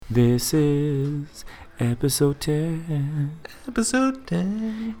This is episode 10. Episode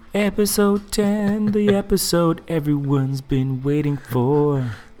 10. Episode 10, the episode everyone's been waiting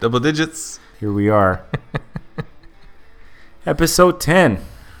for. Double digits. Here we are. Episode 10.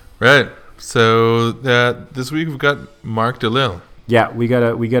 Right. So this week we've got Marc Delisle. Yeah,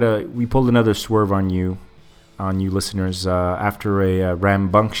 we pulled another swerve on you listeners. After a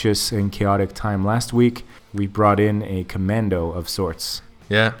rambunctious and chaotic time last week, we brought in a commando of sorts.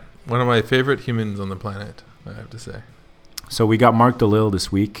 Yeah, one of my favorite humans on the planet, I have to say. So we got Marc Delisle this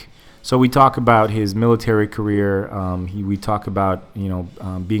week. So we talk about his military career. We talk about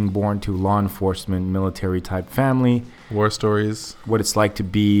being born to law enforcement, military type family. War stories. What it's like to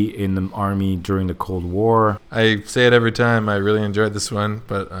be in the Army during the Cold War. I say it every time. I really enjoyed this one,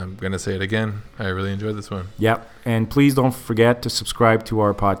 but I'm going to say it again. I really enjoyed this one. Yep. And please don't forget to subscribe to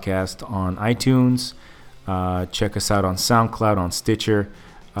our podcast on iTunes. Check us out on SoundCloud, on Stitcher.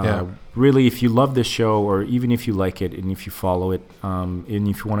 Really, if you love this show, or even if you like it and if you follow it, and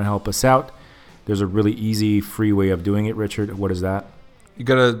if you want to help us out, there's a really easy, free way of doing it. Richard, what is that? You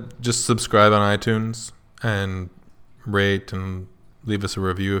got to just subscribe on iTunes and rate and leave us a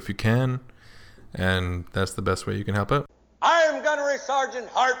review if you can. And that's the best way you can help out. I am Gunnery Sergeant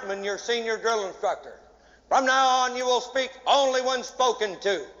Hartman, your senior drill instructor. From now on, you will speak only when spoken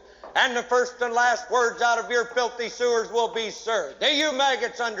to. And the first and last words out of your filthy sewers will be, sir. Do you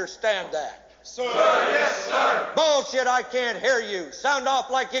maggots understand that? Sir, yes, sir. Bullshit, I can't hear you. Sound off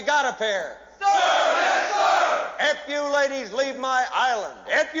like you got a pair. Sir, yes, sir. If you ladies leave my island,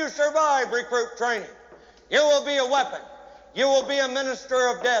 if you survive recruit training, you will be a weapon. You will be a minister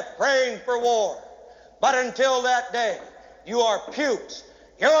of death praying for war. But until that day, you are pukes.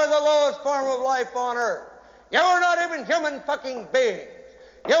 You are the lowest form of life on earth. You are not even human fucking beings.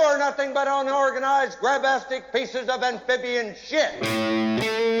 You are nothing but unorganized, grabastic pieces of amphibian shit.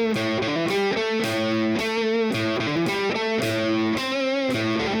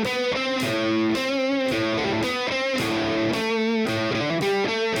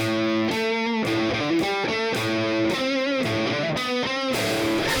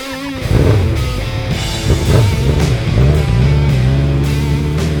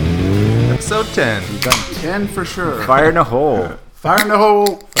 Episode 10. You got 10 for sure. fire in a hole. Fire in the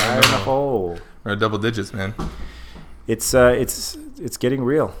hole. Fire in a hole. Or double digits, man. It's getting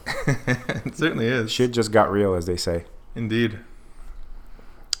real. It certainly is. Shit just got real, as they say. Indeed.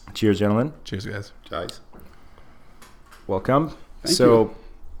 Cheers, gentlemen. Cheers, guys. Guys. Welcome. Thank you.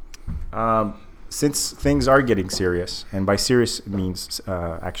 Since things are getting serious, and by serious it means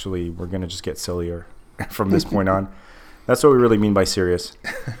actually we're going to just get sillier from this point on. That's what we really mean by serious.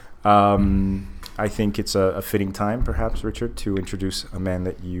 I think it's a fitting time, perhaps, Richard, to introduce a man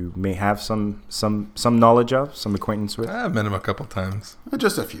that you may have some knowledge of, some acquaintance with. I've met him a couple times.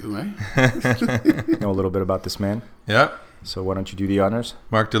 Just a few, eh? Know a little bit about this man. Yeah. So why don't you do the honors?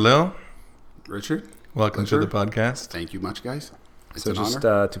 Marc Delisle, Richard. welcome Pleasure. to the podcast. Thank you much, guys. It's So an just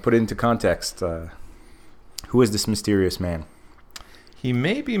honor. to put it into context, who is this mysterious man? He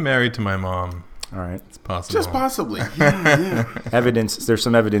may be married to my mom. All right. It's possible. Just possibly. Yeah. Evidence. There's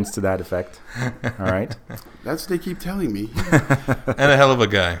some evidence to that effect. All right. That's what they keep telling me. And a hell of a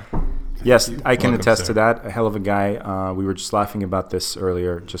guy. Yes, I can Welcome, attest sir. to that. A hell of a guy. We were just laughing about this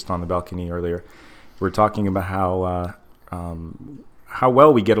earlier, just on the balcony earlier. We were talking about how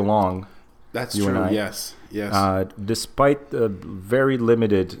well we get along. That's You true. and I. Yes. Yes. Despite the very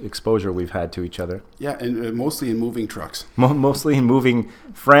limited exposure we've had to each other. Yeah, and mostly in moving trucks. Mostly in moving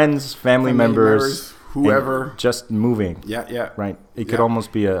friends, family members, whoever. and just moving. Yeah. Right. It could Yeah.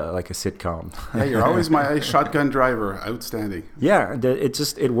 almost be like a sitcom. Yeah, you're always my shotgun driver. Outstanding. Yeah,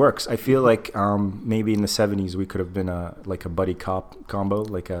 it works. I feel like maybe in the 70s we could have been like a buddy cop combo,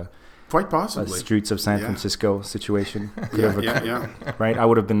 like a Quite possibly. Streets of San Yeah. Francisco situation. Yeah. Right? I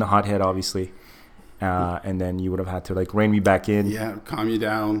would have been the hothead, obviously. And then you would have had to like rein me back in. Yeah, calm you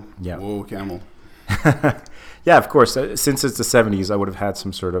down. Yeah. Whoa, camel. Yeah, of course. Since it's the 70s, I would have had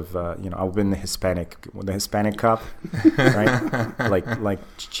some sort of, I would have been the Hispanic cop, right? like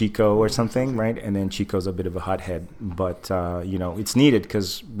Chico or something, right? And then Chico's a bit of a hothead. But, it's needed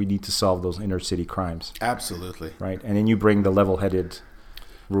because we need to solve those inner city crimes, Absolutely. right? And then you bring the level-headed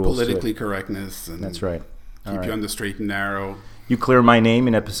rules to it. Politically correctness. And That's right. All Keep right. you on the straight and narrow. You clear my name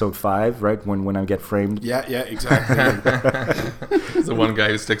in episode 5, right? When I get framed. Yeah, exactly. He's the one guy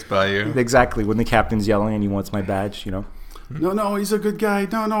who sticks by you. Exactly. When the captain's yelling and he wants my badge, No, he's a good guy.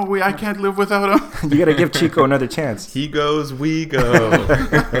 No, I can't live without him. you got to give Chico another chance. He goes, we go.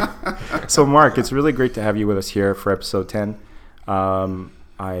 So, Mark, it's really great to have you with us here for episode 10.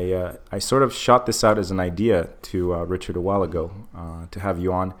 I sort of shot this out as an idea to Richard a while ago to have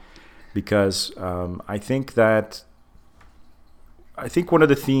you on, because I think one of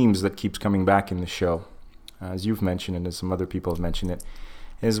the themes that keeps coming back in the show, as you've mentioned and as some other people have mentioned it,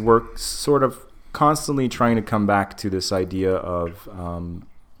 is we're sort of constantly trying to come back to this idea of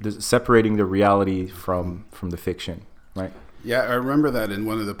separating the reality from the fiction, right? Yeah, I remember that in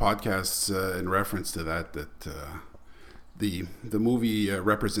one of the podcasts in reference to that the movie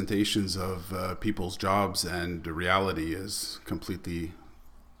representations of people's jobs and the reality is completely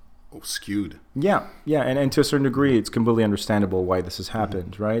skewed. Yeah, and to a certain degree, it's completely understandable why this has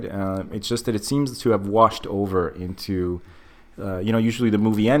happened, right? It's just that it seems to have washed over into, usually the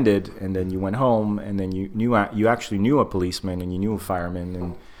movie ended, and then you went home, and then you actually knew a policeman, and you knew a fireman,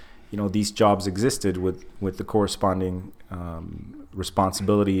 and these jobs existed with the corresponding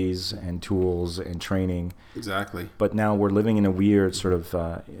responsibilities and tools and training. Exactly. But now we're living in a weird sort of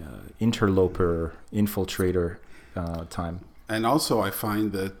interloper, infiltrator time. And also I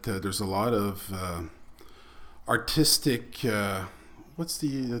find that there's a lot of artistic, what's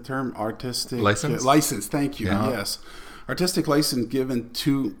the term? Artistic... License? License, thank you, Yeah. yes. Artistic license given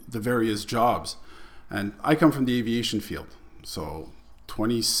to the various jobs. And I come from the aviation field, so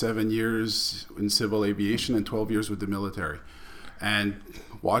 27 years in civil aviation and 12 years with the military. And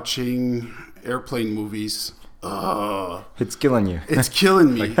watching airplane movies... It's killing you. It's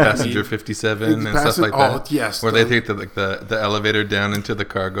killing me. Like Passenger 57 and stuff like that. Oh, yes. Where they take the elevator down into the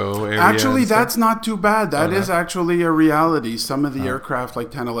cargo area. Actually, that's not too bad. That Oh, is actually a reality. Some of the aircraft,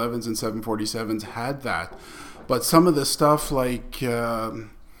 like 1011s and 747s, had that. But some of the stuff, like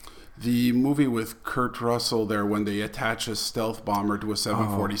the movie with Kurt Russell there, when they attach a stealth bomber to a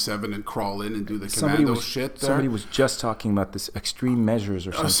 747 and crawl in and do the commando shit there. Somebody was just talking about this Extreme Measures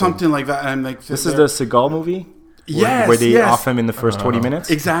or something. Something like that. And like this is the Seagal movie? Yes, where they yes. off him in the first 20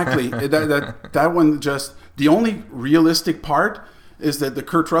 minutes? Exactly. that one just... The only realistic part is that the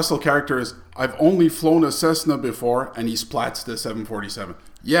Kurt Russell character is, I've only flown a Cessna before, and he splats the 747.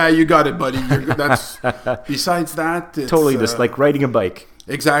 Yeah, you got it, buddy. That's besides that, it's, totally just like riding a bike.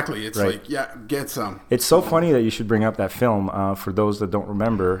 Exactly. It's Right. like, yeah, get some. It's so funny that you should bring up that film for those that don't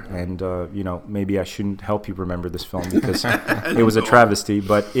remember, and maybe I shouldn't help you remember this film because it was a travesty,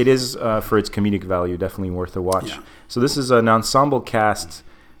 but it is for its comedic value definitely worth a watch. Yeah. So this is an ensemble cast,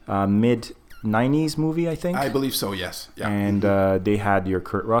 mid-90s movie, I think. I believe so, yes. Yeah. And they had your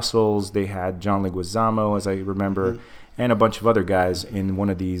Kurt Russells, they had John Leguizamo, as I remember, and a bunch of other guys in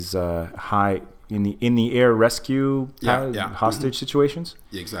one of these in the air rescue hostage situations.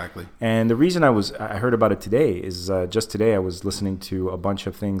 Exactly. And the reason I heard about it today is just today I was listening to a bunch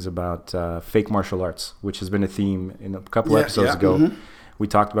of things about fake martial arts, which has been a theme in a couple episodes ago. Mm-hmm. We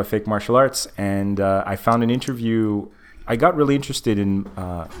talked about fake martial arts, and I found an interview. I got really interested in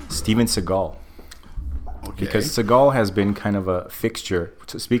Steven Seagal. Okay. Because Seagal has been kind of a fixture.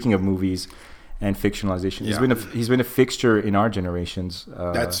 Speaking of movies and fictionalization, he's been a fixture in our generations.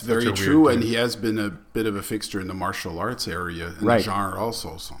 That's very true, and he has been a bit of a fixture in the martial arts area in the genre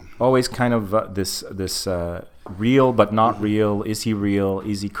also. So always kind of this real but not real. Is he real?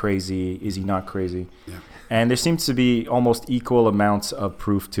 Is he crazy? Is he not crazy? Yeah. And there seems to be almost equal amounts of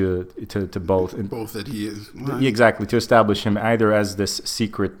proof to both. Both that he is. Exactly, to establish him either as this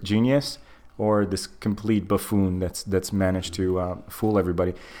secret genius or this complete buffoon that's managed to fool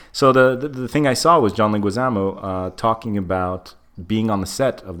everybody. So the thing I saw was John Leguizamo talking about being on the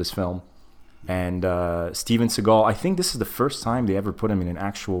set of this film. And Steven Seagal, I think this is the first time they ever put him in an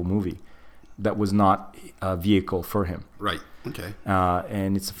actual movie that was not a vehicle for him. Right. Okay.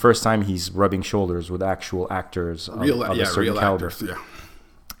 And it's the first time he's rubbing shoulders with actual actors of a certain caliber. Actors, yeah.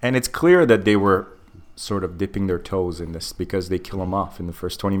 And it's clear that they were sort of dipping their toes in this because they kill him off in the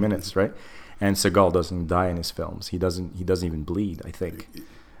first 20 minutes, right? And Seagal doesn't die in his films. He doesn't even bleed, I think.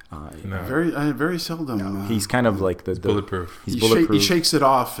 No. Very seldom. No. He's kind of like the bulletproof. He's bulletproof. He shakes it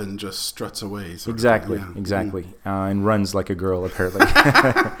off and just struts away. Exactly. And runs like a girl, apparently.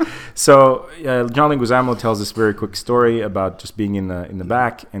 So John Leguizamo tells this very quick story about just being in the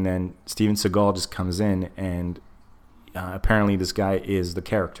back, and then Steven Seagal just comes in, and apparently this guy is the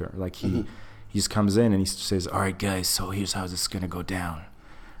character. Like he just comes in and he says, "All right, guys, so here's how this is gonna go down.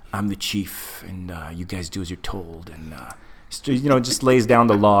 I'm the chief, and you guys do as you're told," and just lays down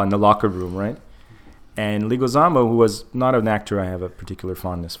the law in the locker room, right? And Leguizamo, who was not an actor I have a particular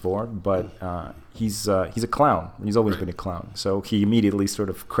fondness for, but he's a clown. He's always been a clown. So he immediately sort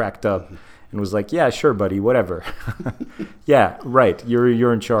of cracked up and was like, "Yeah, sure, buddy, whatever." Yeah, right.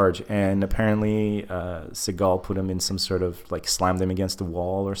 You're in charge. And apparently, Seagal put him in some sort of slammed him against the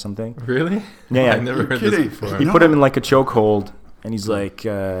wall or something. Really? Yeah. I never heard this before. He put him in like a chokehold. And he's like,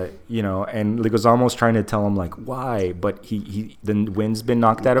 and Leguizamo's trying to tell him, like, why? But the wind's been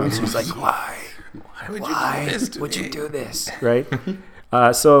knocked out of him. So he's like, why? Why would you do this? Right?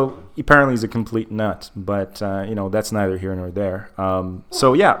 So apparently he's a complete nut. But, that's neither here nor there.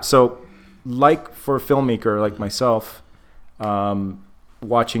 So like for a filmmaker like myself,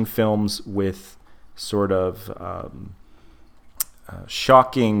 watching films with sort of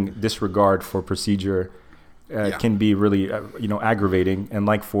shocking disregard for procedure can be really, aggravating. And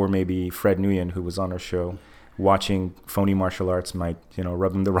like for maybe Fred Nguyen, who was on our show, watching phony martial arts might,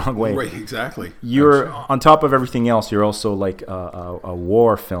 rub him the wrong way. Right, exactly. You're, on top of everything else, you're also like a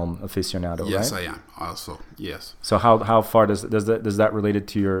war film aficionado, yes, right? I am. Also, yes. So how far does that related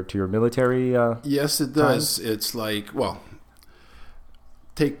to your military? Yes, it does. Time? It's like,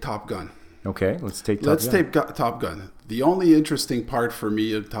 take Top Gun. Okay, let's take Top Gun. The only interesting part for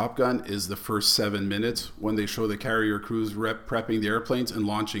me of Top Gun is the first 7 minutes when they show the carrier crews prepping the airplanes and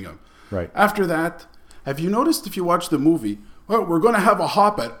launching them. Right. After that, have you noticed if you watch the movie, we're going to have a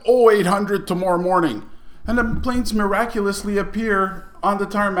hop at 0800 tomorrow morning. And the planes miraculously appear on the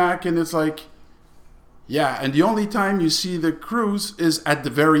tarmac and it's like, yeah, and the only time you see the crews is at the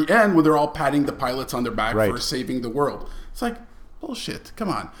very end when they're all patting the pilots on their back for saving the world. It's like, bullshit, come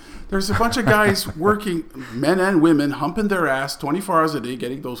on. There's a bunch of guys working, men and women, humping their ass 24 hours a day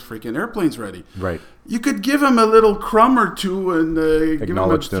getting those freaking airplanes ready. Right. You could give them a little crumb or two and give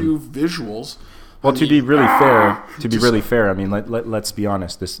them a few visuals. Well, to be really fair, I mean, let's be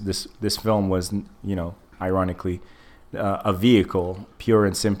honest. This film was, ironically, a vehicle, pure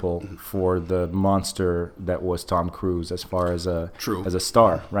and simple, for the monster that was Tom Cruise as far as a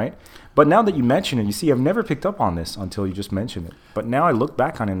star, right? But now that you mention it, you see, I've never picked up on this until you just mentioned it. But now I look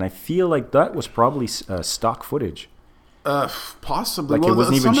back on it, and I feel like that was probably stock footage. Possibly. Like, it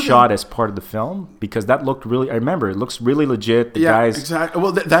wasn't even shot as part of the film, because that looked really, I remember, it looks really legit. The guys... exactly.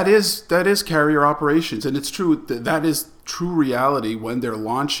 Well, that is carrier operations, and it's true. That is true reality. When they're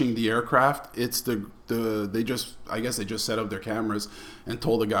launching the aircraft, it's they just set up their cameras and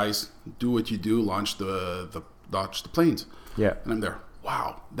told the guys, do what you do, launch the planes. Yeah. And I'm there.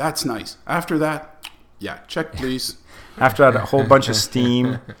 Wow, that's nice. After that, check please. After that, a whole bunch of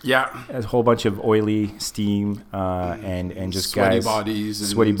steam. Yeah. A whole bunch of oily steam and just sweaty guys. Bodies.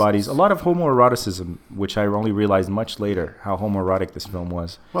 Sweaty bodies. A lot of homoeroticism, which I only realized much later how homoerotic this film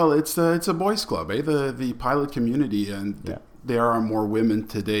was. Well, it's a boys' club, the pilot community. And there are more women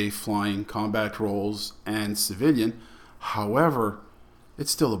today flying combat roles and civilian. However, it's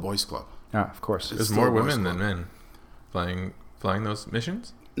still a boys' club. Ah, of course. There's more women than men flying those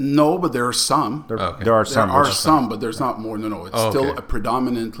missions? No, but there are some. There are some, but there's not more. No. It's still a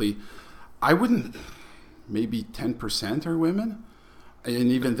predominantly. I wouldn't. Maybe 10% are women, and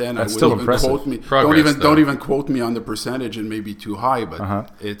even then, that's I still wouldn't impressive. Quote me. Progress, don't even quote me on the percentage, and maybe too high.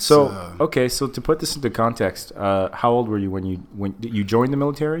 But it's so okay. So to put this into context, how old were you when you joined the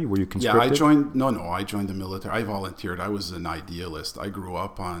military? Were you conscripted? Yeah, I joined. No, I joined the military. I volunteered. I was an idealist. I grew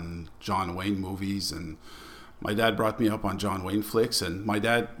up on John Wayne movies and. My dad brought me up on John Wayne flicks, and my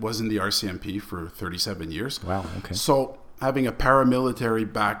dad was in the RCMP for 37 years. Wow, okay. So having a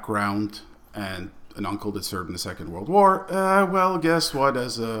paramilitary background and an uncle that served in the Second World War, well, guess what?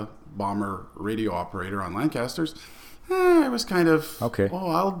 As a bomber radio operator on Lancasters, I was kind of, okay.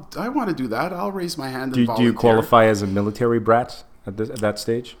 Oh, I want to do that. I'll raise my hand Do and volunteer. you qualify as a military brat at that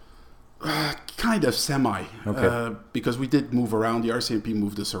stage? Kind of semi. Okay. Because we did move around. The RCMP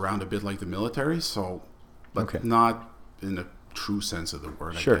moved us around a bit like the military, so... But not in a true sense of the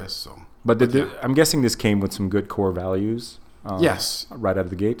word, sure. I guess. So. But I'm guessing this came with some good core values. Yes. Right out of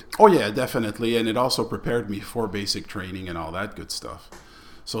the gate? Oh, yeah, definitely. And it also prepared me for basic training and all that good stuff.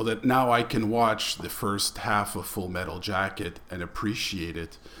 So that now I can watch the first half of Full Metal Jacket and appreciate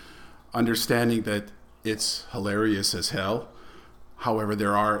it, understanding that it's hilarious as hell. However,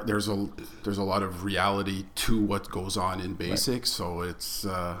 there's a lot of reality to what goes on in basic, so it's...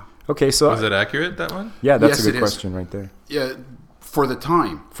 Okay, so was it accurate, that one? Yeah, that's a good question right there. Yeah, for the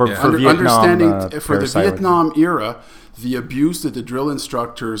time. For Vietnam, understanding for the Vietnam era, the abuse that the drill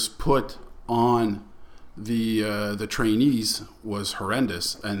instructors put on the trainees was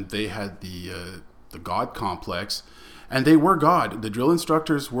horrendous, and they had the God complex, and they were God. The drill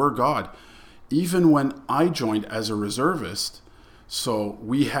instructors were God. Even when I joined as a reservist, so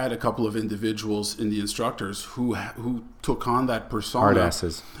we had a couple of individuals in the instructors who took on that persona. Hard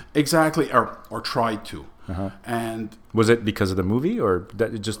asses. Exactly, or tried to. And was it because of the movie or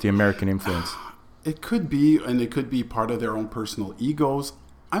just the American influence? It could be, and it could be part of their own personal egos.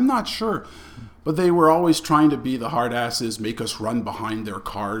 I'm not sure. But they were always trying to be the hard asses, make us run behind their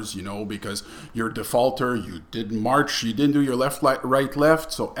cars, because you're a defaulter, you didn't march, you didn't do your left, right,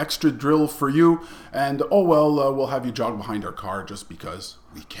 left, so extra drill for you. And, we'll have you jog behind our car just because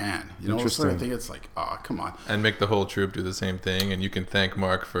we can. Interesting. So I think it's like, come on. And make the whole troop do the same thing, and you can thank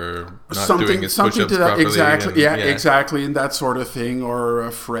Mark for not doing his push-ups to that. properly. Exactly, exactly, and that sort of thing,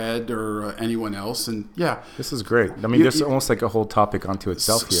 or Fred, or anyone else, and yeah. This is great. I mean, there's almost like a whole topic onto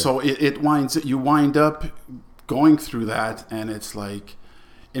itself here. So you wind up going through that, and it's like,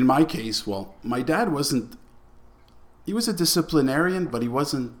 in my case, my dad he was a disciplinarian, but he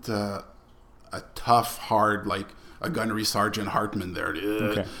wasn't a tough, hard, like a gunnery sergeant Hartman there.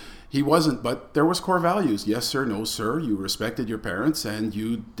 Okay. He wasn't, but there was core values. Yes, sir, no, sir. You respected your parents, and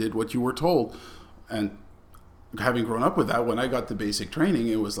you did what you were told. And having grown up with that, when I got the basic training,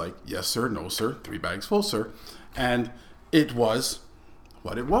 it was like, yes, sir, no, sir, 3 bags full, sir. And it was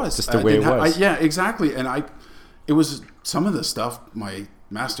what it was. Just the way it was. Yeah, exactly. And it was some of the stuff my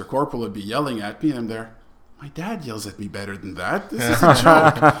master corporal would be yelling at me, and I'm there. My dad yells at me better than that. This is a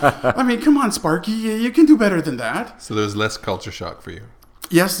joke. I mean, come on, Sparky. You can do better than that. So there was less culture shock for you.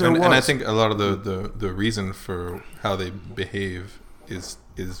 Yes, there was. And I think a lot of the reason for how they behave is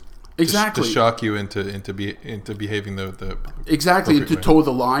exactly to shock you into behaving the exactly, and to way. toe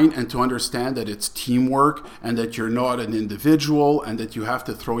the line, and to understand that it's teamwork, and that you're not an individual, and that you have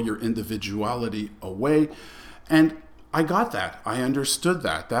to throw your individuality away. And I got that. I understood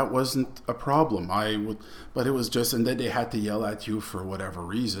that. That wasn't a problem. But it was just, and then they had to yell at you for whatever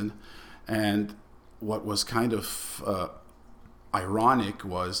reason. And what was kind of ironic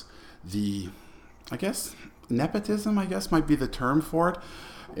was nepotism, might be the term for it.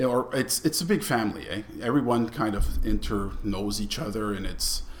 Or it's a big family, eh? Everyone kind of knows each other, and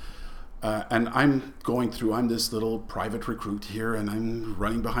it's and I'm this little private recruit here, and I'm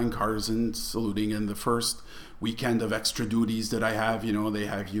running behind cars and saluting. And the first weekend of extra duties that I have, they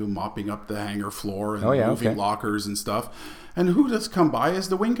have you mopping up the hangar floor and moving lockers and stuff. And who does come by is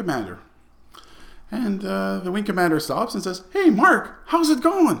the wing commander. And the wing commander stops and says, "Hey, Mark, how's it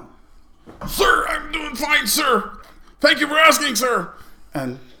going?" "Sir, I'm doing fine, sir. Thank you for asking, sir."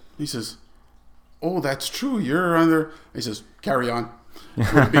 And he says, "Oh, that's true. You're under." He says, "Carry on."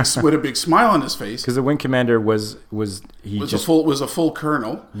 with a big smile on his face. Because the wing commander was a full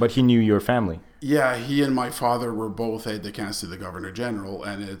colonel. But he knew your family. Yeah, he and my father were both aides-de-camp to the Governor General,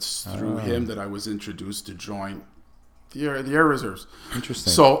 and it's through him that I was introduced to join the Air Reserves.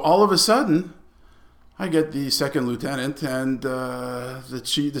 Interesting. So all of a sudden, I get the second lieutenant and the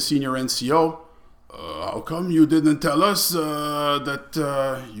senior NCO. How come you didn't tell us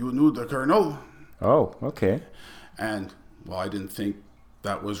that you knew the colonel? Oh, okay. And I didn't think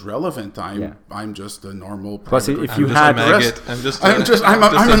that was relevant. I'm just a normal. Plus, if you had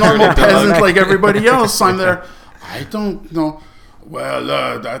I'm a normal peasant like everybody else. I'm there. I don't know. Well,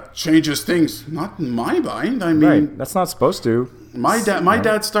 that changes things. Not in my mind. I mean, right. That's not supposed to. My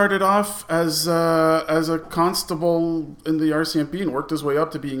dad started off as a constable in the RCMP and worked his way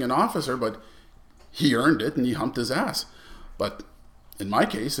up to being an officer, but he earned it and he humped his ass. But in my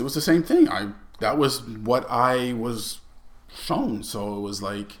case, it was the same thing. That was what I was shown. So it was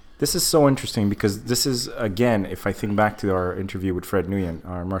like, this is so interesting, because this is, again, if I think back to our interview with Fred Nguyen,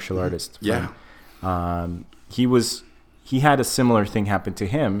 our martial artist friend, he had a similar thing happen to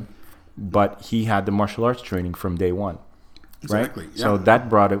him, but he had the martial arts training from day one. Exactly. Right? Yeah. So that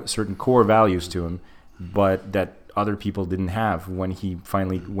brought certain core values to him, but that other people didn't have when he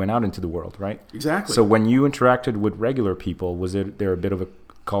finally went out into the world, right? Exactly. So when you interacted with regular people, was there a bit of a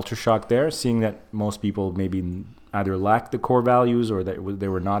culture shock there, seeing that most people maybe either lacked the core values or that they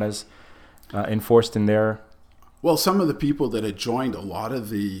were not as enforced in their... Well, some of the people that had joined, a lot of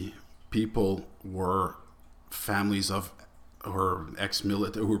the people were families of or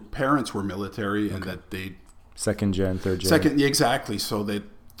ex-military, whose parents were military, and that they... Second gen, third gen. Exactly. So that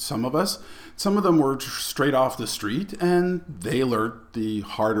some of them were straight off the street, and they learned the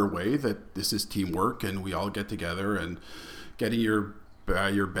harder way that this is teamwork, and we all get together, and getting your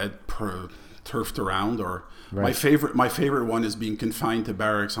bed turfed around. Or right. my favorite one is being confined to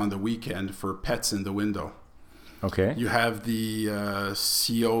barracks on the weekend for pets in the window. Okay. You have the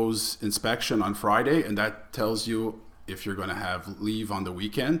CO's inspection on Friday, and that tells you if you're going to have leave on the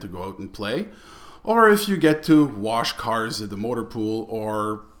weekend to go out and play, or if you get to wash cars at the motor pool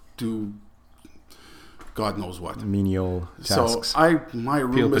or do God knows what. Menial tasks. So my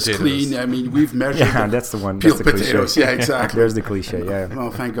room is clean. I mean, we've measured. Yeah, that's the one. Peel that's the potatoes. Cliche. Yeah, exactly. There's the cliche. Yeah. Oh,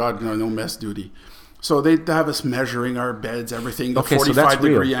 thank God, no mess duty. So they'd have us measuring our beds, everything, the Okay, so 45 that's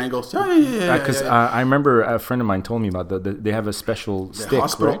real. degree angles. Yeah. Because I remember a friend of mine told me about they have a special The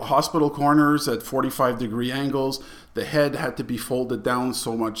stick, right? hospital corners at 45 degree angles. The head had to be folded down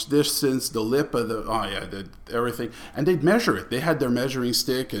so much distance. The lip of everything, and they'd measure it. They had their measuring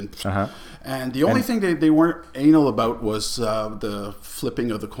stick, and the only thing they weren't anal about was the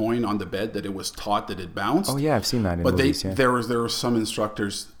flipping of the coin on the bed. That it was taught that it bounced. Oh yeah, I've seen that in But movies. there were some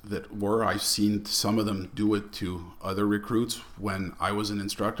instructors that were. I've seen some of them do it to other recruits when I was an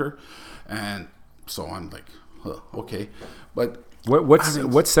instructor, and so I'm like, okay, but.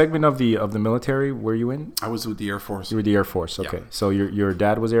 What segment of the military were you in? I was with the Air Force. You were the Air Force. Okay, Yeah. So your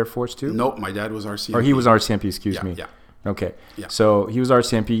dad was Air Force too? Nope, my dad was RCMP. Or he was RCMP. Excuse me. Yeah. Okay. Yeah. So he was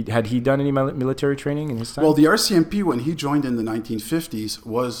RCMP. Had he done any military training in his time? Well, the RCMP when he joined in the 1950s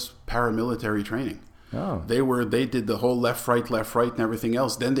was paramilitary training. Oh. They did the whole left, right, and everything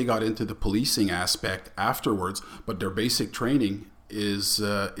else. Then they got into the policing aspect afterwards, but their basic training is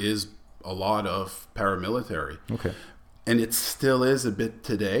a lot of paramilitary. Okay. And it still is a bit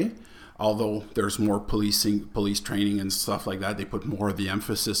today, although there's more police training and stuff like that. They put more of the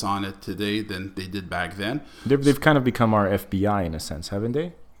emphasis on it today than they did back then. They've kind of become our FBI in a sense, haven't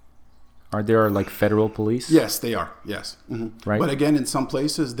they? Are there like federal police? Yes, they are. Yes. Mm-hmm. Right. But again, in some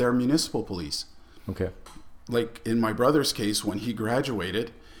places, they're municipal police. Okay. Like in my brother's case, when he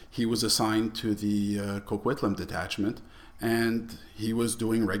graduated, he was assigned to the Coquitlam detachment, and he was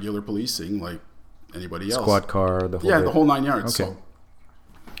doing regular policing like anybody else. Squad car, the whole Yeah, bit. the whole 9 yards. Okay. So,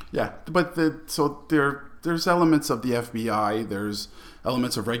 yeah, but there's elements of the FBI, there's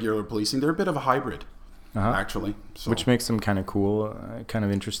elements of regular policing. They're a bit of a hybrid, actually. So, Which makes them kind of cool, kind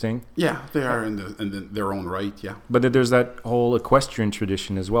of interesting. yeah, they are in their own right. Yeah. But there's that whole equestrian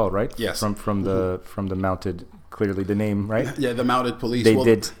tradition as well, right? Yes. From the mounted, clearly the name, right? Yeah, the mounted police.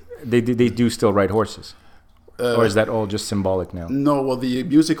 They do still ride horses. Or is that all just symbolic now? No, well, the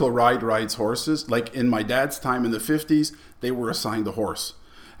musical rides horses. Like in my dad's time in the 50s, they were assigned a horse.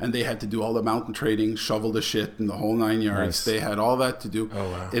 And they had to do all the mountain trading, shovel the shit, and the whole 9 yards. Nice. They had all that to do.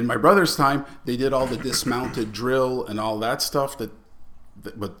 Oh, wow. In my brother's time, they did all the dismounted drill and all that stuff,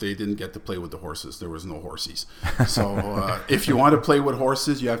 but they didn't get to play with the horses. There was no horsies. So if you want to play with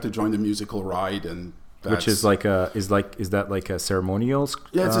horses, you have to join the musical ride, and Which is like is that like a ceremonial?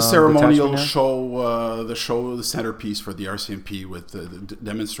 Yeah, it's a ceremonial show. The centerpiece for the RCMP with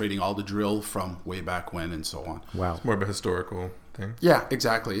demonstrating all the drill from way back when and so on. Wow. It's more of a historical thing. Yeah,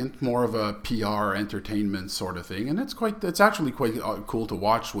 exactly, and more of a PR entertainment sort of thing. And it's actually quite cool to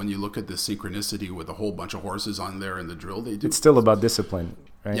watch when you look at the synchronicity with a whole bunch of horses on there and the drill they do. It's still about discipline,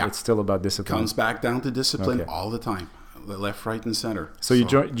 right? Yeah. It's still about discipline. Comes back down to discipline Okay. all the time, left, right, and center. So you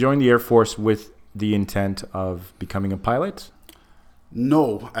joined the Air Force with the intent of becoming a pilot?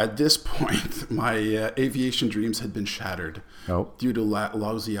 No, at this point, my aviation dreams had been shattered due to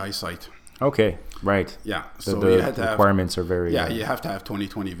lousy eyesight. Okay, right. Yeah, So so the you had to requirements are very... you have to have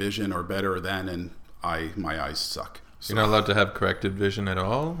 20/20 vision or better than, and my eyes suck. So, You're not allowed to have corrected vision at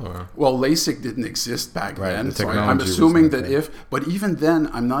all, or well, LASIK didn't exist back Right, then, the so I'm technology was assuming not that there. but even then,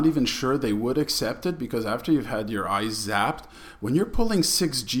 I'm not even sure they would accept it, because after you've had your eyes zapped, when you're pulling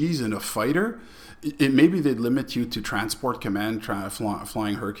 6 Gs in a fighter, maybe they'd limit you to transport command,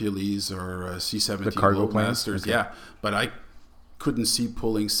 flying Hercules or C-17 The cargo planes? Loadmasters. Okay. Yeah, but I couldn't see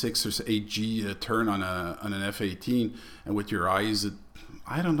pulling 6 or 8 G a turn on an F-18, and with your eyes,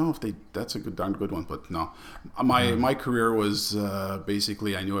 I don't know if that's a darn good one, but no. My career was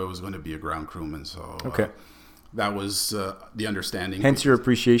basically, I knew I was going to be a ground crewman, so Okay. that was the understanding. Hence your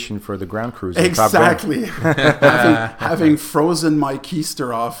appreciation for the ground crews. Exactly. having frozen my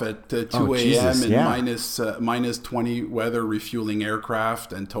keister off at 2 a.m. Jesus, and yeah. minus 20 weather, refueling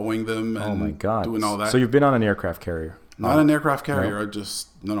aircraft and towing them and Oh my God. doing all that. So you've been on an aircraft carrier? Not an aircraft carrier.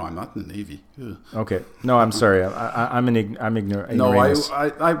 No. I'm not in the Navy. Ugh. Okay. No, I'm sorry. I'm ignorant. No,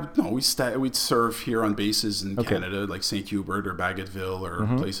 we'd serve here on bases in Canada, like St. Hubert or Bagotville or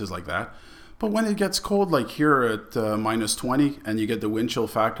places like that. But when it gets cold, like here at minus 20, and you get the wind chill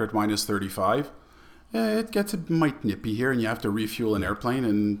factor at minus 35, it gets a mite nippy here, and you have to refuel an airplane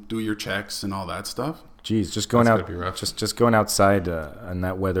and do your checks and all that stuff. Geez, just going That's out, gotta be rough. just going outside in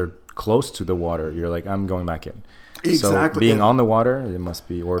that weather, close to the water. You're like, I'm going back in. Exactly. So being on the water, it must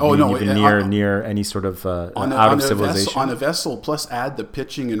be, or even near any sort of out of civilization. On a vessel, plus add the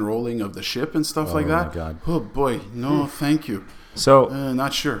pitching and rolling of the ship and stuff like that. Oh my God. Oh boy, no, thank you. So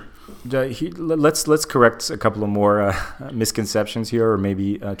Not sure. let's correct a couple of more misconceptions here, or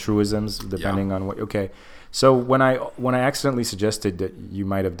maybe truisms, depending on what. Okay, so when I accidentally suggested that you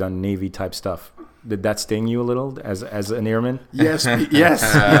might have done Navy type stuff, Did that sting you a little as an airman? Yes, yes,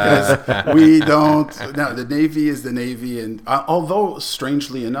 because we don't. No, the Navy is the Navy, and although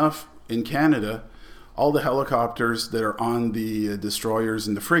strangely enough, in Canada, all the helicopters that are on the destroyers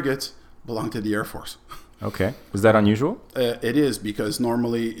and the frigates belong to the Air Force. Okay, is that unusual? It is, because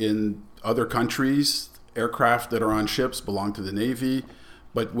normally in other countries, aircraft that are on ships belong to the Navy,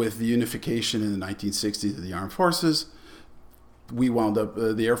 but with the unification in the 1960s of the armed forces, we wound up,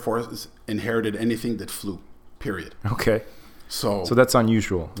 the Air Force inherited anything that flew, period. Okay. So that's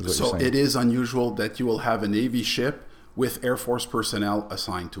unusual. Is what so you're saying. it is unusual that you will have a Navy ship with Air Force personnel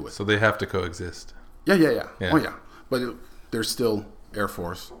assigned to it. So they have to coexist. Yeah. Yeah. Oh, yeah. But there's still Air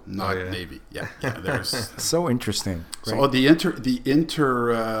Force, not yeah. Navy. Yeah. There's So interesting. so Right? how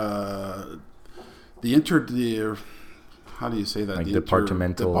do you say that? Like The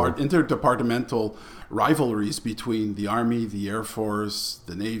departmental- interdepartmental rivalries between the Army, the Air Force,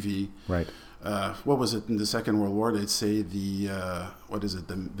 the Navy. Right. What was it in the Second World War? They'd say the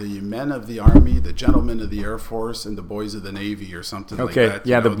men of the Army, the gentlemen of the Air Force, and the boys of the Navy, or something like Okay. that.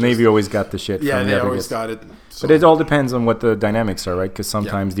 Yeah, the Navy always got the shit. Yeah, from they the always other guys. got it. So, But it all depends on what the dynamics are, right? Because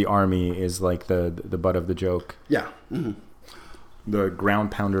sometimes the Army is like the butt of the joke. yeah. Mm-hmm. The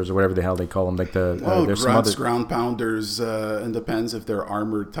ground pounders or whatever the hell they call them, like there's some other ground pounders. It depends if they're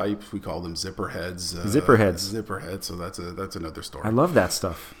armored type. We call them zipperheads. Zipperheads. So that's another story. I love that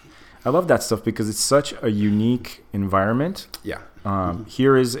stuff. Because it's such a unique environment. Yeah.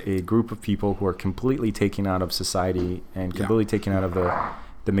 Here is a group of people who are completely taken out of society and completely taken out of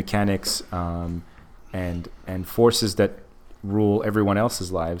the mechanics and forces that rule everyone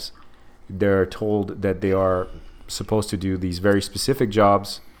else's lives. They're told that they are supposed to do these very specific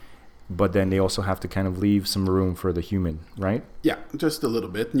jobs, but then they also have to kind of leave some room for the human, right? Yeah, just a little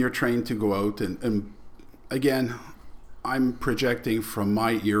bit. And you're trained to go out and again, I'm projecting from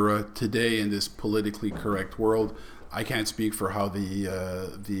my era today in this politically correct world. I can't speak for how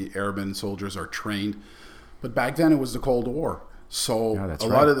the airmen soldiers are trained, but back then it was the Cold War. So a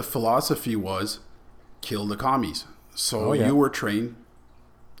lot of the philosophy was kill the commies. So you were trained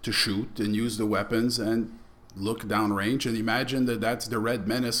to shoot and use the weapons and look downrange and imagine that that's the Red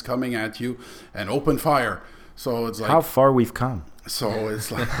Menace coming at you and open fire. So it's like how far we've come. So it's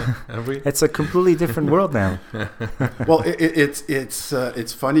like it's a completely different world now. Well,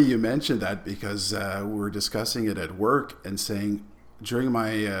 it's funny you mentioned that, because we were discussing it at work and saying during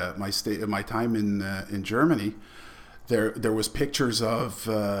my time in Germany, there was pictures of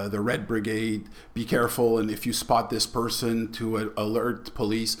the Red Brigade. Be careful, and if you spot this person, to alert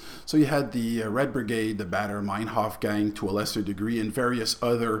police. So you had the Red Brigade, the Baader-Meinhof gang to a lesser degree, and various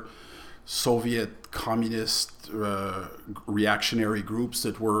other Soviet communist reactionary groups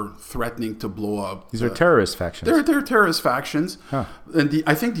that were threatening to blow up. These are terrorist factions. They're terrorist factions. Huh. And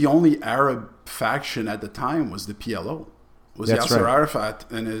I think the only Arab faction at the time was the PLO. Was That's Yasser right. Arafat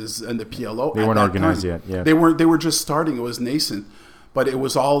and the PLO. They weren't organized yet. Yeah, they were just starting. It was nascent, but it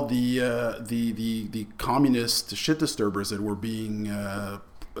was all the communist shit disturbers that were being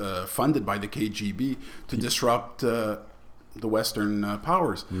funded by the KGB to disrupt the Western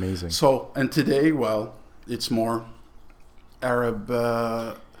powers. Amazing. So, and today, well, it's more Arab.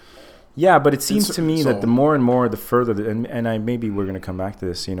 Yeah, but it seems to me so- that the more and more, the further, maybe we're going to come back to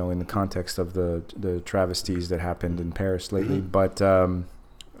this, in the context of the travesties that happened in Paris lately. Mm-hmm. But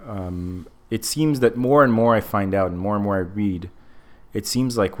it seems that more and more I find out, and more I read, it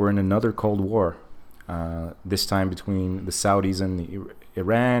seems like we're in another Cold War. This time between the Saudis and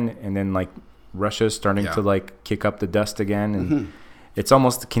Iran, and then like Russia's starting to kick up the dust again, and it's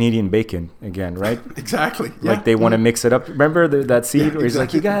almost Canadian bacon again, right? Exactly. Like they want to mix it up. Remember that scene where he's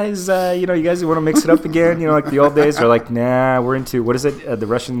like, "You guys, you guys want to mix it up again?" Like the old days. They're like, "Nah, we're into what is it?" The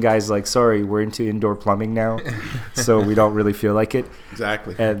Russian guy's like, "Sorry, we're into indoor plumbing now, so we don't really feel like it."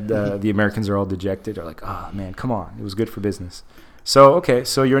 Exactly. And the Americans are all dejected. They're like, "Oh man, come on, it was good for business." So okay,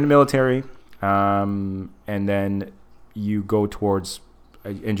 so you're in the military, and then you go towards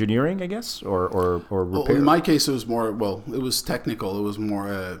engineering, I guess, or repair. Well, in my case, it was more. Well, it was technical. It was more.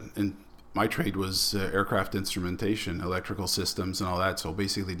 In my trade was aircraft instrumentation, electrical systems, and all that. So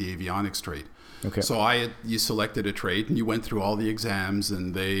basically, the avionics trade. Okay. So you selected a trade, and you went through all the exams,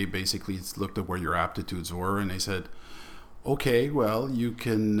 and they basically looked at where your aptitudes were, and they said, "Okay, well, you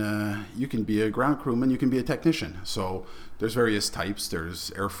can be a ground crewman, you can be a technician." So there's various types.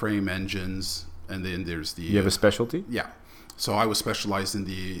 There's airframe engines, and then there's the. You have a specialty? Yeah. So I was specialized in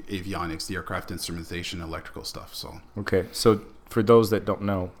the avionics, the aircraft instrumentation, electrical stuff. So okay. So for those that don't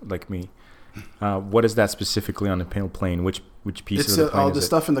know, like me, What is that specifically on the plane? Which piece It's of the plane all is the it?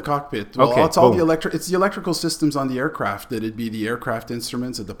 stuff in the cockpit. Well, Okay, it's all boom. It's the electrical systems on the aircraft. It'd be the aircraft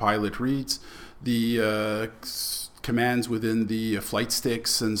instruments that the pilot reads, the commands within the flight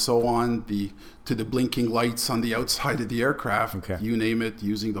sticks, and so on. To the blinking lights on the outside of the aircraft. Okay. You name it,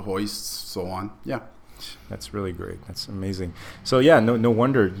 using the hoists, so on. Yeah. That's really great. That's amazing. So yeah, no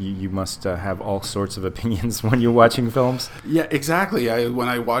wonder you must have all sorts of opinions when you're watching films. Yeah, exactly. When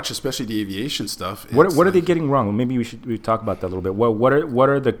I watch, especially the aviation stuff. What are they getting wrong? Well, maybe we talk about that a little bit. What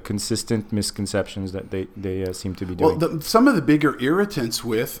are the consistent misconceptions that they seem to be doing? Well, some of the bigger irritants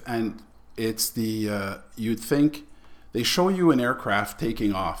and it's you'd think they show you an aircraft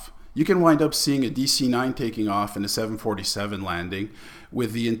taking off. You can wind up seeing a DC-9 taking off and a 747 landing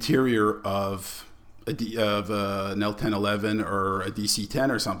with the interior of an L-1011 or a DC-10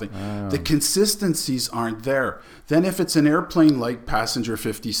 or something. The consistencies aren't there. Then if it's an airplane like Passenger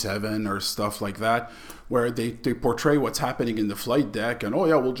 57 or stuff like that, where they portray what's happening in the flight deck and, oh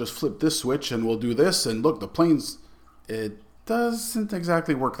yeah, we'll just flip this switch and we'll do this, and look, the plane's... It doesn't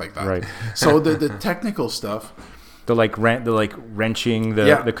exactly work like that. Right. So the technical stuff... They're like wrenching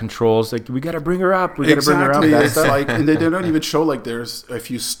the controls. Like, we got to bring her up. We got to bring her up. It's like, and they don't even show, like,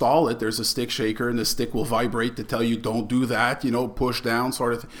 if you stall it, there's a stick shaker and the stick will vibrate to tell you don't do that. Push down,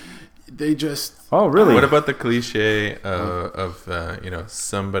 sort of thing. They just... Oh, really? What about the cliche of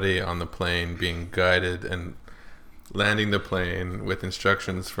somebody on the plane being guided and landing the plane with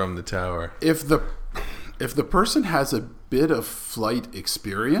instructions from the tower? If the person has a bit of flight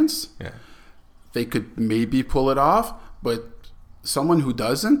experience, Yeah. they could maybe pull it off, but someone who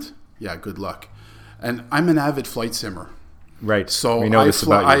doesn't, yeah, good luck. And I'm an avid flight simmer. Right. So we know this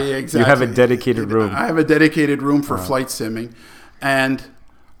about you. Exactly. You have a dedicated room. I have a dedicated room for flight simming, and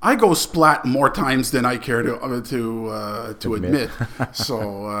I go splat more times than I care to admit.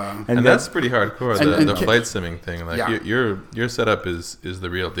 So And that's pretty hardcore. The flight simming thing, like, yeah. your setup is the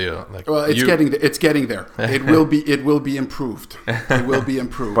real deal. Like, well, it's getting there. It will be improved. It will be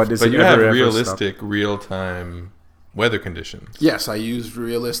improved. But you have realistic, real-time weather conditions. Yes, I use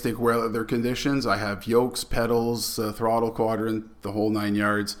realistic weather conditions. I have yokes, pedals, throttle quadrant, the whole 9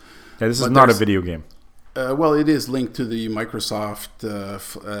 yards. Yeah, this is not a video game. Well, it is linked to the Microsoft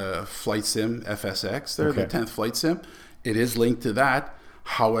Flight Sim FSX. There, Okay. the 10th Flight Sim. It is linked to that.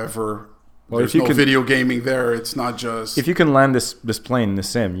 However, there's if you no could- video gaming there. It's not just... If you can land this plane in the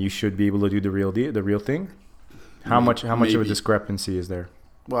sim, you should be able to do the real thing. How much of a Maybe. discrepancy is there?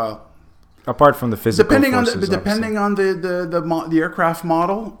 Well, apart from the physical depending on forces, the aircraft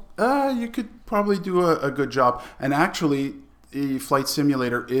model, you could probably do a good job. And actually, the flight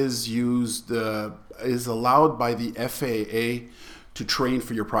simulator is allowed by the FAA to train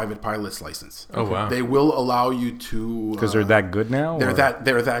for your private pilot's license. Oh, wow. They will allow you to, because they're that good now. they're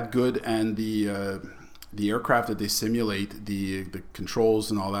or? that good, and the aircraft that they simulate, the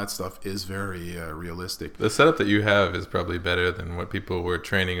controls and all that stuff is very realistic. The setup that you have is probably better than what people were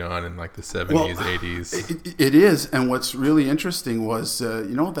training on in like the 70s, 80s. It is, and what's really interesting was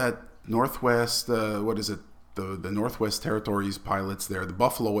that Northwest, what is it? The Northwest Territories pilots there, the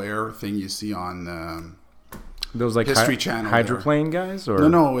Buffalo Air thing you see on Those like History Channel hydroplane guys, or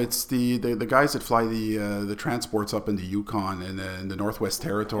no, it's the guys that fly the transports up in the Yukon and the Northwest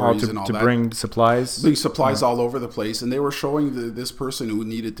Territories and all to that. bring supplies. Bring supplies all over the place, and they were showing this person who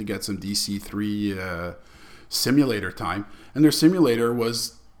needed to get some DC-3 simulator time, and their simulator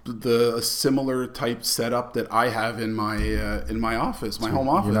was the similar type setup that I have in my office, my home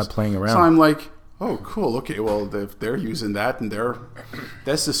office. You're not playing around. So I'm like, oh, cool. Okay, well, if they're using that and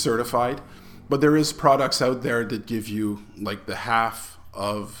this is certified. But there is products out there that give you like the half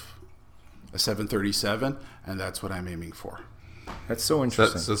of a 737, and that's what I'm aiming for. That's so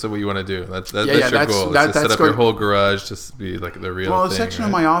interesting. That's what you want to do. That's your that's- goal. that- Is to set that's up your going- whole garage to be like the real Well, thing. a section right?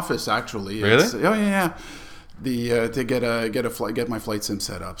 of my office actually. Really? Oh yeah. To get my flight sim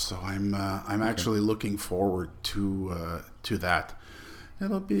set up. So I'm actually looking forward to that.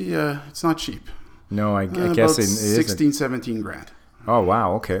 It'll be it's not cheap. No, I guess about it 16, 17 grand. Oh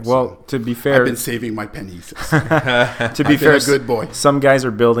wow, okay. Well, to be fair, I've been saving my pennies. to be fair, a good boy. Some guys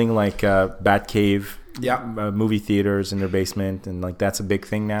are building like Batcave, Yeah. movie theaters in their basement, and like that's a big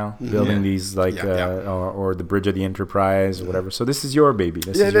thing now. Building Yeah. these like Yeah. Or the Bridge of the Enterprise or whatever. So this is your baby.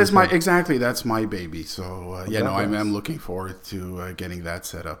 This Yeah, is your that's my thing. exactly. That's my baby. So I'm nice. looking forward to getting that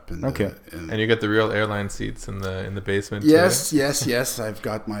set up. Okay. And you got the real airline seats in the basement. Yes. I've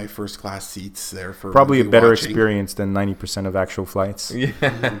got my first class seats there for Probably a better watching. experience than 90% of actual flights. Too?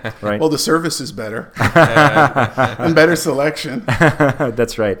 Yeah. Right? Well, the service is better and better selection.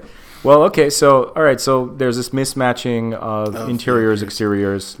 That's right. Well, okay. So, all right. So there's this mismatching of interiors, features.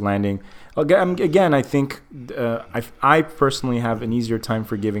 exteriors, landing. Again, I think I personally have an easier time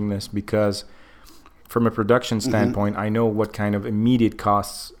forgiving this because from a production standpoint, I know what kind of immediate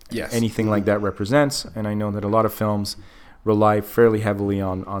costs anything like that represents, and I know that a lot of films rely fairly heavily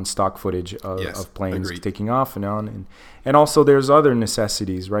on stock footage of planes taking off and on, and also there's other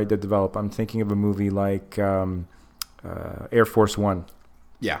necessities, right, that develop. I'm thinking of a movie like Air Force One.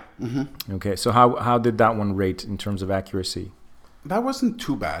 Yeah. Okay, so how did that one rate in terms of accuracy? That wasn't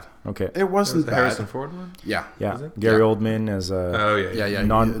too bad. Okay. It wasn't the bad. Harrison Ford one? Yeah. Yeah. Gary Oldman as a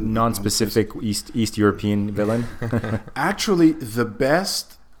non-specific East European villain. Actually, the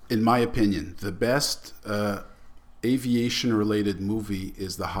best, in my opinion, aviation-related movie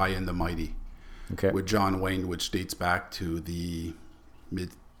is The High and the Mighty. Okay. With John Wayne, which dates back to the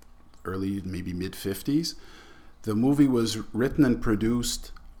maybe mid-50s. The movie was written and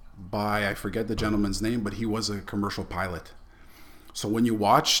produced by, I forget the gentleman's name, but he was a commercial pilot. So when you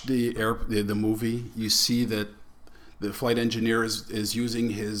watch the movie, you see that the flight engineer is using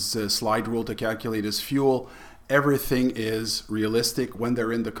his slide rule to calculate his fuel. Everything is realistic. When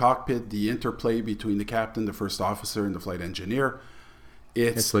they're in the cockpit, the interplay between the captain, the first officer, and the flight engineer,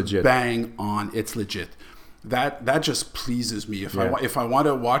 it's legit. Bang on. It's legit. That just pleases me. If I want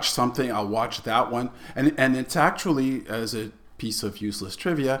to watch something, I'll watch that one. And it's actually, as a piece of useless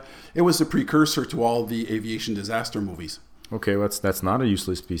trivia, it was a precursor to all the aviation disaster movies. Okay, well, that's not a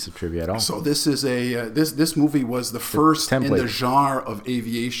useless piece of trivia at all. So this is this movie was the first in the genre of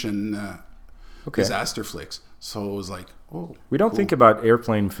aviation disaster flicks. So it was like, we don't think about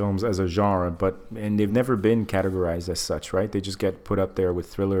airplane films as a genre, and they've never been categorized as such, right? They just get put up there with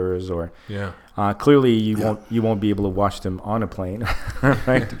thrillers or clearly you won't be able to watch them on a plane,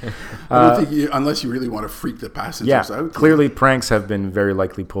 right? I don't think unless you really want to freak the passengers out. Clearly pranks have been very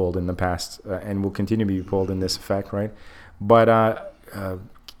likely pulled in the past and will continue to be pulled in this effect, right? But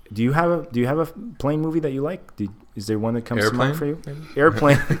do you have a plane movie that you like? Is there one that comes to mind for you?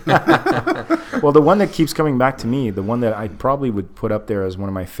 Airplane. Well, the one that keeps coming back to me, the one that I probably would put up there as one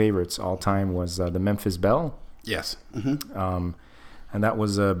of my favorites all time was the Memphis Belle. Yes. And that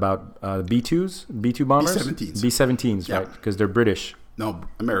was about B-2s, B-2 bombers? B-17s. B-17s, right? Because they're British. No,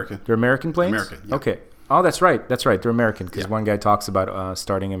 American. They're American planes? American, yeah. Okay. Oh, that's right. They're American because one guy talks about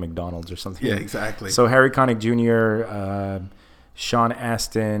starting a McDonald's or something. Yeah, exactly. So Harry Connick Jr., Sean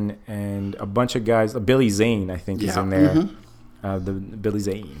Astin, and a bunch of guys. Billy Zane, I think, is in there. The Billy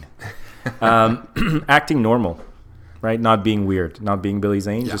Zane. Acting normal, right? Not being weird. Not being Billy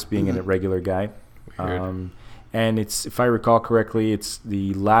Zane, just being a regular guy. And it's, if I recall correctly, it's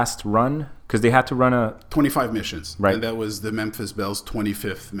the last run, because they had to run 25 missions. Right. And that was the Memphis Belle's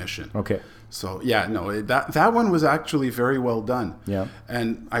 25th mission. Okay. So, that one was actually very well done. Yeah.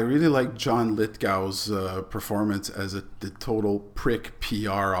 And I really like John Lithgow's performance as the total prick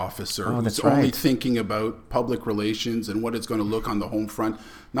PR officer who's only thinking about public relations and what it's going to look on the home front,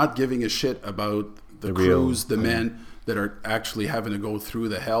 not giving a shit about the crews, the men that are actually having to go through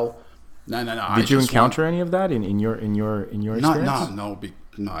the hell. No. Did you encounter any of that in your experience?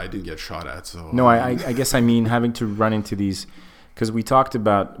 No, I didn't get shot at. So no, I guess I mean having to run into these, because we talked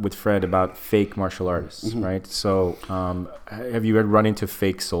with Fred about fake martial artists, right? So have you ever run into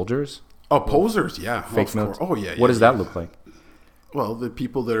fake soldiers? Oh, posers, yeah. Fake military. Oh, yeah. What does that look like? Well, the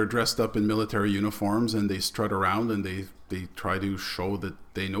people that are dressed up in military uniforms and they strut around and they try to show that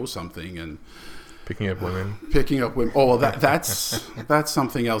they know something and. Picking up women. Oh, well, that's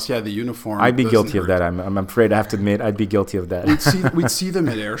something else. Yeah, the uniform. I'd be guilty of that. I'm afraid I have to admit I'd be guilty of that. We'd see them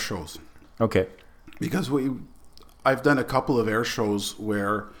at air shows. Okay. Because I've done a couple of air shows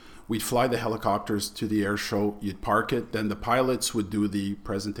where we'd fly the helicopters to the air show, you'd park it, then the pilots would do the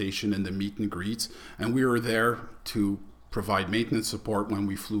presentation and the meet and greets, and we were there to provide maintenance support when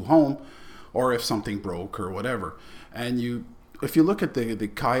we flew home, or if something broke or whatever. And if you look at the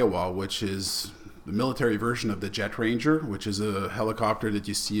Kiowa, which is the military version of the Jet Ranger, which is a helicopter that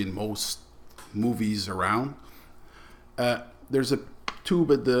you see in most movies around. There's a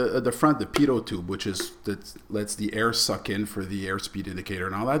tube at the front, the pitot tube, that lets the air suck in for the airspeed indicator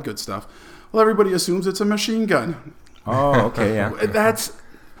and all that good stuff. Well, everybody assumes it's a machine gun. Oh, okay, yeah.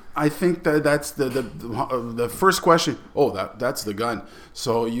 I think that's the first question. Oh, that's the gun.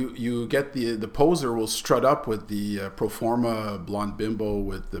 So you get the poser will strut up with the pro forma blonde bimbo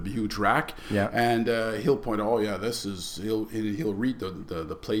with the huge rack, and he'll point. Oh yeah, this is he'll read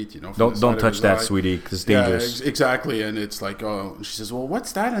the plate. Don't touch that, sweetie, because it's dangerous. Exactly, and it's like and she says, well,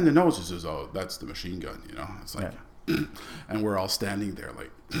 what's that in the nose? He says, oh, that's the machine gun. It's like, and we're all standing there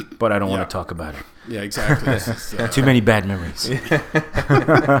like. but I don't Yeah. want to talk about it. Yeah, exactly. This is, Too many bad memories.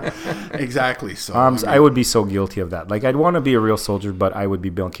 exactly. So I would be so guilty of that. Like, I'd want to be a real soldier, but I would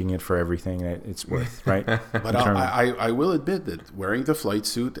be bilking it for everything that it's worth, right? But I will admit that wearing the flight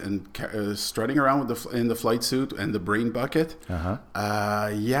suit and strutting around with in the flight suit and the brain bucket,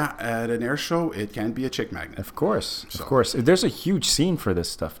 at an air show, it can be a chick magnet. Of course. There's a huge scene for this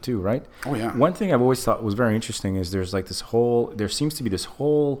stuff too, right? Oh yeah. One thing I've always thought was very interesting is there seems to be this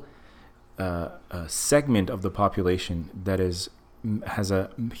whole segment of the population that has a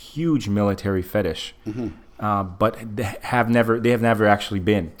huge military fetish, but they have never actually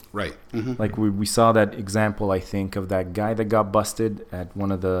been. Right. Mm-hmm. Like we saw that example, I think, of that guy that got busted at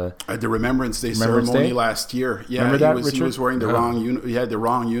one of the Remembrance Day ceremony last year. Yeah, Remember that, he was wearing the wrong. He had the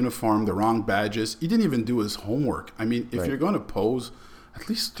wrong uniform, the wrong badges. He didn't even do his homework. I mean, if you're going to pose, at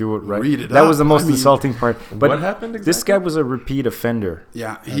least do it right. Read it that up. was the most insulting part. But what happened exactly? This guy was a repeat offender.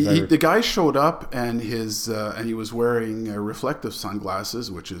 Yeah, the guy showed up and he was wearing reflective sunglasses,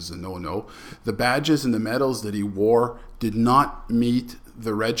 which is a no-no. The badges and the medals that he wore did not meet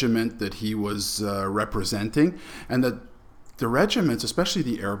the regiment that he was representing, and the regiments, especially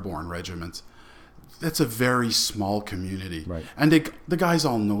the airborne regiments, that's a very small community, right? And the guys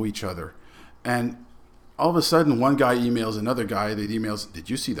all know each other, and all of a sudden, one guy emails another guy that emails,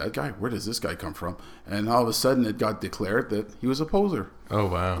 "Did you see that guy? Where does this guy come from?" And all of a sudden, it got declared that he was a poser. Oh,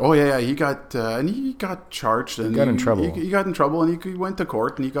 wow. Oh, yeah. He got charged. And he got in trouble. He got in trouble, and he went to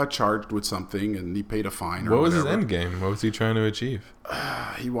court, and he got charged with something, and he paid a fine or What was whatever. his end game? What was he trying to achieve?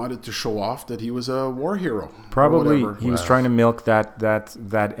 He wanted to show off that he was a war hero. Probably he was trying to milk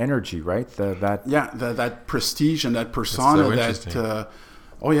that energy, right? That prestige and that persona.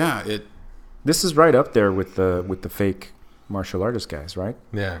 This is right up there with the fake martial artist guys, right?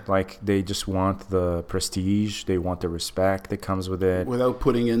 Yeah. Like, they just want the prestige, they want the respect that comes with it, without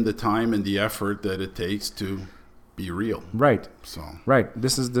putting in the time and the effort that it takes to be real. Right. So right.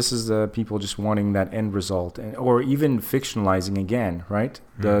 This is people just wanting that end result, or even fictionalizing again, right?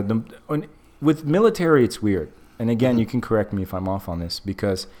 With military, it's weird. And again, you can correct me if I'm off on this,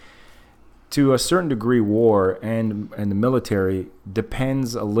 because to a certain degree, war and the military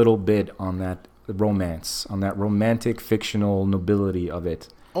depends a little bit on that romance, on that romantic, fictional nobility of it.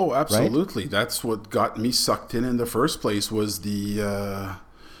 Oh, absolutely. Right? That's what got me sucked in the first place, was the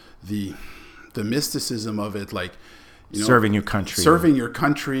mysticism of it, like, serving your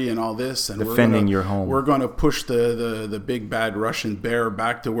country and all this, and defending your home. We're going to push the big bad Russian bear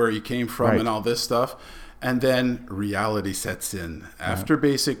back to where he came from, right, and all this stuff. And then reality sets in after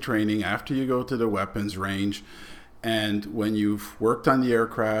basic training, after you go to the weapons range. And when you've worked on the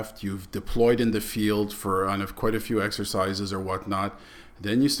aircraft, you've deployed in the field on quite a few exercises or whatnot,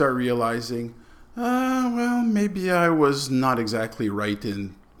 then you start realizing, maybe I was not exactly right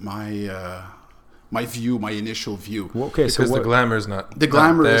in my initial view. Well, okay, because the glamour's not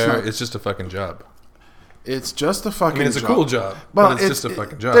there. It's just a fucking job. It's just a fucking job. It's a cool job, but it's just a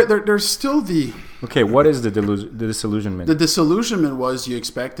fucking job. There's still the... Okay, what is the disillusionment? The disillusionment was you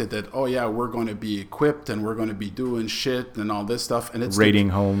expected that, we're going to be equipped and we're going to be doing shit and all this stuff. And it's raiding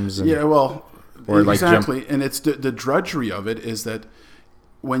homes. And, exactly. And it's the drudgery of it is that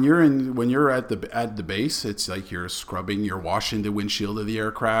when you're at the base, it's like you're scrubbing, you're washing the windshield of the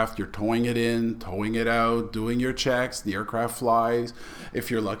aircraft, you're towing it in, towing it out, doing your checks, the aircraft flies. If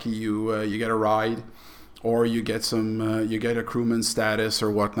you're lucky, you get a ride. Or you get you get a crewman status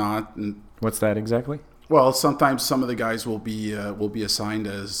or whatnot. And, what's that exactly? Well, sometimes some of the guys will be assigned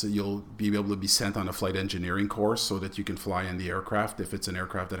as, you'll be able to be sent on a flight engineering course so that you can fly in the aircraft if it's an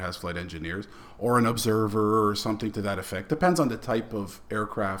aircraft that has flight engineers, or an observer or something to that effect. Depends on the type of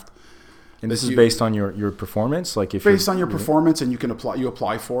aircraft. And this is based on your performance, like if based on your performance, and you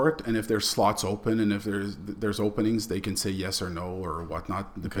apply for it, and if there's slots open, and if there's openings, they can say yes or no or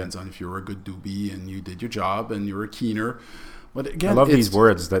whatnot. Depends on if you're a good doobie and you did your job and you're a keener. But again, I love these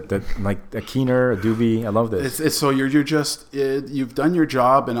words that like a keener, a doobie. I love this. It's so you're just you've done your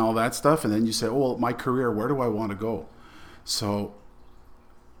job and all that stuff, and then you say, "Oh, well, my career, where do I want to go?" So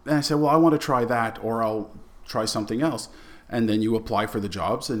then I say, "Well, I want to try that, or I'll try something else." And then you apply for the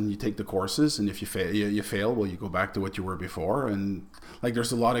jobs and you take the courses, and if you fail, well, you go back to what you were before. And like,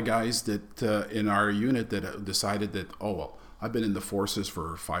 there's a lot of guys that in our unit that decided that, I've been in the forces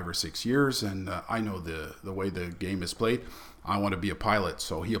for 5 or 6 years, and I know the way the game is played. I want to be a pilot,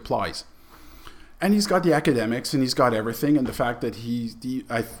 so he applies, and he's got the academics and he's got everything, and the fact that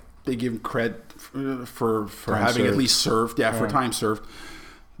they give him credit for having at least served, for time served.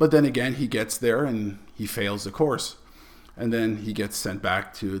 But then again, he gets there and he fails the course. And then he gets sent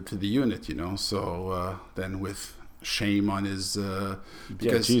back to the unit, So then with shame on his.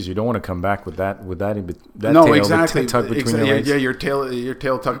 Because you don't want to come back with that no, tail exactly. tucked between your legs. Yeah, your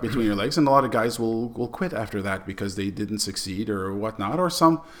tail tucked between your legs, and a lot of guys will quit after that because they didn't succeed or whatnot, or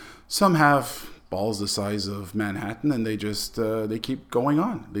some have balls the size of Manhattan and they just they keep going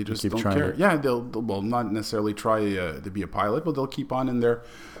on. They just don't care. Yeah, they'll not necessarily try to be a pilot, but they'll keep on in their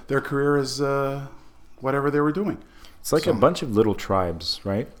career as whatever they were doing. It's like a bunch of little tribes,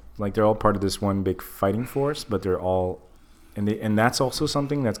 right? Like they're all part of this one big fighting force, but they're all, and that's also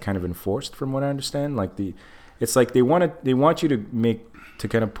something that's kind of enforced from what I understand. Like it's like they want you to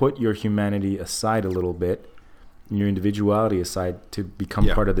kind of put your humanity aside a little bit, and your individuality aside to become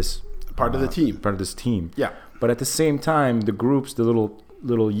part of this. Part of the team. Part of this team. Yeah. But at the same time, the groups, the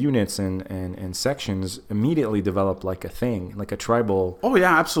little units and sections immediately develop like a thing, like a tribal. Oh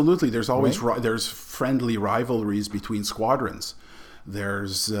yeah, absolutely. There's always there's friendly rivalries between squadrons.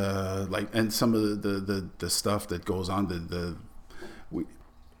 There's and some of the stuff that goes on.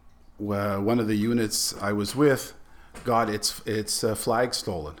 One of the units I was with got its flag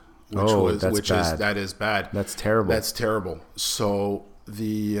stolen, that is bad. That's terrible. That's terrible. So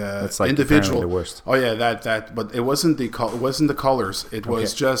the that's like individual the worst. Oh yeah, that. But it wasn't the colors. It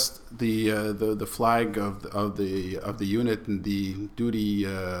was just the flag of the unit, and the duty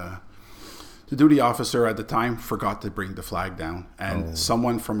officer at the time forgot to bring the flag down, and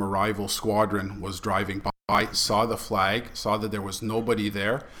someone from a rival squadron was driving by, saw the flag, saw that there was nobody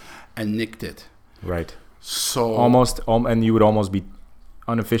there, and nicked it. Right. So and you would almost be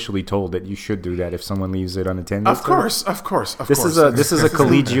unofficially told that you should do that if someone leaves it unattended. Of course. This is a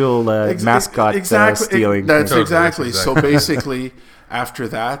collegial mascot stealing. That's exactly. So basically, after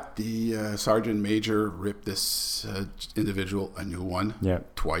that, the sergeant major ripped this individual a new one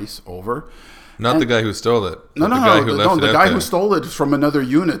twice over. Not the guy who stole it. No, the guy who stole it is from another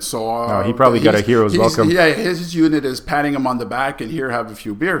unit. So he probably got a hero's welcome. Yeah, his unit is patting him on the back and here, have a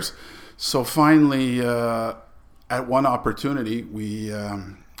few beers. So finally, at one opportunity, we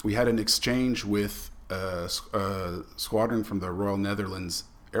had an exchange with a squadron from the Royal Netherlands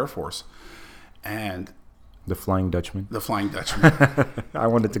Air Force, and the Flying Dutchman. I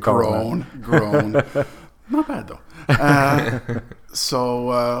wanted to call him groan. Not bad though.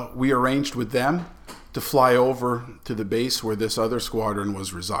 So we arranged with them to fly over to the base where this other squadron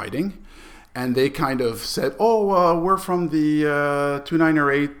was residing. And they kind of said, we're from the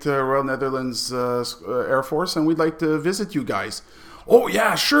 298 Royal Netherlands Air Force, and we'd like to visit you guys. Oh,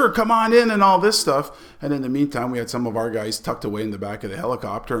 yeah, sure, come on in, and all this stuff. And in the meantime, we had some of our guys tucked away in the back of the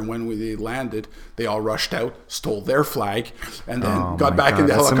helicopter, and when they landed, they all rushed out, stole their flag, and then got back in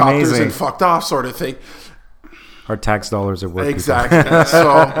the helicopters and fucked off, sort of thing. Our tax dollars are worth exactly.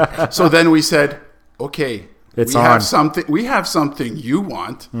 So then we said, okay, we have something you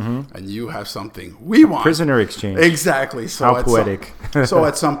want, and you have something we want. Prisoner exchange. Exactly. So how poetic. So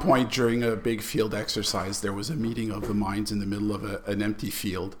at some point during a big field exercise, there was a meeting of the minds in the middle of an empty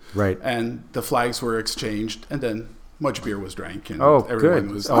field. Right. And the flags were exchanged, and then much beer was drank, and good. everyone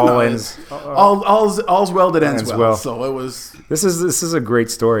was Ends. All's well that ends well. So it was. This is a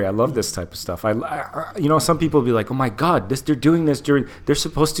great story. I love this type of stuff. Some people be like, "Oh my God, they're doing this during. They're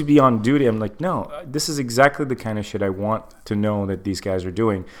supposed to be on duty." I'm like, no, this is exactly the kind of shit I want to know that these guys are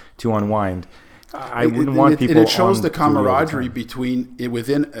doing to unwind. I wouldn't want people. And it shows the camaraderie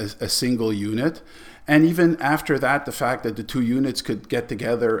within a single unit, and even after that, the fact that the two units could get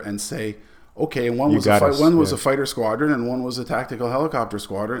together and say, okay, and one was a fighter squadron and one was a tactical helicopter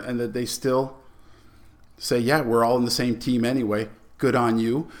squadron, and that they still say, yeah, we're all in the same team anyway. Good on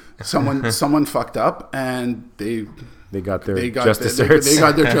you. Someone fucked up, and they got their just desserts. They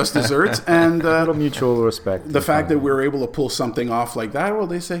got their just desserts, and a little mutual respect. The fact that we were able to pull something off like that, well,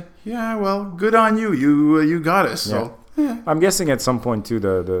 they say, yeah, well, good on you. You got us. Yeah. So. Yeah. I'm guessing at some point too,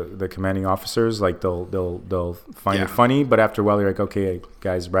 the commanding officers they'll find it funny, but after a while they're like, okay,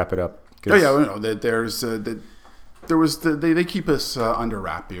 guys, wrap it up. Oh yeah, they keep us under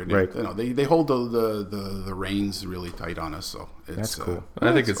wrap here. Right. They hold the reins really tight on us, so that's cool.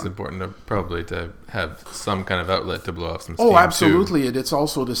 I think it's important to have some kind of outlet to blow off some steam. Oh, absolutely. And it's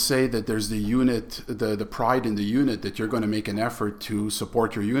also to say that there's the unit, the pride in the unit, that you're going to make an effort to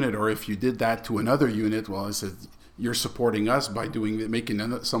support your unit, or if you did that to another unit, well, I said you're supporting us by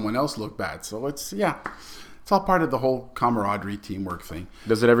making someone else look bad. So it's all part of the whole camaraderie teamwork thing.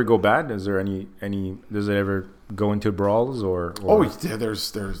 Does it ever go bad? Is there any? Does it ever go into brawls or? Oh, yeah, there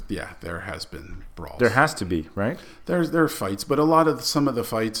has been brawls. There has to be, right? There are fights, but some of the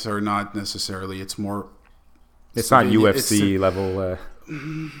fights are not necessarily. It's more. It's not UFC level.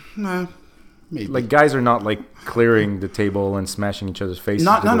 Nah. maybe. Like guys are not like clearing the table and smashing each other's faces.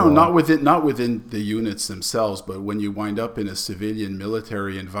 Not within the units themselves, but when you wind up in a civilian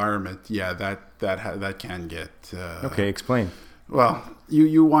military environment, yeah, that can get. Okay, explain. Well,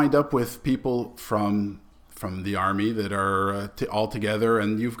 you wind up with people from the army that are all together,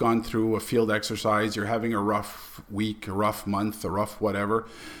 and you've gone through a field exercise. You're having a rough week, a rough month, a rough whatever.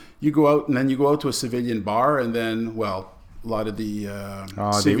 You go out, and then you go out to a civilian bar, and then, well, a lot of the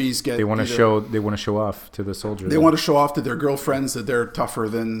civvies they want to show off to the soldiers. They want to show off to their girlfriends that they're tougher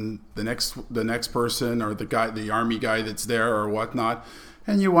than the next person or the army guy that's there or whatnot,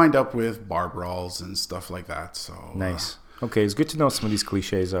 and you wind up with bar brawls and stuff like that. So nice. Okay, it's good to know some of these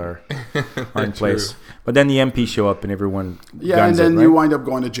cliches are in place. But then the MPs show up and everyone and then you wind up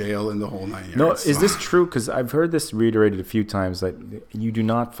going to jail in the whole 9 years. No, is this true? Because I've heard this reiterated a few times that you do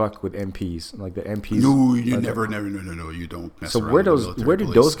not fuck with MPs. Like the MPs. No, you never. No, you don't mess around. So where did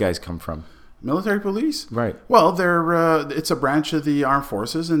those guys come from? Military police? Right. Well, it's a branch of the armed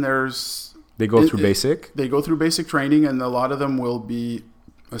forces, and they go through basic? They go through basic training, and a lot of them will be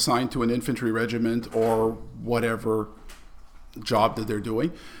assigned to an infantry regiment or whatever job that they're doing,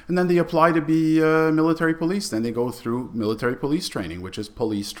 and then they apply to be military police. Then they go through military police training, which is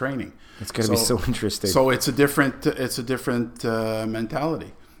police training. It's going to be so interesting. So it's a different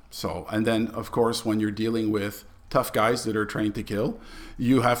mentality. So, and then of course when you're dealing with tough guys that are trained to kill,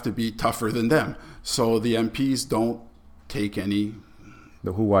 you have to be tougher than them. So the MPs don't take any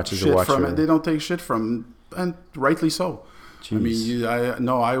who watches shit the watcher. from it. They don't take shit from, and rightly so. Jeez. I mean,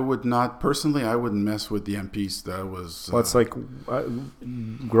 I would not personally. I wouldn't mess with the MPs. That was. Well, it's like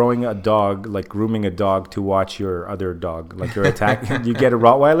growing a dog, like grooming a dog to watch your other dog. Like you're attacking. You get a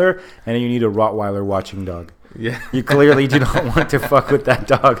Rottweiler, and you need a Rottweiler watching dog. Yeah. You clearly do not want to fuck with that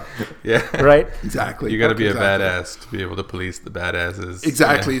dog. Yeah. Right. Exactly. You got to be a badass to be able to police the badasses.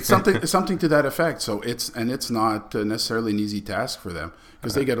 Exactly. Yeah. It's something to that effect. So it's not necessarily an easy task for them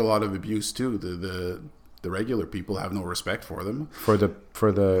because they get a lot of abuse too. The regular people have no respect for them. For the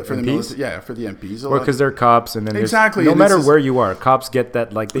MPs? For the MPs. Or because they're cops, and then exactly. No matter where you are, cops get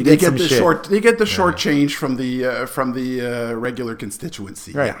that. Like they get the short. They get the short change from the regular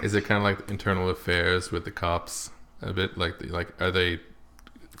constituency. Right. Yeah. Is it kind of like internal affairs with the cops? A bit like are they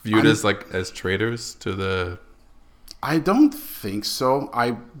viewed as traitors to the? I don't think so.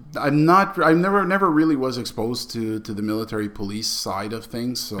 I'm not. I never really was exposed to the military police side of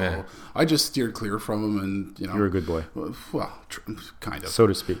things, so I just steered clear from them. And you're a good boy. Well, kind of, so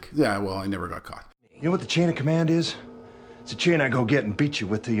to speak. Yeah. Well, I never got caught. You know what the chain of command is? It's a chain I go get and beat you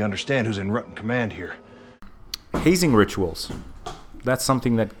with till you understand who's in rut command here. Hazing rituals. That's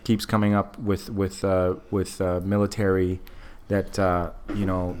something that keeps coming up with military. That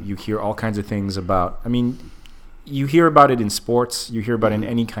you hear all kinds of things about. I mean. You hear about it in sports. You hear about it in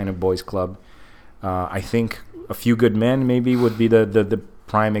any kind of boys' club. I think A Few Good Men maybe would be the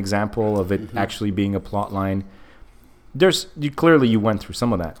prime example of it actually being a plot line. Clearly you went through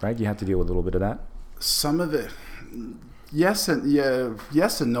some of that, right? You had to deal with a little bit of that. Some of it, yes and no.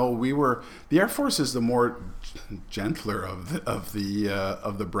 The Air Force is the more gentler of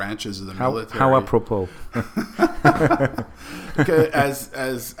the branches of the military. How apropos.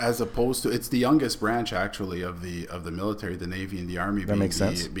 as opposed to, it's the youngest branch actually of the military, the Navy and the Army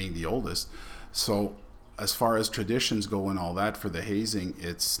being the oldest. So as far as traditions go and all that for the hazing,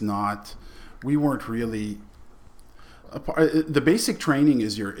 it's not. We weren't really. The basic training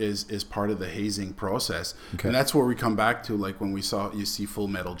is part of the hazing process, and that's where we come back to, like when you see Full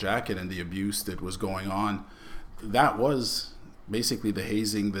Metal Jacket and the abuse that was going on. That was basically the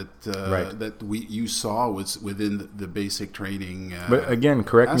hazing that you saw was within the basic training. But again,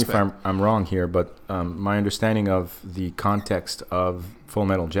 correct me if I'm wrong here, but my understanding of the context of Full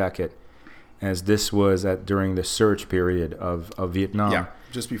Metal Jacket, as this was during the surge period of Vietnam. Yeah,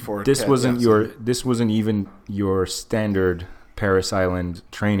 just before. This wasn't even your standard Paris Island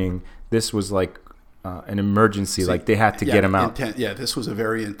training. This was like an emergency. Like they had to get him out. This was a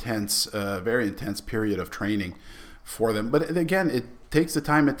very intense period of training for them. But again, it takes the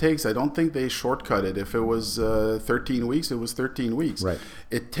time it takes. I don't think they shortcut it. If it was 13 weeks, it was 13 weeks. Right.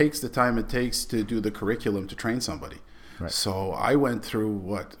 It takes the time it takes to do the curriculum to train somebody. Right. So I went through,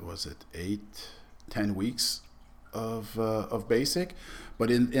 what was it, 8-10 weeks of basic, but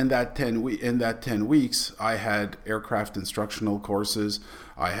in that 10 weeks, I had aircraft instructional courses.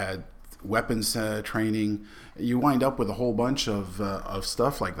 I had weapons training. You wind up with a whole bunch of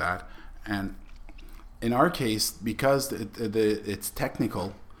stuff like that, and in our case, because it's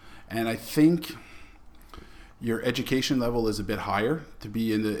technical, and I think your education level is a bit higher to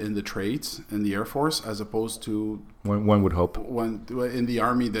be in the trades in the Air Force, as opposed to one would hope in the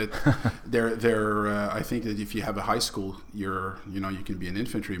Army that they're I think that if you have a high school, you can be an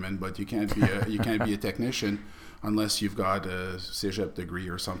infantryman, but you can't be a technician unless you've got a cégep degree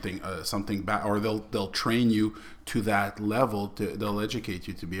or something or they'll train you to that level. They'll educate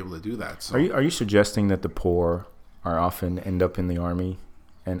you to be able to do that. So are you suggesting that the poor are often end up in the Army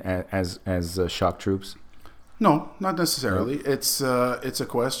and as shock troops? No, not necessarily. No. It's a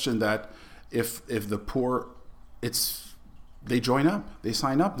question that if the poor, they join up, they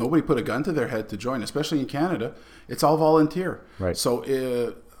sign up. Nobody put a gun to their head to join, especially in Canada. It's all volunteer. Right.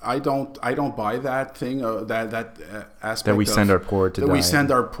 So I don't buy that thing that aspect that we send our poor to die. That we send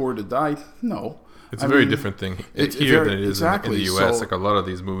our poor to die. No. It's a very different thing here than it is in the U.S. So, like a lot of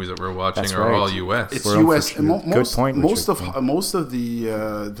these movies that we're watching are all U.S. It's U.S. Good point. Most of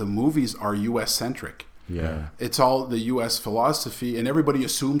the movies are U.S. centric. Yeah. It's all the U.S. philosophy, and everybody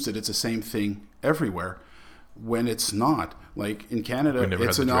assumes that it's the same thing everywhere, when it's not. Like in Canada,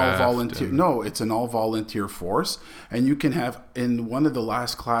 it's an all volunteer. No, it's an all volunteer force, and you can have. In one of the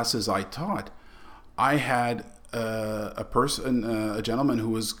last classes I taught, I had a gentleman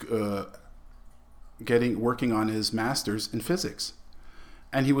who was working on his master's in physics,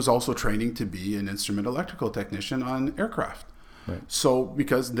 and he was also training to be an instrument electrical technician on aircraft. Right. So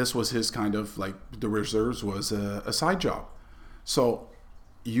because this was his kind of like the reserves was a side job, so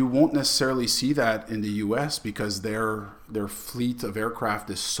you won't necessarily see that in the U.S. because their fleet of aircraft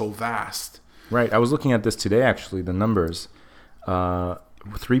is so vast. Right. I was looking at this today, actually, the numbers.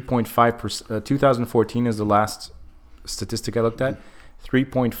 3.5%. 2014 is the last statistic I looked at.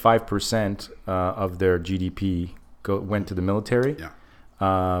 3.5% of their GDP went to the military. Yeah.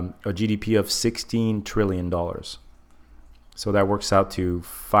 A GDP of $16 trillion. So that works out to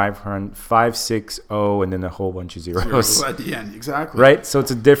 560, and then a whole bunch of zeros at the end. Exactly. Right. So it's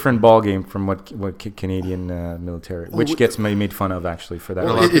a different ballgame from what Canadian military, which gets made fun of actually for that.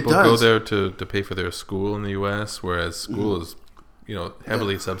 Well, a lot of people go there to pay for their school in the U.S., whereas school is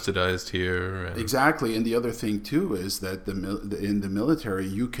heavily subsidized here. And exactly. And the other thing too is that in the military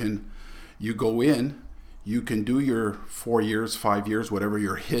you go in, you can do your 4 years, 5 years, whatever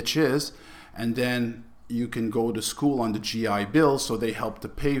your hitch is, and then you can go to school on the GI Bill, so they help to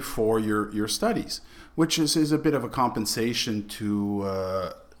pay for your studies, which is a bit of a compensation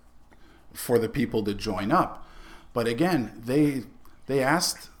for the people that join up. But again, they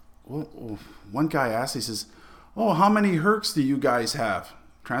asked, one guy asked, he says, "Oh, how many Hercs do you guys have,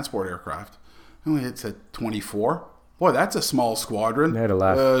 transport aircraft?" And we had said 24. Boy, that's a small squadron. They had a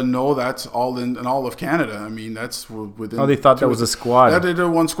laugh. No, that's all in all of Canada. I mean, that's within. Oh, they thought that was a squad. That did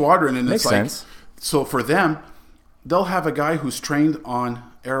one squadron, and Makes it's like sense. So for them, they'll have a guy who's trained on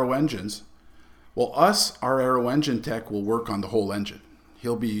aero engines. Well, our aero engine tech will work on the whole engine.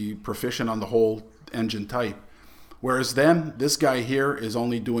 He'll be proficient on the whole engine type. Whereas this guy here is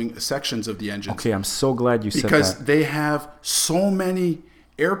only doing sections of the engines. Okay, I'm so glad you said that. Because they have so many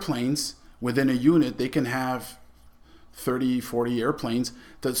airplanes within a unit, they can have 30, 40 airplanes.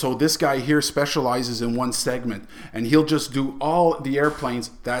 So this guy here specializes in one segment, and he'll just do all the airplanes,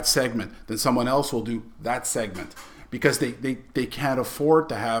 that segment. Then someone else will do that segment, because they can't afford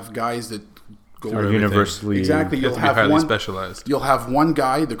to have guys that go universally. Exactly. You'll have highly specialized. You'll have one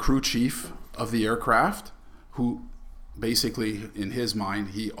guy, the crew chief of the aircraft, who basically, in his mind,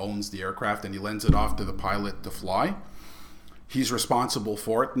 he owns the aircraft and he lends it off to the pilot to fly. He's responsible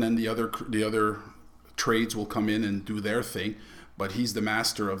for it, and then the other trades will come in and do their thing, but he's the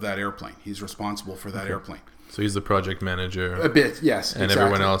master of that airplane. He's responsible for that airplane. So he's the project manager. A bit, yes. And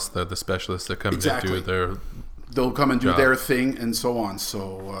everyone else, the specialists that come to do their they'll come and job. do their thing and so on.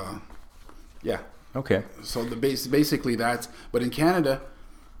 So, yeah. Okay. So basically that's, but in Canada,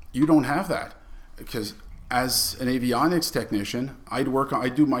 you don't have that, because as an avionics technician, I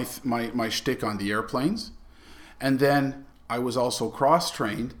do my shtick on the airplanes, and then I was also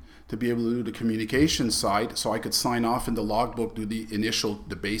cross-trained to be able to do the communication side, so I could sign off in the logbook, do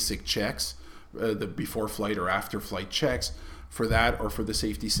the basic checks, the before flight or after flight checks for that, or for the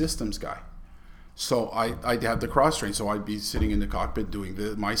safety systems guy. So I'd have the cross train, so I'd be sitting in the cockpit doing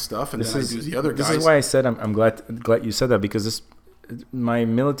my stuff, and then I do the other guys. This is why I said I'm glad you said that, because my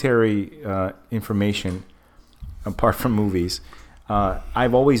military information, apart from movies,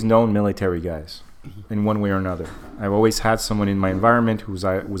 I've always known military guys in one way or another. I've always had someone in my environment who was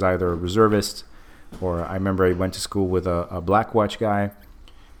either a reservist, or I remember I went to school with a Black Watch guy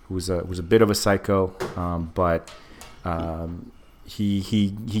who was a bit of a psycho, but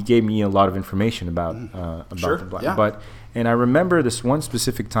he gave me a lot of information about sure, the Black. Yeah. And I remember this one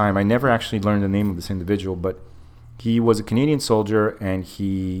specific time. I never actually learned the name of this individual, but He was a Canadian soldier, and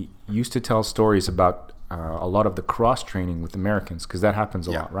he used to tell stories about a lot of the cross training with Americans, because that happens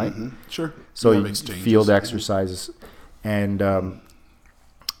a lot, right? Sure. So field exercises, and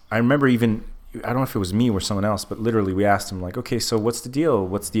I remember even, I don't know if it was me or someone else, but literally we asked him, like, okay, so what's the deal?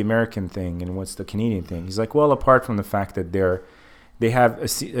 What's the American thing and what's the Canadian thing? He's like, well, apart from the fact that they have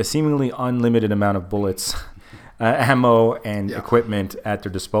a seemingly unlimited amount of bullets, ammo, and equipment at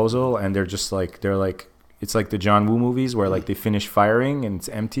their disposal, and they're like, it's like the John Woo movies where like they finish firing and it's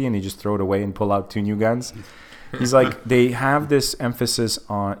empty and they just throw it away and pull out 2 new guns. He's like, they have this emphasis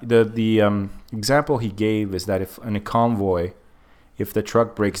on the example he gave is that if in a convoy, if the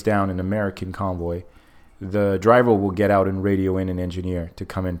truck breaks down, an American convoy, the driver will get out and radio in an engineer to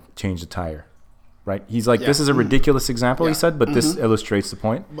come and change the tire. Right? He's like, this is a ridiculous example, he said, but this illustrates the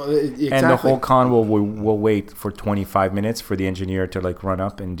point. Well, exactly. And the whole convoy will wait for 25 minutes for the engineer to like run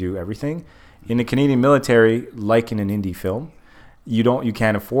up and do everything. In the Canadian military, like in an indie film, you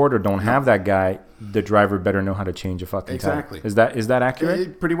can't afford or don't have that guy. The driver better know how to change a fucking tire. Is that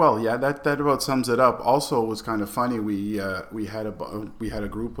accurate? Pretty well, yeah. That about sums it up. Also, it was kind of funny. We had a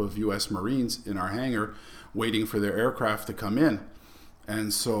group of U.S. Marines in our hangar waiting for their aircraft to come in,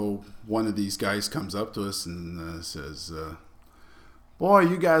 and so one of these guys comes up to us and says, "Boy,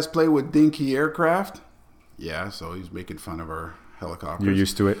 you guys play with dinky aircraft?" Yeah, so he's making fun of our helicopters. You're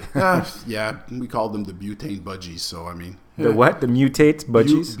used to it. Yeah, we called them the butane budgies. So I mean, the what? The mutate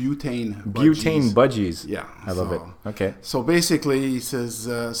budgies? Butane budgies. Yeah, I love it. Okay. So basically, he says.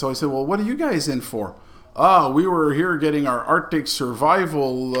 So I said, "Well, what are you guys in for?" "Oh, we were here getting our Arctic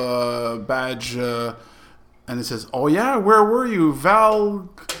survival badge." And it says, "Oh yeah, where were you,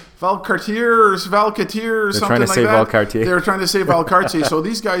 Valcartier or something like that?" They're trying to say Valcartier. They were trying to say Valcartier. So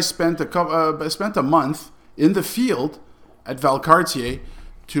these guys spent a month in the field at Valcartier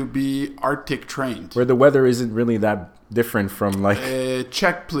to be Arctic trained, where the weather isn't really that different from like.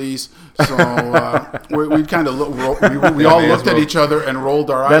 Check, please. So we kind of we all looked at each other and rolled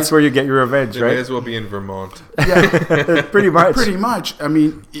our eyes. That's where you get your revenge, right? May as well be in Vermont. Yeah, pretty much. Pretty much. I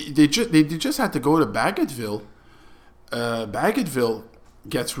mean, they just had to go to Bagotville. Bagotville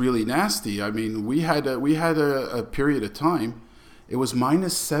gets really nasty. I mean, we had a period of time. It was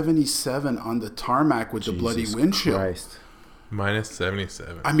minus 77 on the tarmac with the bloody wind chill. Christ. Minus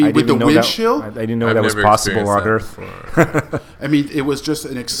 77. I mean, with the wind chill? I didn't know that was possible on Earth. I mean, it was just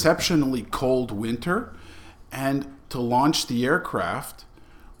an exceptionally cold winter. And to launch the aircraft,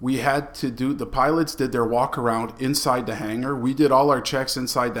 we had to the pilots did their walk around inside the hangar. We did all our checks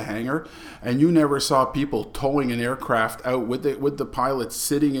inside the hangar. And you never saw people towing an aircraft out with the pilots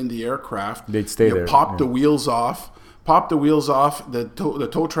sitting in the aircraft. They'd stay there. Pop the wheels off. The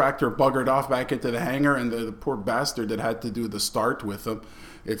tow tractor buggered off back into the hangar, and the poor bastard that had to do the start with them.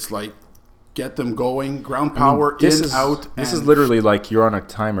 It's like, get them going, ground power, out. This is literally like you're on a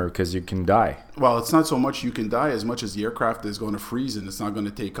timer because you can die. Well, it's not so much you can die as much as the aircraft is going to freeze and it's not going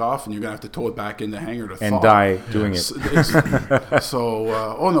to take off, and you're going to have to tow it back in the hangar to thaw. And die doing it.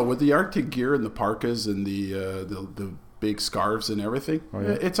 With the Arctic gear and the parkas and the big scarves and everything,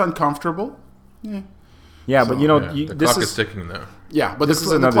 it's uncomfortable. Yeah. Yeah, but the clock is ticking though. Yeah, but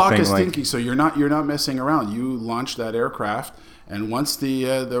the clock is ticking, so you're not messing around. You launch that aircraft, and once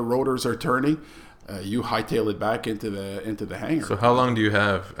the rotors are turning, you hightail it back into the hangar. So how long do you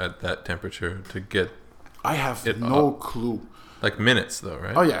have at that temperature to get? I have no clue. Like minutes though,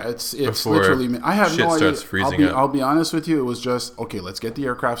 right? Oh yeah, it's literally. I have no idea. Starts freezing I'll be honest with you. It was just okay. Let's get the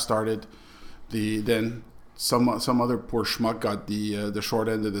aircraft started. Then. Some other poor schmuck got the short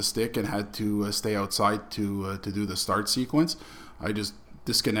end of the stick and had to stay outside to do the start sequence. I just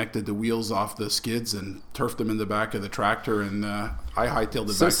disconnected the wheels off the skids and turfed them in the back of the tractor, and I hightailed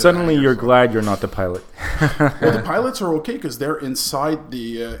it back. Suddenly, you're glad you're not the pilot. Well, the pilots are okay because they're inside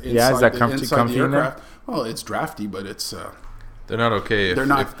the inside the aircraft. Well, it's drafty, but it's. They're not okay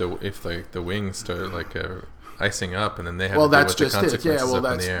if the wings start like. Icing up, and then they have to deal with the consequences up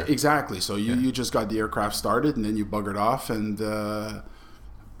in the air. Exactly. So you just got the aircraft started, and then you buggered off, and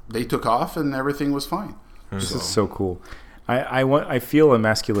they took off, and everything was fine. This is so cool. I feel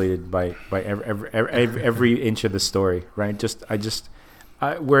emasculated by every inch of the story. Right?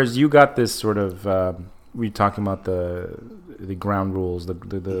 Whereas you got this sort of we talking about the ground rules,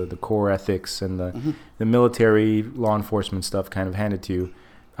 the core ethics, and the military law enforcement stuff kind of handed to you.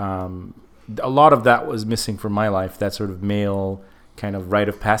 A lot of that was missing from my life, that sort of male kind of rite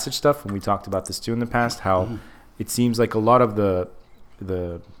of passage stuff. When we talked about this too in the past, how it seems like a lot of the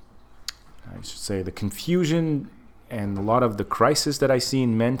confusion and a lot of the crisis that I see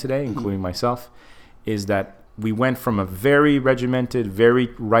in men today, including myself, is that we went from a very regimented, very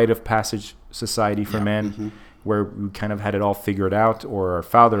rite of passage society for men where we kind of had it all figured out, or our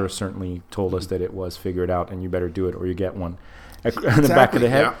father certainly told us that it was figured out and you better do it or you get one in the back of the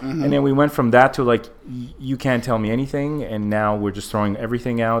head. Yeah. And then we went from that to like, you can't tell me anything, and now we're just throwing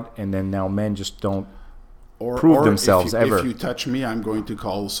everything out, and then now men just don't prove themselves ever. If you touch me, I'm going to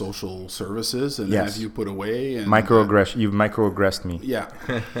call social services and have you put away. And You've microaggressed me. Yeah.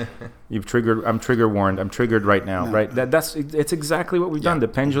 I'm trigger warned. I'm triggered right now. Yeah. Right. It's exactly what we've done. The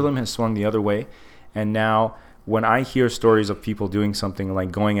pendulum has swung the other way, and now when I hear stories of people doing something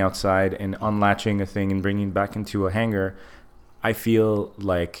like going outside and unlatching a thing and bringing it back into a hangar, I feel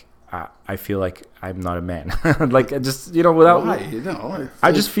like I'm not a man. Like, I just, without. Why? No,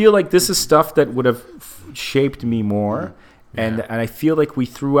 I just feel like this is stuff that would have shaped me more, and I feel like we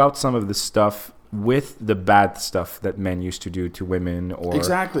threw out some of the stuff with the bad stuff that men used to do to women or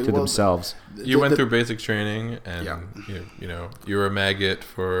to themselves. You went through basic training, and you were a maggot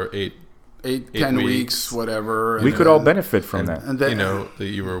for 10 weeks, whatever. We could all benefit from that. And then,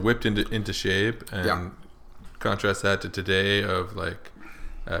 you were whipped into shape, and contrast that to today of like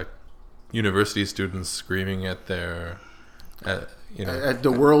university students screaming at their, at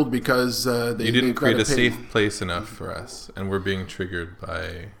the world because you didn't create a safe place enough for us, and we're being triggered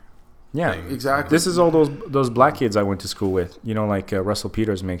by. Yeah, things. Exactly. This is all those black kids I went to school with. Like Russell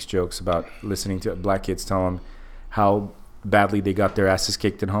Peters makes jokes about listening to black kids tell him how badly they got their asses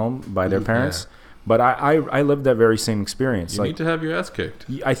kicked at home by their parents. Yeah. But I lived that very same experience. You need to have your ass kicked.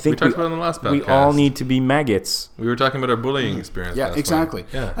 I think we talked about it on the last podcast. We all need to be maggots. We were talking about our bullying experience. Yeah, exactly.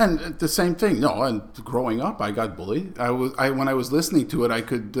 Yeah. And the same thing. No, and growing up, I got bullied. When I was listening to it, I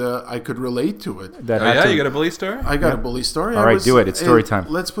could relate to it. You got a bully story? I got a bully story. All right, do it. It's story time.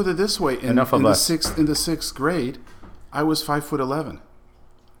 Let's put it this way. In the sixth grade, I was 5'11".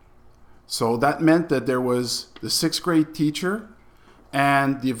 So that meant that there was the sixth grade teacher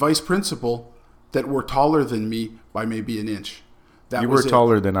and the vice principal that were taller than me by maybe an inch. You were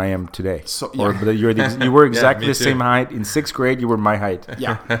taller than I am today. So, you were exactly the same height. In sixth grade, you were my height.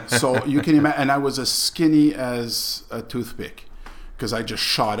 Yeah. So you can imagine. And I was as skinny as a toothpick because I just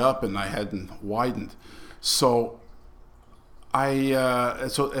shot up and I hadn't widened. So all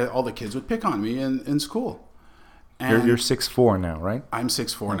the kids would pick on me in school. And you're 6'4" now, right? I'm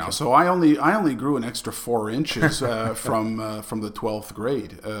 6'4" now. So I only grew an extra 4 inches from the 12th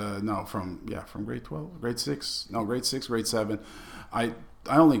grade. From grade 12, grade 6, grade 7. I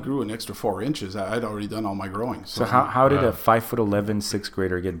only grew an extra 4 inches. I'd already done all my growing. So how did a 5'11" sixth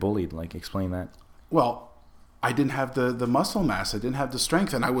grader get bullied? Like, explain that. Well, I didn't have the muscle mass. I didn't have the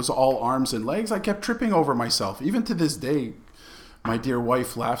strength, and I was all arms and legs. I kept tripping over myself. Even to this day, my dear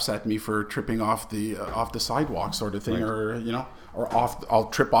wife laughs at me for tripping off the sidewalk sort of thing, right. I'll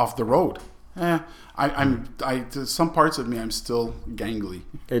trip off the road. Some parts of me, I'm still gangly.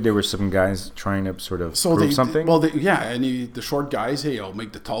 There were some guys trying to sort of prove something. The short guys, I'll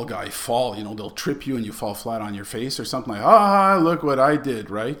make the tall guy fall. They'll trip you and you fall flat on your face or something like, look what I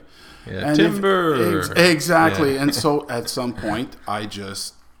did, right? Yeah, and timber. Exactly. Yeah. And so at some point, I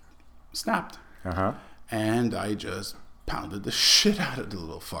just snapped. And I just pounded the shit out of the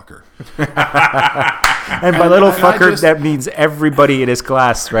little fucker. And by little fucker, that means everybody in his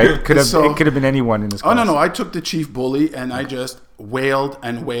class, right? It could have been anyone in his class. Oh, no. I took the chief bully and I just wailed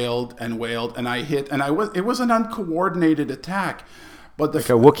and wailed and wailed and I hit. And it was an uncoordinated attack. But like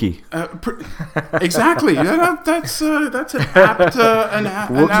a Wookiee. Exactly. That's an apt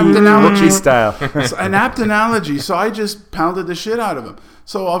analogy. Wookiee style. An apt analogy. So I just pounded the shit out of him.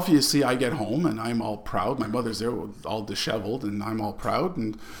 So obviously I get home and I'm all proud. My mother's there all disheveled and I'm all proud.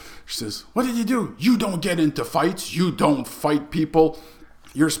 And she says, "What did you do? You don't get into fights. You don't fight people.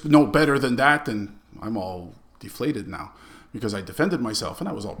 You're no better than that." And I'm all deflated now because I defended myself and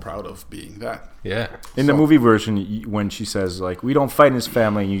I was all proud of being that. Yeah. In the movie version, when she says, like, "We don't fight in his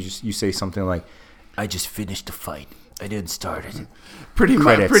family," and you say something like, "I just finished the fight. I didn't start it." Pretty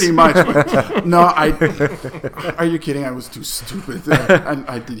much. No, are you kidding? I was too stupid.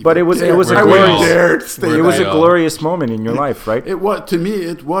 But it was a glorious moment in your life, right? It was, to me,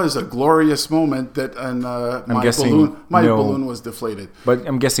 it was a glorious moment that, and my balloon was deflated. But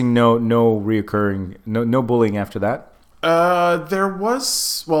I'm guessing no reoccurring, no bullying after that. There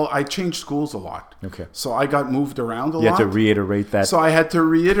was, I changed schools a lot. Okay. So I got moved around a lot. You had to reiterate that. So I had to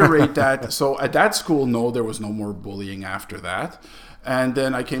reiterate that. So at that school, no, there was no more bullying after that. And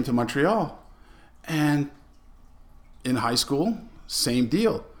then I came to Montreal. And in high school, same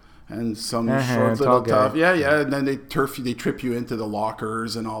deal. And some short little tough. Yeah. And then they trip you into the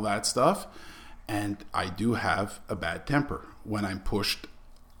lockers and all that stuff. And I do have a bad temper when I'm pushed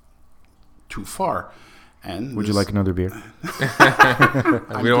too far. And would you like another beer?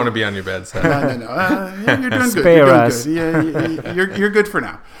 We don't want to be on your bad side. No. Yeah, you're doing good. Spare You're doing us. good. Yeah, you're good for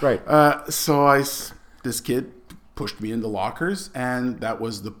now. Right. So this kid pushed me in the lockers, and that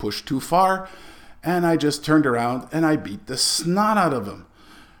was the push too far. And I just turned around and I beat the snot out of him.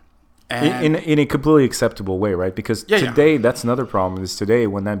 And In a completely acceptable way, right? Because Yeah, today, that's another problem. Is today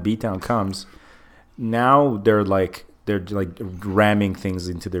when that beatdown comes, now they're like ramming things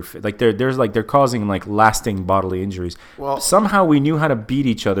into their like they're causing like lasting bodily injuries. Well, somehow we knew how to beat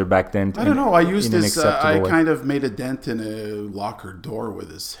each other back then. I don't know. I used in an this. acceptable I way. kind of made a dent in a locker door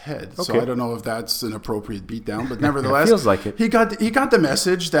with his head. So Okay. I don't know if that's an appropriate beatdown, but nevertheless, Feels like it. He got the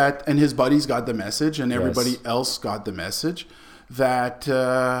message that, and his buddies got the message, and everybody Yes. else got the message that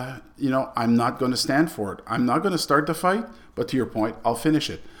I'm not going to stand for it. I'm not going to start the fight, but to your point, I'll finish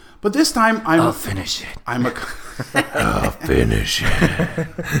it. But this time, I'll finish it. I'll finish it.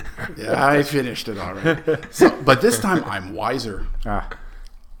 Yeah, I finished it already. But this time, I'm wiser.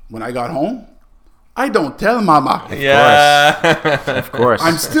 When I got home, I don't tell Mama. Yeah. Of course.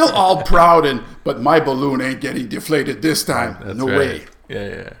 I'm still all proud, but my balloon ain't getting deflated this time. That's no right. way.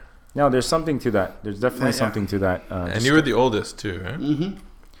 Yeah. No, there's something to that. There's definitely something to that. And you were the oldest too, right? Mm-hmm.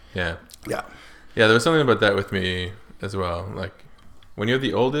 Yeah. Yeah. Yeah, there was something about that with me as well. Like, when you're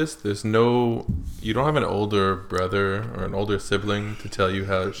the oldest, you don't have an older brother or an older sibling to tell you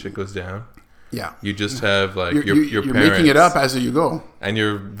how shit goes down. Yeah. You just have like your you're parents. making it up as you go. And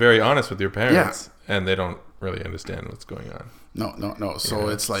you're very honest with your parents. And they don't really understand what's going on. No. So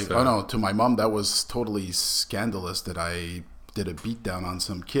it's like, oh no, to my mom, that was totally scandalous that I did a beatdown on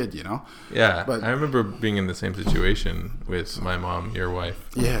some kid, Yeah, But I remember being in the same situation with my mom, your wife.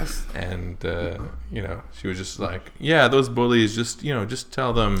 yes. And, she was just like, yeah, those bullies, just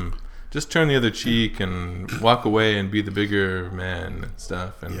tell them, just turn the other cheek and walk away and be the bigger man and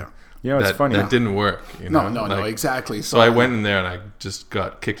stuff. And it's funny. That didn't work. No, exactly. So I went in there and I just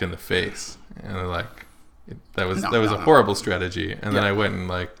got kicked in the face. And that was a horrible strategy. And then I went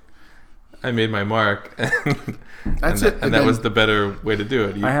and I made my mark, and that was the better way to do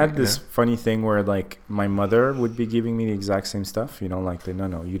it. I had this funny thing where my mother would be giving me the exact same stuff,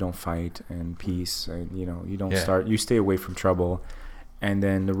 no, you don't fight and peace, and you don't start, you stay away from trouble. And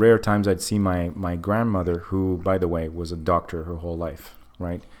then the rare times I'd see my grandmother, who by the way was a doctor her whole life,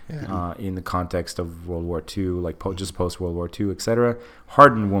 right? Yeah. In the context of World War II, just post World War II, etc.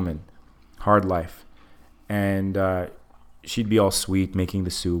 Hardened woman, hard life, and she'd be all sweet making the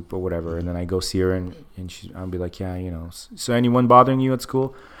soup or whatever, and then I go see her and I'll be like, so anyone bothering you at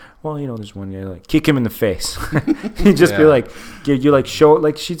school? Well, there's one guy, kick him in the face. He'd just be like,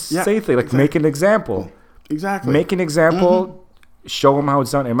 show, she'd say things make an example. Exactly. Make an example, show him how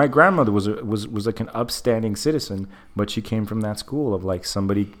it's done. And my grandmother was like an upstanding citizen, but she came from that school of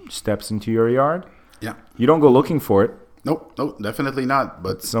somebody steps into your yard. Yeah. You don't go looking for it. Nope, definitely not.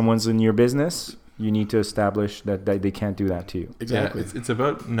 But someone's in your business. You need to establish that they can't do that to you. Exactly. Yeah, it's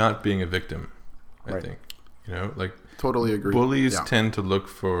about not being a victim, I think. Totally agree. Bullies tend to look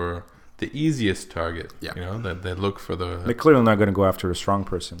for the easiest target. Yeah. That they look for the. They're clearly not going to go after a strong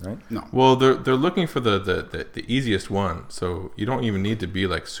person, right? No. Well, they're looking for the easiest one. So you don't even need to be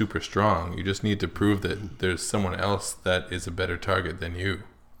super strong. You just need to prove that there's someone else that is a better target than you.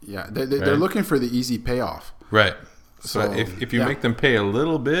 Yeah, they're looking for the easy payoff. Right. So if you make them pay a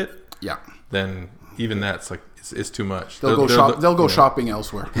little bit. Yeah. Then even that's it's too much. They'll go shopping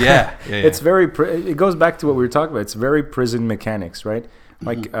elsewhere. Yeah. It's very. It goes back to what we were talking about. It's very prison mechanics, right?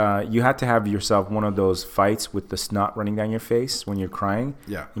 You had to have yourself one of those fights with the snot running down your face when you're crying.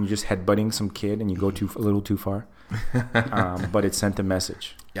 Yeah. And you're just headbutting some kid and you go a little too far. But it sent a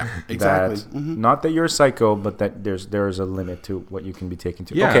message. Yeah. Exactly. Not that you're a psycho, but that there's a limit to what you can be taken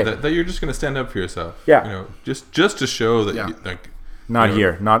to. Yeah. Okay. That you're just going to stand up for yourself. Yeah. Just to show that you, Not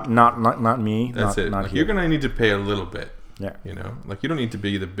here. Not me. That's it. Not here. You're gonna need to pay a little bit. Yeah. You don't need to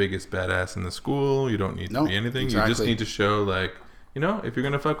be the biggest badass in the school. You don't need to be anything. Exactly. You just need to show if you're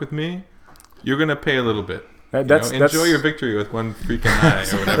gonna fuck with me, you're gonna pay a little bit. Enjoy your victory with one freaking eye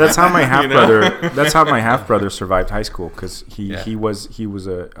or whatever. That's how my half brother. That's how my half brother survived high school because he was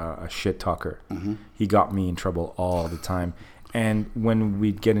a shit talker. Mm-hmm. He got me in trouble all the time, and when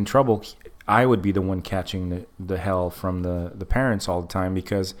we'd get in trouble, I would be the one catching the hell from the parents all the time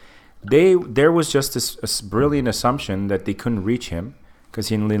because there was just this brilliant assumption that they couldn't reach him because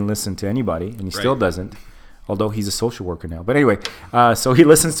he didn't listen to anybody, and he still doesn't, although he's a social worker now. But anyway, so he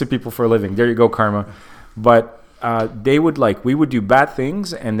listens to people for a living. There you go, karma. But we would do bad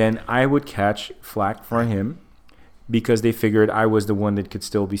things, and then I would catch flack for him because they figured I was the one that could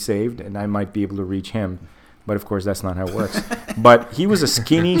still be saved, and I might be able to reach him. But of course, that's not how it works. But he was a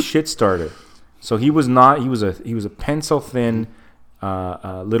skinny shit starter. So he was not. He was a pencil thin,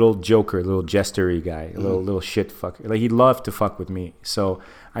 little joker, little jestery guy, a little shit fucker. Like he loved to fuck with me. So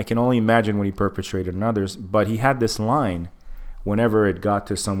I can only imagine what he perpetrated on others. But he had this line, whenever it got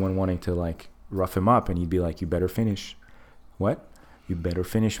to someone wanting to like rough him up, and he'd be like, "You better finish." What? You better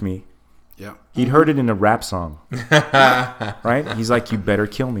finish me. Yeah. He'd heard it in a rap song, right? He's like, "You better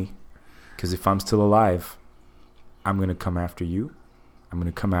kill me, because if I'm still alive, I'm gonna come after you. I'm going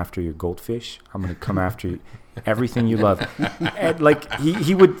to come after your goldfish. I'm going to come after you, everything you love." And like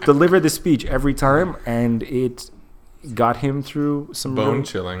he would deliver the speech every time, and it got him through some bone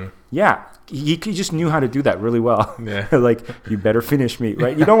chilling. Yeah, he just knew how to do that really well. Yeah. Like, "You better finish me,"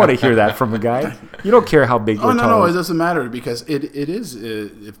 right? You don't want to hear that from a guy. You don't care how big or tall. No, it doesn't matter, because it is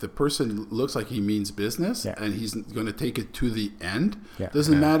if the person looks like he means business, and he's going to take it to the end.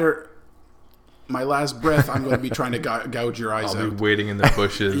 Doesn't matter. My last breath, I'm going to be trying to gouge your eyes out. I'll be waiting in the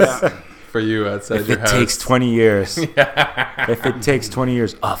bushes for you outside your house. If it takes 20 years. If it takes 20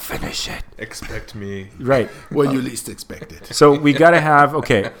 years, I'll finish it. Expect me. Right. When you least expect it. So we got to have,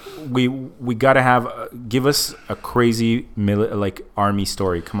 we got to have, give us a crazy army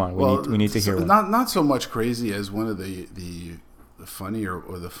story. Come on, we need to hear one. Not so much crazy as one of the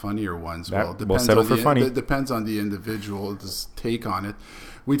funnier ones. We'll settle for funny. It depends on the individual's take on it.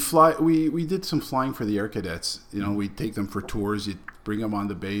 We'd fly. We did some flying for the air cadets. You know, we'd take them for tours. You'd bring them on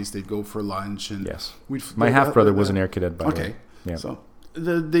the base. They'd go for lunch. And yes, my half brother was an air cadet. By the way. Yeah. So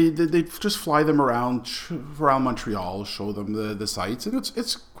they just fly them around Montreal, show them the sights, and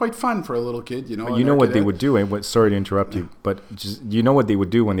it's quite fun for a little kid. You know. You know what they would do. Sorry to interrupt you, but you know what they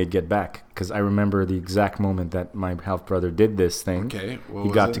would do when they'd get back, because I remember the exact moment that my half brother did this thing. Okay. He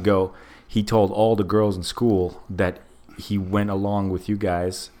got to go. He told all the girls in school that he went along with you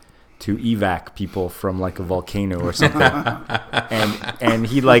guys to evac people from like a volcano or something, and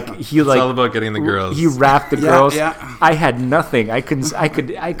he it's all about getting the girls. He rapped the girls. Yeah. I had nothing. I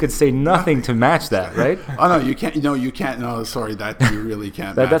could say nothing to match that, right? Oh no, you can't. No, you can't. No, sorry, that you really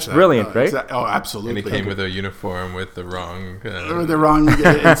can't. That's brilliant, right? Oh, absolutely. And he came with a uniform with the wrong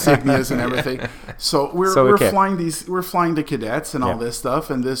insignias and everything. So we're flying we're flying the cadets and all this stuff,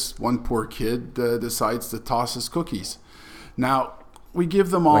 and this one poor kid decides to toss his cookies. Now, we give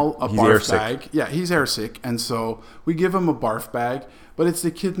them all a barf bag. Yeah, he's airsick. And so we give him a barf bag, but it's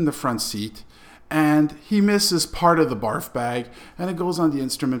the kid in the front seat. And he misses part of the barf bag, and it goes on the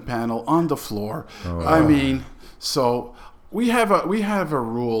instrument panel on the floor. Oh. I mean, so we have a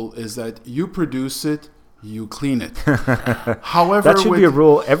rule is that you produce it, you clean it. However, that should be a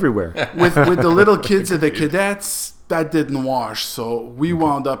rule everywhere. With the little kids and the cadets, that didn't wash. So we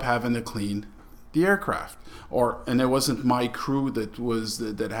wound up having to clean the aircraft. And it wasn't my crew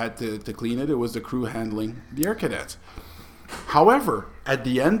that had to clean it. It was the crew handling the air cadets. However, at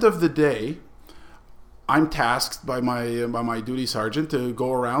the end of the day, I'm tasked by my duty sergeant to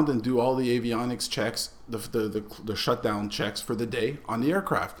go around and do all the avionics checks, the shutdown checks for the day on the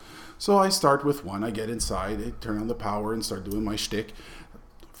aircraft. So I start with one. I get inside, I turn on the power, and start doing my shtick.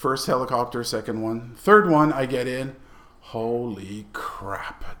 First helicopter, second one, third one. I get in. Holy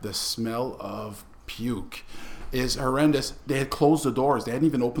crap! The smell of puke is horrendous. They had closed the doors. They hadn't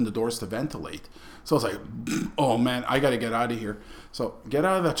even opened the doors to ventilate. So I was like, oh man, I got to get out of here. So get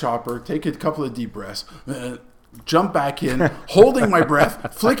out of the chopper, take a couple of deep breaths, jump back in, holding my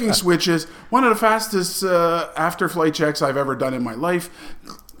breath, flicking switches. One of the fastest after-flight checks I've ever done in my life.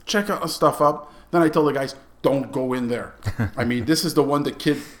 Check stuff up. Then I tell the guys, don't go in there. I mean, this is the one the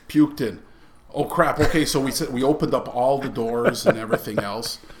kid puked in. Oh crap, okay, so we opened up all the doors and everything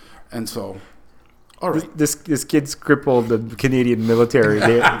else. And so... All right. This kid's crippled the Canadian military.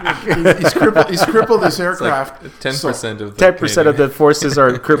 He's crippled this aircraft. Like 10% of 10% of the forces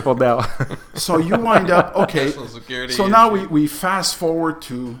are crippled now. So you wind up So now we fast forward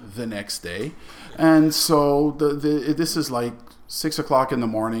to the next day, and so this is like 6:00 in the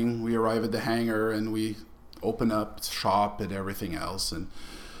morning. We arrive at the hangar and we open up shop and everything else, and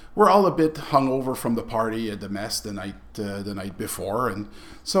we're all a bit hungover from the party at the mess the night before, and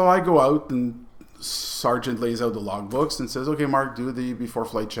so I go out and. Sergeant lays out the logbooks and says, okay, Mark, do the before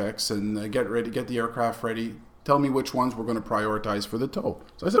flight checks and get the aircraft ready. Tell me which ones we're going to prioritize for the tow.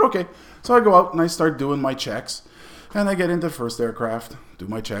 So I said, okay. So I go out and I start doing my checks, and I get into the first aircraft, do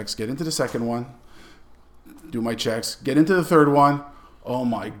my checks, get into the second one, do my checks, get into the third one. Oh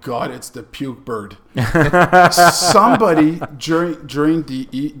my God, it's the Pukebird. Somebody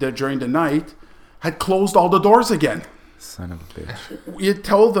during the night had closed all the doors again. Son of a bitch. We had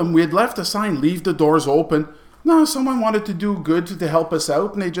told them, we had left a sign, leave the doors open. No, someone wanted to do good to help us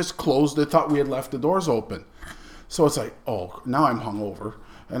out, and they just closed. They thought we had left the doors open. So it's like, oh, now I'm hungover.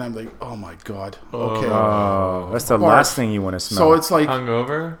 And I'm like, oh my God. Okay. Oh, that's the last thing you want to smell. So it's like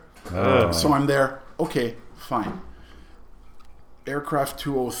hungover. So I'm there. Okay, fine. Aircraft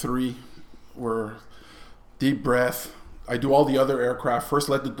 203. We're deep breath. I do all the other aircraft first.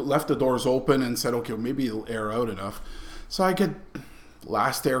 Left the doors open and said, okay, maybe it'll air out enough. So I get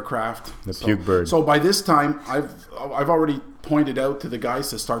last aircraft. The Pukebird. So by this time, I've already pointed out to the guys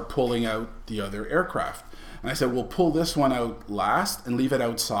to start pulling out the other aircraft. And I said, we'll pull this one out last and leave it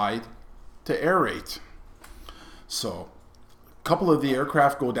outside to aerate. So a couple of the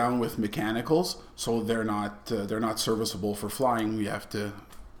aircraft go down with mechanicals, so they're not serviceable for flying. We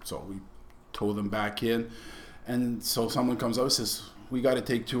tow them back in. And so someone comes out and says, we got to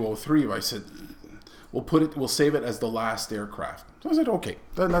take 203. I said, we'll save it as the last aircraft. So I said, okay,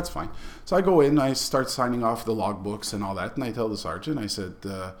 then that's fine. So I go in, I start signing off the logbooks and all that, and I tell the sergeant, I said,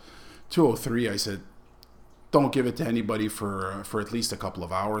 203, I said, don't give it to anybody for at least a couple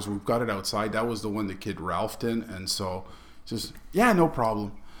of hours. We've got it outside. That was the one the kid Ralphed in, and so just, yeah, no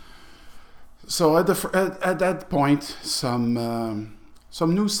problem. So at that point, some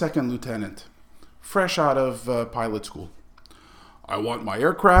new second lieutenant, fresh out of pilot school. I want my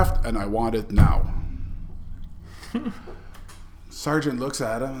aircraft, and I want it now. Sergeant looks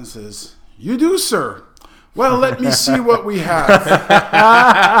at him and says, you do, sir. Well, let me see what we have.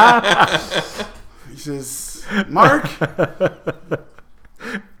 He says, Mark,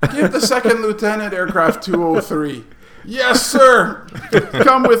 give the second lieutenant aircraft 203. Yes, sir.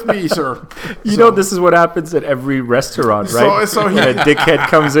 Come with me, sir. You know this is what happens at every restaurant, right? So he, a dickhead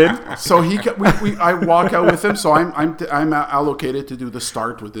comes in. So I walk out with him. So I'm allocated to do the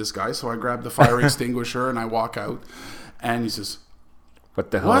start with this guy. So I grab the fire extinguisher and I walk out, and he says,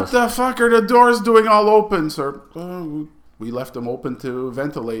 "What the hell? What the fuck are the doors doing all open, sir?" We left them open to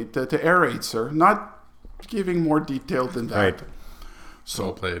ventilate, to aerate, sir. Not giving more detail than that. Right. So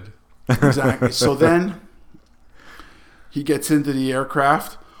well played. Exactly. So then he gets into the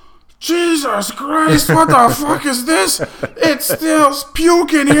aircraft. Jesus Christ, what the fuck is this? It's still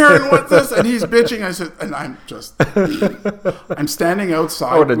puke in here, and what's this? And he's bitching. I said, and I'm standing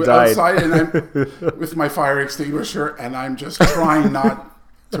outside, and I'm with my fire extinguisher, and I'm just trying not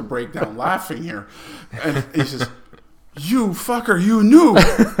to break down laughing here. And he says, "You fucker, you knew."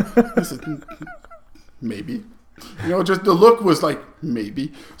 I said, "Maybe." You know, just the look was like,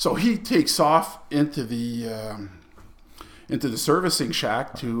 maybe. So he takes off into the servicing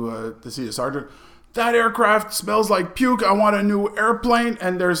shack to see the sergeant. That aircraft smells like puke. I want a new airplane.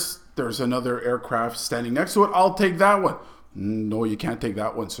 And there's another aircraft standing next to it. I'll take that one. No, you can't take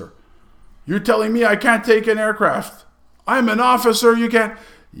that one, sir. You're telling me I can't take an aircraft? I'm an officer. You can't.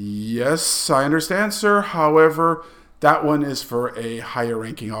 Yes, I understand, sir. However, that one is for a higher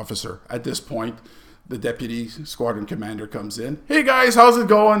ranking officer. At this point, the deputy squadron commander comes in. Hey guys, how's it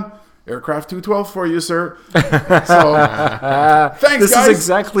going? Aircraft 212 for you, sir. So, thanks, this guys. is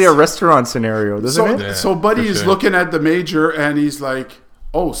exactly a restaurant scenario, doesn't it? Yeah, so Buddy is looking at the major, and he's like,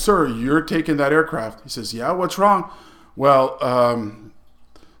 "Oh, sir, you're taking that aircraft." He says, "Yeah, what's wrong?" "Well,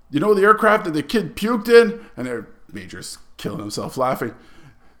 you know the aircraft that the kid puked in?" And the major's killing himself laughing.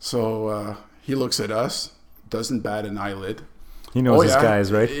 So he looks at us, doesn't bat an eyelid. He knows his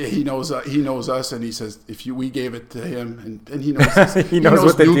guys, right? He knows us, and he says, we gave it to him, and he knows he knows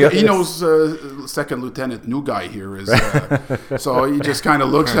what the deal is. He knows second lieutenant, new guy here is. So he just kind of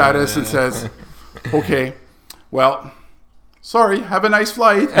looks at us and says, "Okay, well, sorry, have a nice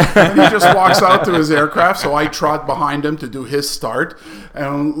flight." And he just walks out to his aircraft. So I trot behind him to do his start,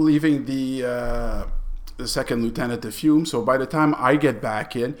 and leaving the second lieutenant to fume. So by the time I get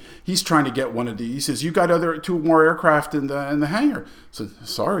back in, he's trying to get one of these. He says, "You got two more aircraft in the hangar." So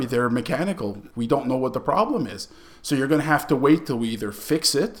sorry, they're mechanical. We don't know what the problem is. So you're going to have to wait till we either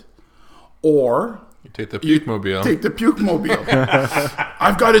fix it or you take the puke-mobile.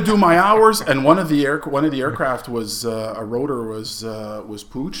 I've got to do my hours, and one of the aircraft was a rotor was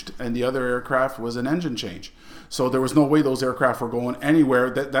pooched, and the other aircraft was an engine change. So there was no way those aircraft were going anywhere.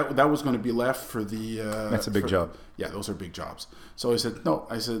 That was going to be left for the. That's a big job. Yeah, those are big jobs. So I said, no.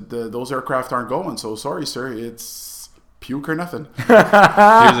 I said those aircraft aren't going. So sorry, sir. It's puke or nothing. Here's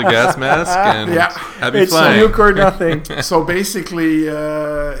a gas mask and happy flying. It's puke or nothing. So basically,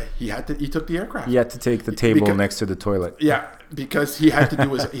 he took the aircraft. He had to take the table next to the toilet. Yeah, because he had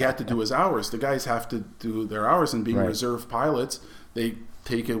to do his hours. The guys have to do their hours, and being reserve pilots, they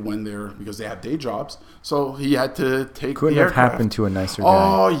take it because they have day jobs. So he had to take Couldn't the have aircraft. happened to a nicer guy.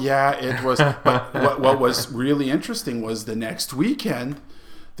 Oh yeah, it was. But what was really interesting was the next weekend,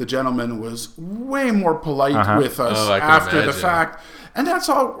 the gentleman was way more polite with us after the fact. And that's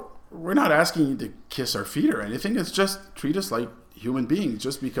all. We're not asking you to kiss our feet or anything. It's just treat us like human beings.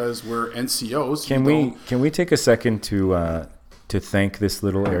 Just because we're NCOs, can we take a second to thank this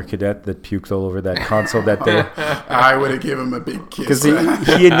little air cadet that puked all over that console that day? I would have given him a big kiss. Because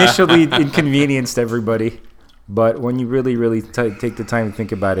he initially inconvenienced everybody, but when you really take the time to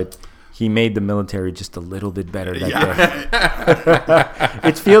think about it, he made the military just a little bit better that day.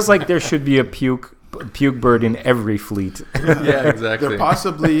 It feels like there should be a Pukebird in every fleet. Yeah, exactly. There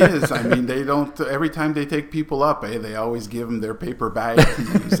possibly is. I mean, they don't. Every time they take people up, they always give them their paper bag to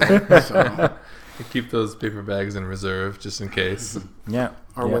use. So. Keep those paper bags in reserve just in case. Yeah.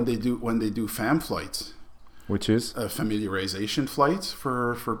 Or when they do FAM flights, which is familiarization flights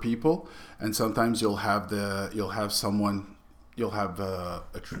for people, and sometimes you'll have a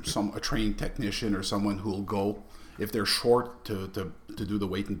trained technician or someone who will go if they're short to do the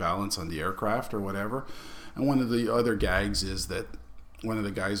weight and balance on the aircraft or whatever. And one of the other gags is that one of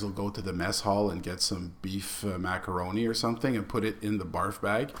the guys will go to the mess hall and get some beef macaroni or something and put it in the barf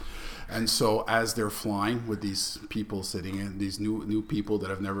bag. And so as they're flying with these people sitting in, these new people that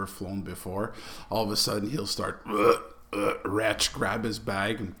have never flown before, all of a sudden he'll start retch, grab his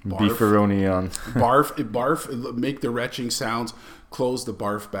bag and barf. Beefaroni on. barf, make the retching sounds, close the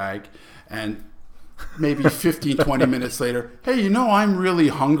barf bag, and maybe 15, 20 minutes later, hey, I'm really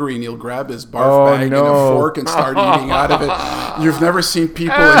hungry, and he'll grab his barf bag and a fork and start eating out of it. You've never seen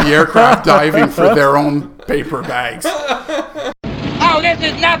people in the aircraft diving for their own paper bags. Oh, this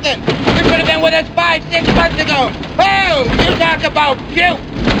is nothing. You could have been with us 5-6 months ago. Oh, you talk about puke.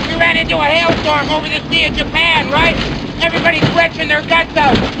 We ran into a hailstorm over the Sea of Japan, right? Everybody's retching their guts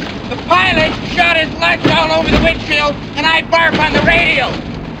out. The pilot shot his legs all over the windshield, and I barf on the radio.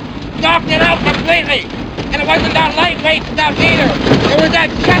 Knocked it out completely. And it wasn't that lightweight stuff either. It was that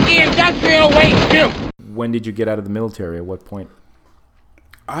chunky industrial weight puke. When did you get out of the military? At what point?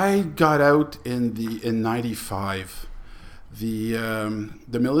 I got out in 95. The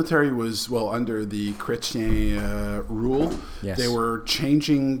military was under the Chrétien rule. Yes. They were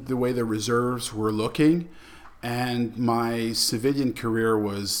changing the way the reserves were looking, and my civilian career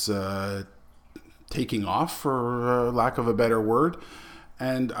was taking off, for lack of a better word.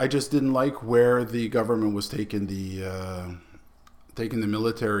 And I just didn't like where the government was taking the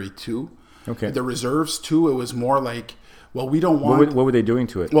military to. Okay. The reserves too. It was more like, well, we don't want. What were they doing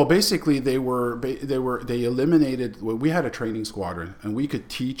to it? Well, basically, they eliminated. Well, we had a training squadron, and we could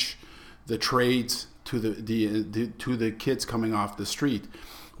teach the trades to the kids coming off the street.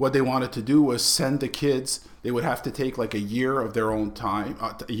 What they wanted to do was send the kids. They would have to take like a year of their own time,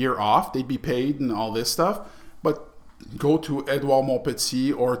 a year off. They'd be paid and all this stuff, but go to Edouard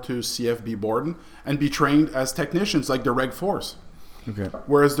Montpetit or to CFB Borden and be trained as technicians like the Reg Force. Okay.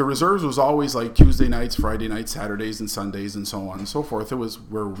 Whereas the reserves was always like Tuesday nights, Friday nights, Saturdays and Sundays and so on and so forth.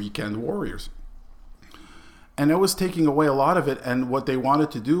 We're weekend warriors. And it was taking away a lot of it. And what they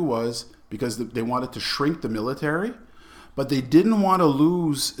wanted to do was, because they wanted to shrink the military, but they didn't want to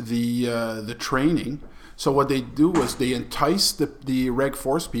lose the training. So what they do was they enticed the Reg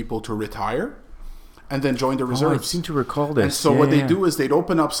Force people to retire and then join the reserves. I seem to recall this. And so what they do is they'd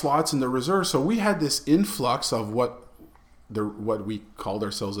open up slots in the reserves. So we had this influx of what we called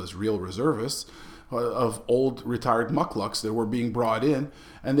ourselves as real reservists, of old retired mucklucks that were being brought in,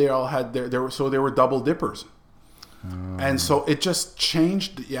 and they all had they were double dippers. And so it just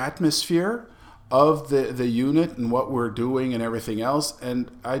changed the atmosphere of the unit and what we're doing and everything else. And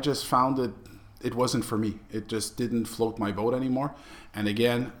I just found that it wasn't for me. It just didn't float my boat anymore. And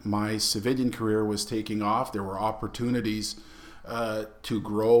again, my civilian career was taking off. There were opportunities to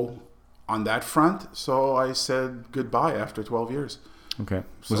grow on that front. So I said goodbye after 12 years. Okay.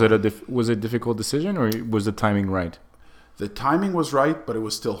 Was it a difficult decision, or was the timing right? The timing was right, but it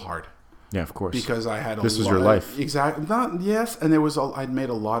was still hard. Yeah, of course. Because I had this was your life. Exactly. And I'd made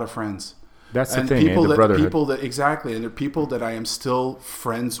a lot of friends. That's the thing, the brotherhood. Exactly, and there are people that I am still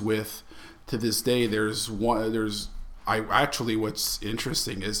friends with to this day. What's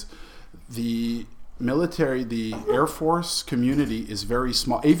interesting is the military, the Air Force community is very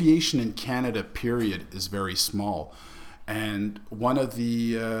small. Aviation in Canada, period, is very small. And one of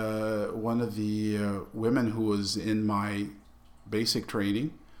the women who was in my basic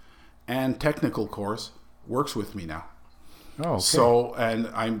training and technical course works with me now. Oh, okay. So, and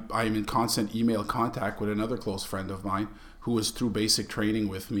I'm in constant email contact with another close friend of mine who was through basic training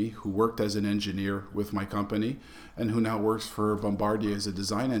with me, who worked as an engineer with my company, and who now works for Bombardier as a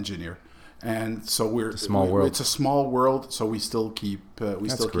design engineer. And so it's a small world, so we still keep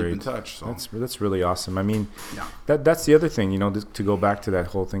in touch. So. That's really awesome. I mean, that's the other thing, to go back to that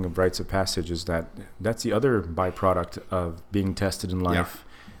whole thing of rites of passage, is that's the other byproduct of being tested in life,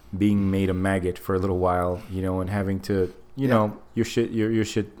 being made a maggot for a little while, and having to you know, your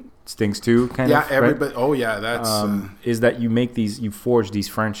shit stinks too, kind of. Yeah, everybody. Right? Oh yeah, that's is that you forge these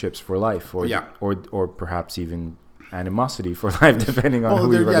friendships for life, or perhaps even animosity for life, depending on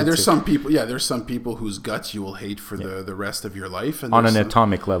who you run into. There's some people. Yeah, there's some people whose guts you will hate for the rest of your life, and on an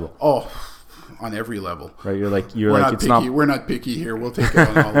atomic level. Oh, on every level. Right, you're like it's not. We're not picky here. We'll take it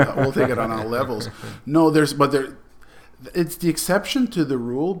on all. We'll take it on all levels. No, it's the exception to the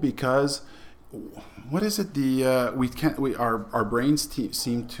rule because. What is it? Our brains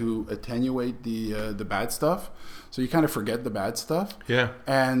seem to attenuate the bad stuff, so you kind of forget the bad stuff. Yeah.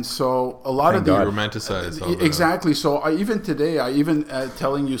 And so a lot of the romanticize all exactly. So even today,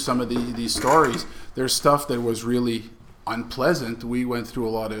 telling you some of these stories, there's stuff that was really unpleasant. We went through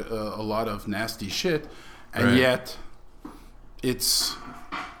a lot of nasty shit, and yet it's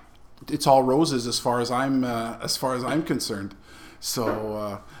all roses as far as I'm concerned.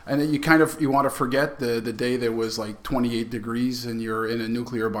 So, and you want to forget the day there was like 28 degrees and you're in a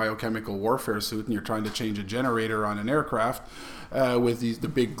nuclear biochemical warfare suit and you're trying to change a generator on an aircraft with the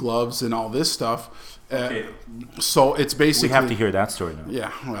big gloves and all this stuff. So it's basically... We have to hear that story now.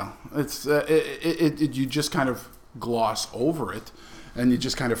 Yeah, well, it's you just kind of gloss over it. And you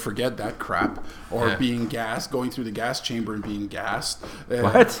just kind of forget that crap, or being gassed, going through the gas chamber and being gassed.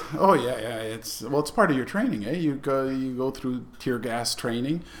 What? Oh yeah. It's part of your training. You go through tear gas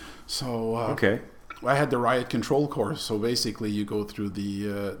training. So okay. I had the riot control course. So basically, you go through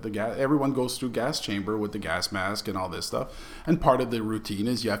the gas. Everyone goes through gas chamber with the gas mask and all this stuff. And part of the routine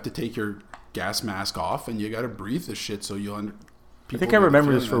is you have to take your gas mask off and you got to breathe the shit. So I think I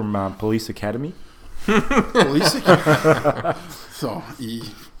remember this from Police Academy. Police Academy. So,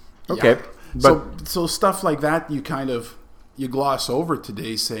 okay. But so stuff like that, you gloss over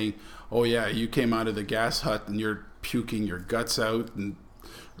today, saying, "Oh yeah, you came out of the gas hut and you're puking your guts out and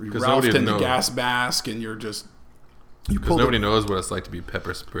Ralphed in the gas mask, and you're just." Because nobody knows what it's like to be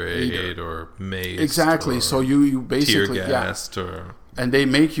pepper sprayed or maced. Exactly. So you basically tear gassed and they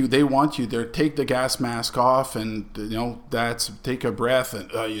want you there. Take the gas mask off, and take a breath,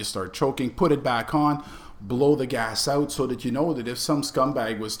 and you start choking. Put it back on. Blow the gas out so that you know that if some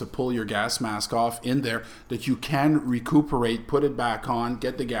scumbag was to pull your gas mask off in there, that you can recuperate, put it back on,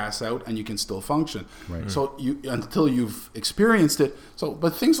 get the gas out, and you can still function. Right. So until you've experienced it.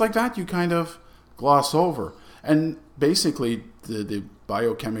 But things like that you kind of gloss over. And basically the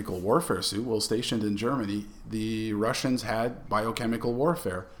biochemical warfare suit, stationed in Germany, the Russians had biochemical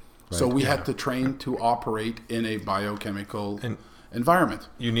warfare. Right. So we had to train to operate in a biochemical environment.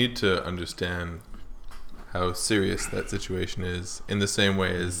 You need to understand how serious that situation is, in the same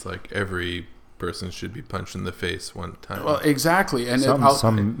way as like every person should be punched in the face one time. Well, exactly, and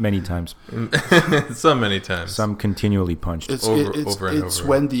some many times. Some many times. Some continually punched. Over and over. It's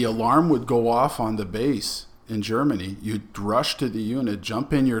when the alarm would go off on the base in Germany, you'd rush to the unit,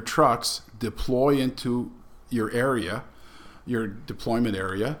 jump in your trucks, deploy into your deployment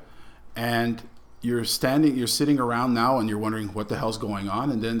area, and you're sitting around now and you're wondering what the hell's going on.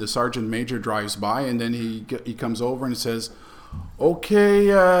 And then the sergeant major drives by and then he comes over and says, "Okay,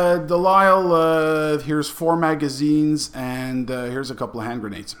 Delisle, here's 4 magazines and here's a couple of hand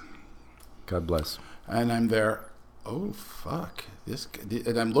grenades." God bless. And I'm there, oh, fuck.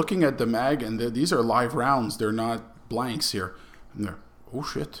 And I'm looking at the mag and these are live rounds. They're not blanks here. And they're, oh,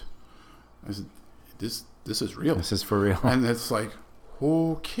 shit. I said, this is real. This is for real. And it's like,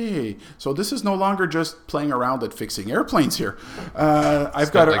 okay, so this is no longer just playing around at fixing airplanes here.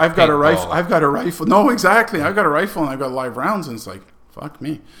 I've got a rifle. No, exactly. I've got a rifle and I've got live rounds, and it's like, fuck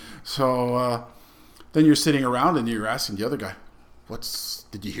me. So then you're sitting around and you're asking the other guy,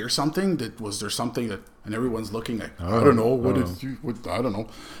 did you hear something? Was there something that? And everyone's looking like, I don't know. I don't know.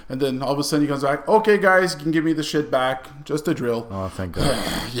 And then all of a sudden he comes back. Okay, guys, you can give me the shit back. Just a drill. Oh, thank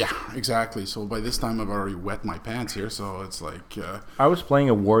God. Yeah, exactly. So by this time I've already wet my pants here. So it's like. I was playing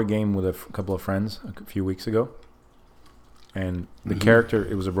a war game with a couple of friends a few weeks ago. And the character,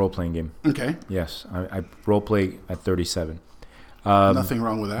 it was a role-playing game. Okay. Yes, I role-play at 37. Nothing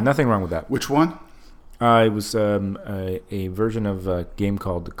wrong with that? Nothing wrong with that. Which one? It was a version of a game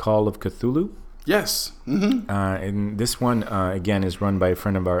called The Call of Cthulhu. Yes. Mm-hmm. And this one, again, is run by a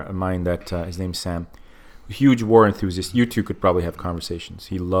friend of mine that his name's Sam. A huge war enthusiast. You two could probably have conversations.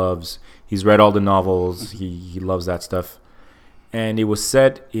 He's read all the novels. He loves that stuff. And it was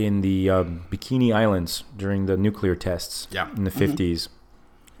set in the Bikini Islands during the nuclear tests in the 50s.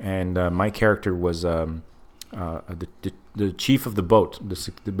 And my character was the chief of the boat,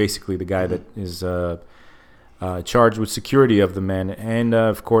 basically the guy that is charged with security of the men. And,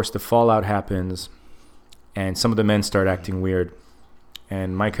 of course, the fallout happens, and some of the men start acting weird.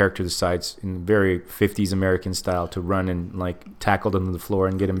 and my character decides in very 50s American style to run and like tackle them to the floor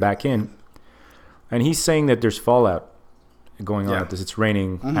and get him back in. And he's saying that there's fallout going on at this. It's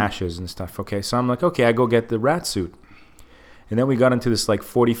raining ashes and stuff. Okay, so I'm like, okay, I go get the rat suit. And then we got into this like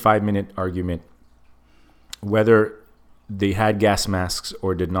 45-minute argument whether they had gas masks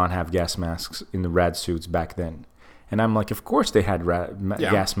or did not have gas masks in the rad suits back then. And I'm like, of course they had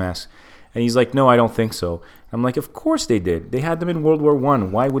gas masks. And he's like, no, I don't think so. I'm like, of course they did. They had them in World War I.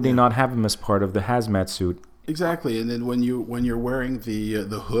 Why would they not have them as part of the hazmat suit? Exactly. And then when you're wearing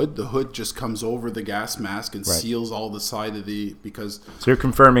the hood just comes over the gas mask and seals all the side of the because. So you're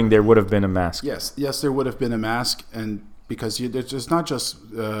confirming there would have been a mask. Yes, there would have been a mask, and because there's not just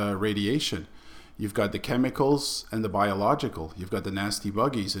radiation. You've got the chemicals and the biological. You've got the nasty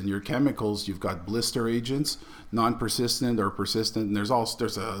buggies, and your chemicals. You've got blister agents, non-persistent or persistent. And there's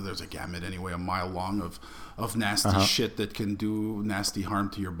a gamut anyway, a mile long of nasty shit that can do nasty harm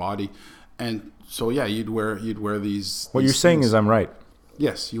to your body. And so you'd wear these. What you're saying is I'm right.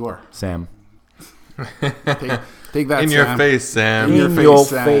 Yes, you are, Sam. Take that in Sam. Your face, Sam. In your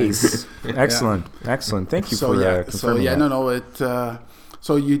face. Excellent. Thank you for confirming that.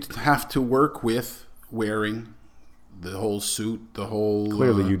 So you'd have to work with wearing the whole suit, the whole...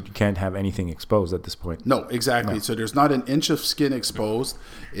 Clearly, you can't have anything exposed at this point. No, exactly. No. So there's not an inch of skin exposed.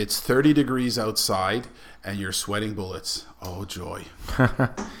 It's 30 degrees outside, and you're sweating bullets. Oh, joy.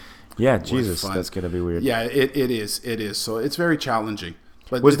 Yeah, Jesus, that's going to be weird. Yeah, it is. So it's very challenging.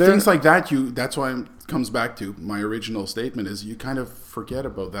 But things like that, that's why it comes back to my original statement, is you kind of forget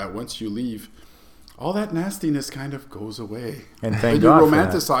about that once you leave. All that nastiness kind of goes away. And thank God you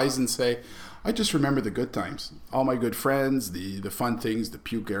romanticize and say, I just remember the good times. All my good friends, the fun things, the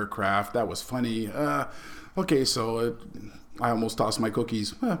puke aircraft, that was funny. Okay, so I almost tossed my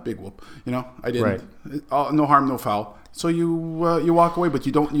cookies. Big whoop. I didn't. Right. No harm, no foul. So you walk away, but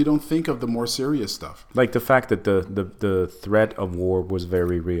you don't think of the more serious stuff. Like the fact that the threat of war was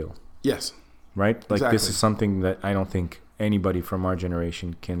very real. Yes. Right? Like exactly. This is something that I don't think anybody from our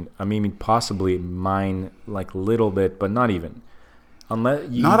generation can. I mean, possibly mine like a little bit, but not even.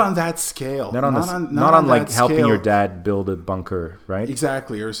 Not on that scale. Not on like helping your dad build a bunker, right?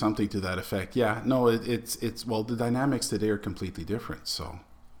 Exactly, or something to that effect. Yeah. No, it's the dynamics today are completely different. So.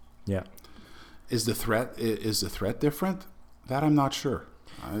 Yeah. Is the threat different? That I'm not sure.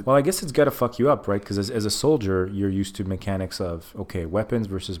 Well, I guess it's got to fuck you up, right? Because as a soldier, you're used to mechanics of weapons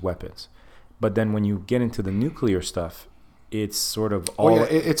versus weapons, but then when you get into the nuclear stuff, it's sort of all.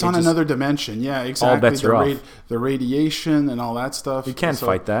 It's on another dimension. Yeah, exactly. All bets are off. The radiation and all that stuff. You can't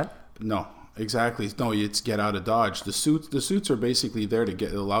fight that. No, exactly. No, it's get out of Dodge. The suits are basically there to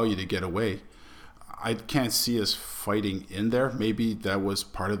allow you to get away. I can't see us fighting in there. Maybe that was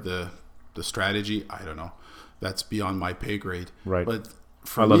part of the strategy. I don't know. That's beyond my pay grade. Right. But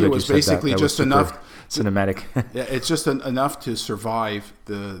for me, it was basically just enough. Cinematic. Yeah, it's just enough to survive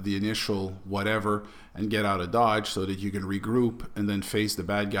the initial whatever and get out of Dodge so that you can regroup and then face the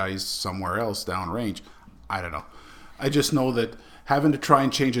bad guys somewhere else downrange. I don't know. I just know that having to try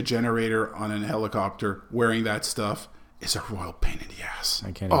and change a generator on a helicopter wearing that stuff is a royal pain in the ass.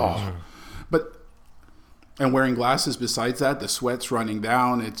 I can't imagine. And wearing glasses besides that, the sweat's running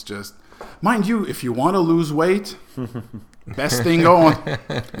down. It's just, mind you, if you want to lose weight, best thing going,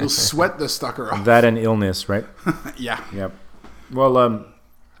 you'll sweat the sucker off. That and illness, right? Yeah. Yep. Well,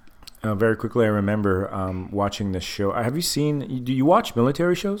 very quickly, I remember watching this show. Have you seen? Do you watch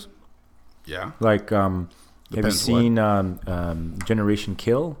military shows? Yeah. Like, have you seen Generation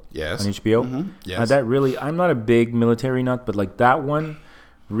Kill? Yes. On HBO? Mm-hmm. Yes. That really, I'm not a big military nut, but like that one,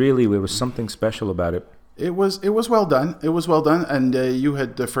 really, there was something special about it. It was well done. It was well done, and you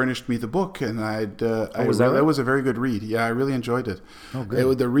had furnished me the book, and that was a very good read. Yeah, I really enjoyed it. Oh,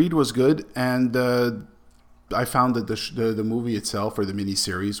 good. The read was good, and I found that the movie itself or the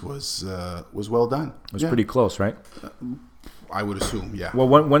miniseries was well done. It was pretty close, right? I would assume, yeah. Well,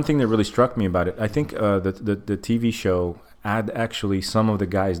 one thing that really struck me about it, I think the TV show had actually some of the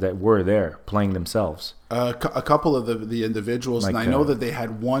guys that were there playing themselves. A couple of the individuals, like, and I know that they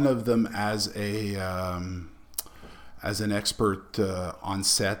had one of them as an expert on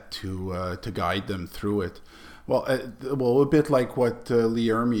set to guide them through it. Well, a bit like what Lee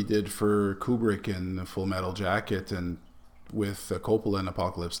Ermey did for Kubrick in Full Metal Jacket and with Coppola in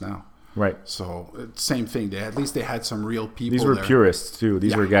Apocalypse Now. Right. So same thing. At least they had some real people. These were purists too.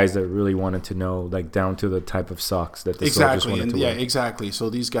 These were guys that really wanted to know, like down to the type of socks that the soldiers wanted to wear. Yeah, exactly. So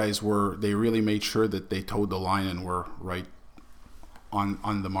these guys they really made sure that they towed the line and were right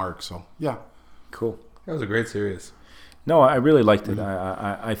on the mark. So yeah, cool. That was a great series. No, I really liked it.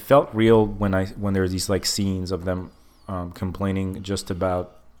 I felt real when there were these like scenes of them complaining just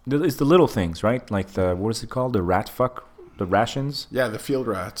about it's the little things, right? Like what is it called? The rations. Yeah, the field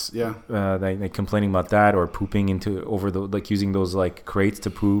rats. Yeah. They complaining about that, or pooping using those like crates to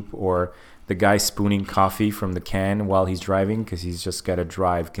poop, or the guy spooning coffee from the can while he's driving because he's just got to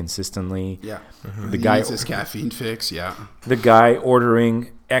drive consistently. Yeah. The guy needs his caffeine fix. Yeah. The guy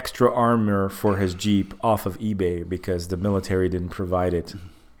ordering extra armor for his Jeep off of eBay because the military didn't provide it.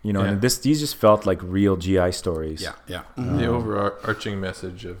 You know, and these just felt like real GI stories. Yeah, yeah. The overarching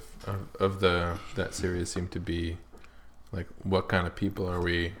message of that series seemed to be like, what kind of people are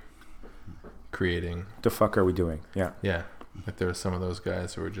we creating? The fuck are we doing? Yeah. Yeah. Like there were some of those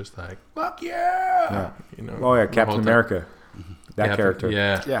guys who were just like, fuck yeah. You know. Oh yeah, Captain America. That character.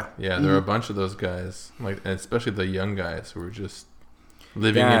 Yeah. Yeah. Yeah. There were a bunch of those guys, like, and especially the young guys who were just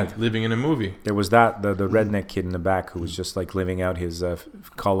living in a movie. There was the redneck kid in the back who was just like living out his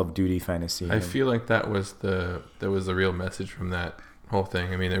Call of Duty fantasy. I feel like that was the real message from that whole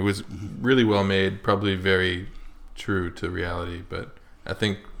thing. I mean, it was really well made, probably very true to reality, but I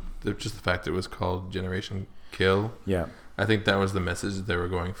think just the fact that it was called Generation Kill. Yeah. I think that was the message that they were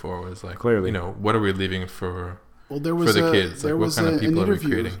going for, was like, clearly, you know, what are we leaving for the kids? Like, what kind of people are we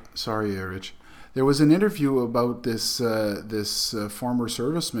creating? Sorry, Rich. There was an interview about this former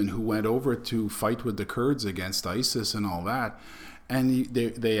serviceman who went over to fight with the Kurds against ISIS and all that. And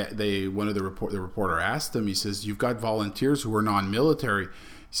the reporter asked him, he says, "You've got volunteers who are non-military."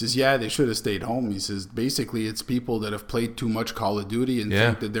 He says, "Yeah, they should have stayed home." He says, "Basically, it's people that have played too much Call of Duty and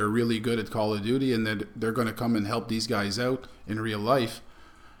think that they're really good at Call of Duty and that they're going to come and help these guys out in real life."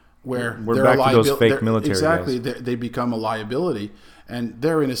 Where we're back to those fake military exactly, guys. They become a liability, and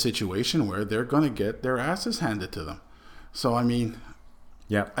they're in a situation where they're going to get their asses handed to them. So I mean,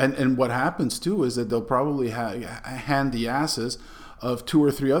 yeah. And what happens too is that they'll probably hand the asses of 2 or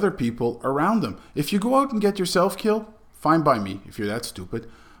 3 other people around them. If you go out and get yourself killed, fine by me. If you're that stupid,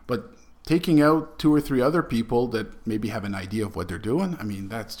 but taking out 2 or 3 other people that maybe have an idea of what they're doing, I mean,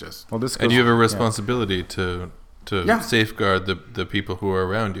 that's just. And you have a responsibility to safeguard the people who are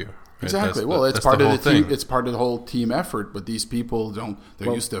around you. Right? Exactly. It's part of the team. It's part of the whole team effort. But these people don't.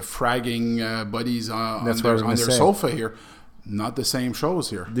 They're used to fragging buddies on their sofa here. Not the same shows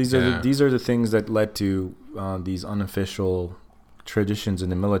here. These are the things that led to these unofficial traditions in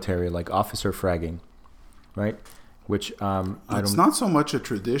the military, like officer fragging, right? Which it's not so much a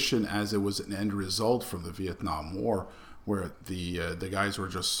tradition as it was an end result from the Vietnam War, where the guys were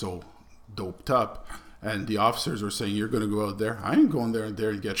just so doped up. And the officers were saying, "You're going to go out there. I ain't going there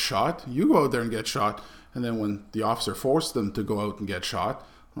and get shot. You go out there and get shot." And then when the officer forced them to go out and get shot,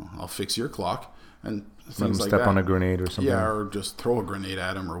 "I'll fix your clock." And things like that. Step on a grenade or something. Yeah, or just throw a grenade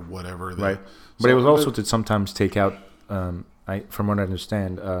at him or whatever. Right. But it was also to sometimes take out, from what I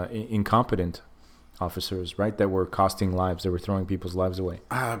understand, incompetent officers, right? That were costing lives. They were throwing people's lives away.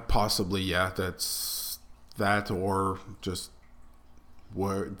 Possibly, yeah. That's that, or just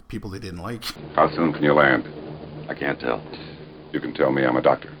were people they didn't like. How soon can you land? I can't tell. You can tell me. I'm a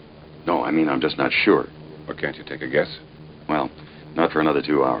doctor. No, I mean, I'm just not sure. Well, can't you take a guess? Well, not for another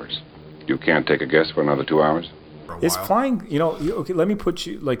 2 hours. You can't take a guess for another 2 hours? Is flying, okay, let me put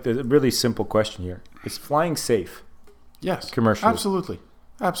you, like, the really simple question here. Is flying safe? Yes. Commercially? Absolutely.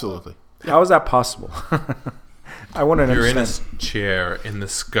 Yeah. How is that possible? I want to understand. You're in a chair in the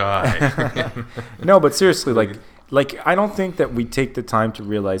sky. No, but seriously, like I don't think that we take the time to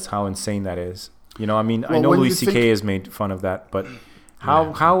realize how insane that is. I mean, I know Louis C.K. has made fun of that, but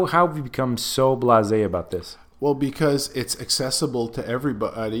how have we become so blasé about this? Well, because it's accessible to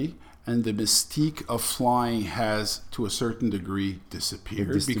everybody, and the mystique of flying has, to a certain degree,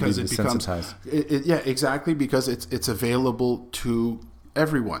 disappeared because it becomes exactly, because it's available to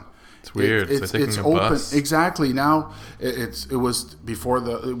everyone. It's weird. It's like taking a open. bus. Exactly. Now it was before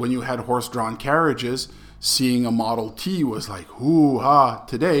when you had horse-drawn carriages. Seeing a Model T was like, hoo-ha.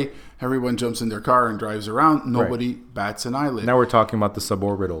 Today, everyone jumps in their car and drives around. Nobody bats an eyelid. Now we're talking about the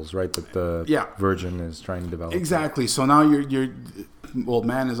suborbitals, right? That the Virgin is trying to develop. Exactly. So now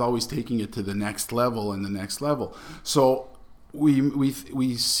man is always taking it to the next level and the next level. So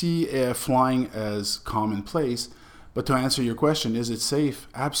we see flying as commonplace. But to answer your question, is it safe?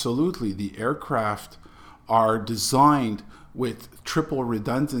 Absolutely. The aircraft are designed with triple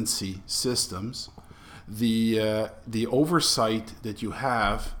redundancy systems. The oversight that you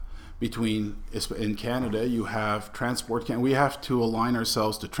have in Canada, you have Transport Canada. We have to align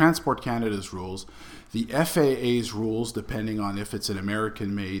ourselves to Transport Canada's rules, the FAA's rules, depending on if it's an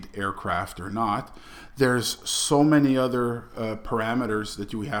American-made aircraft or not. There's so many other parameters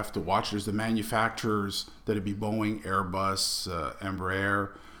that we have to watch. There's the manufacturers, that would be Boeing, Airbus,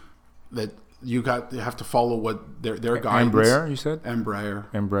 Embraer, that you have to follow what their guidance. Embraer, you said?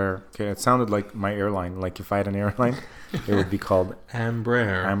 Embraer. Okay, it sounded like my airline. Like if I had an airline, it would be called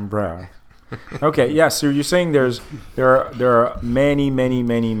Embraer. Okay, yeah. So you're saying there are many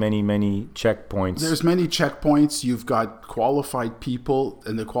checkpoints. There's many checkpoints. You've got qualified people,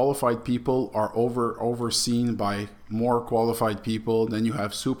 and the qualified people are overseen by more qualified people. Then you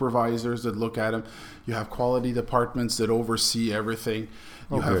have supervisors that look at them. You have quality departments that oversee everything.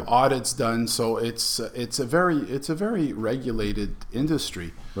 You have audits done. So it's a very regulated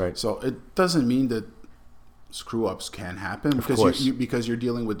industry. Right. So it doesn't mean that screw-ups can happen because you're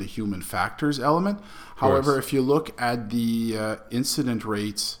dealing with the human factors element. However, if you look at the incident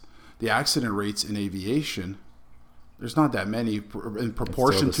rates, the accident rates in aviation, there's not that many in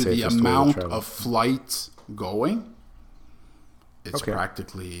proportion to the amount of flights going. It's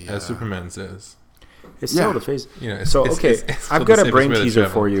practically, as Superman says, it's still the phase. So I've got a brain teaser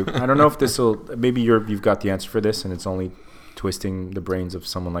for you. I don't know if this will. Maybe you've got the answer for this, and it's only twisting the brains of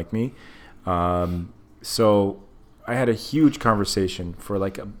someone like me. So I had a huge conversation for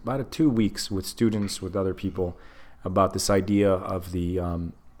like about 2 weeks with students, with other people, about this idea of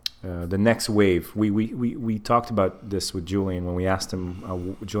the next wave. We talked about this with Julian when we asked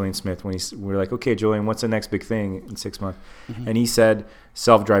him, Julian Smith, we were like, okay, Julian, what's the next big thing in 6 months? Mm-hmm. And he said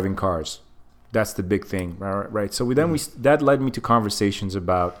self-driving cars. That's the big thing, right? So that led me to conversations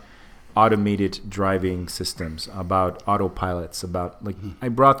about automated driving systems, about autopilots, about I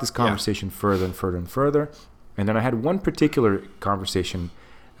brought this conversation further and further and further. And then I had one particular conversation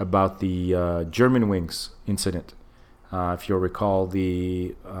about the Germanwings incident. If you'll recall,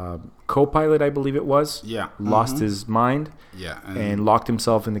 the co-pilot, I believe it was, lost his mind and locked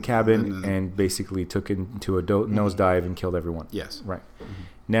himself in the cabin and basically took it into a nosedive and killed everyone. Yes. Right. Mm-hmm.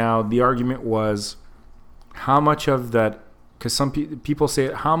 Now, the argument was how much of that, because some people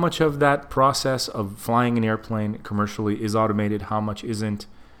say how much of that process of flying an airplane commercially is automated, how much isn't.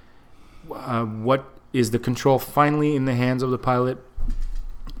 What is the control finally in the hands of the pilot?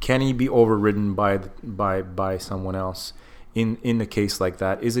 Can he be overridden by someone else in a case like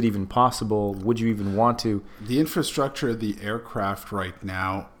that? Is it even possible? Would you even want to? The infrastructure of the aircraft right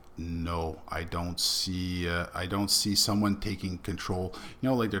now, no, I don't see someone taking control.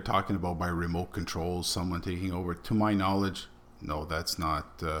 Like they're talking about by remote controls, someone taking over. To my knowledge, no, that's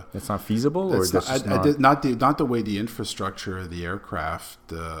not. That's not feasible, not the way the infrastructure of the aircraft.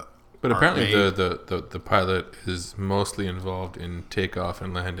 But apparently the pilot is mostly involved in takeoff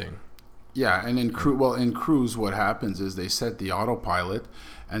and landing. Yeah, and in cruise, what happens is they set the autopilot,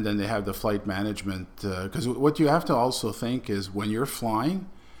 and then they have the flight management. Because what you have to also think is when you're flying,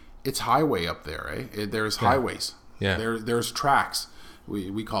 it's highway up there, right? There's highways. Yeah. There's tracks.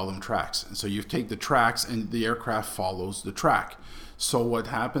 We call them tracks. And so you take the tracks, and the aircraft follows the track. So what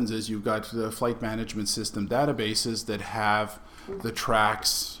happens is you've got the flight management system databases that have the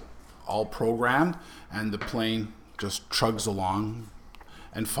tracks all programmed, and the plane just chugs along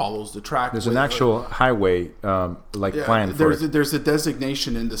and follows the track. There's an actual highway plan for it. There's a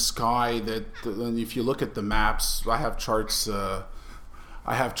designation in the sky that if you look at the maps, I have charts that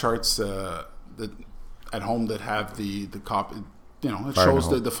at home that have the copy. It shows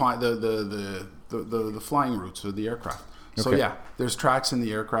the flying routes of the aircraft. Okay. So yeah, there's tracks in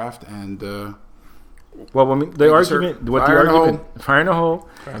the aircraft, and well, I mean, fire in a hole.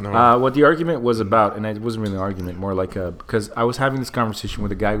 What the argument was about, and it wasn't really an argument, more like because I was having this conversation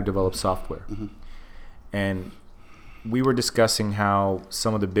with a guy who develops software, and we were discussing how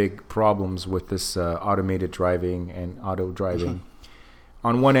some of the big problems with this automated driving and auto driving.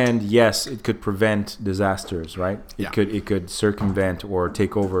 On one end, yes, it could prevent disasters, right? It could circumvent or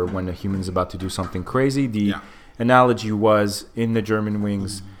take over when a human's about to do something crazy. The analogy was in the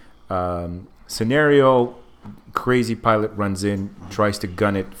Germanwings scenario, crazy pilot runs in, tries to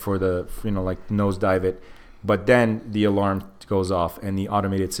gun it for the, nosedive it, but then the alarm goes off and the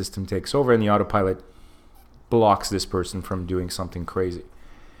automated system takes over and the autopilot blocks this person from doing something crazy.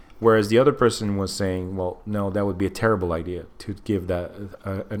 Whereas the other person was saying, well, no, that would be a terrible idea to give that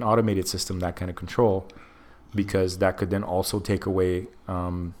an automated system that kind of control, because that could then also take away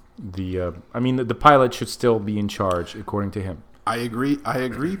the pilot should still be in charge, according to him. I agree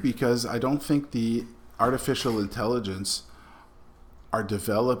because I don't think the artificial intelligence are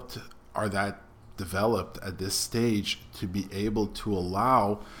developed at this stage to be able to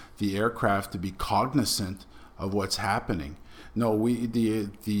allow the aircraft to be cognizant of what's happening. No, the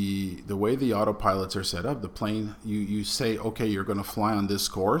way the autopilots are set up, the plane, you say, okay, you're going to fly on this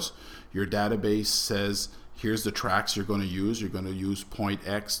course. Your database says, here's the tracks you're going to use. You're going to use point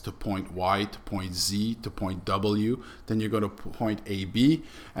X to point Y to point Z to point W. Then you're going to point A, B.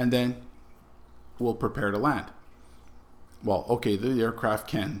 And then will prepare to land. Well, okay, the aircraft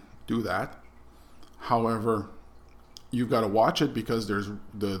can do that. However, you've got to watch it because there's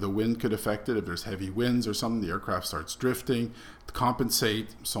the wind could affect it. If there's heavy winds or something, the aircraft starts drifting, to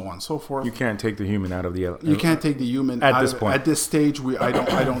compensate, so on and so forth. You can't take the human out of the... You can't take the human at this point. At this stage,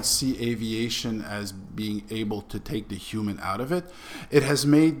 I don't see aviation as being able to take the human out of it. It has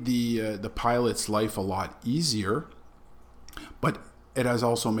made the pilot's life a lot easier, but it has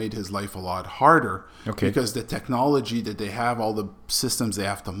also made his life a lot harder because the technology that they have, all the systems they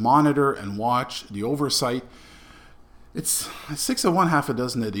have to monitor and watch, the oversight, it's 6 of one, half a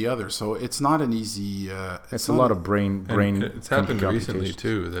dozen of the other. So it's not an easy... it's a lot of brain. It's happened recently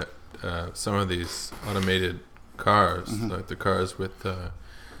too that some of these automated cars, like the cars with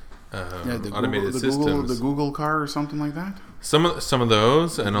automated systems, the Google car or something like that. Some of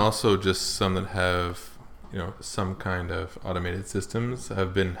those, and also just some that have some kind of automated systems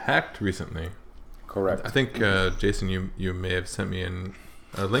have been hacked recently. Correct. I think Jason, you may have sent me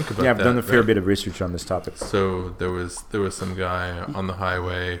a link about that. Yeah, I've done a fair bit of research on this topic. So there was some guy on the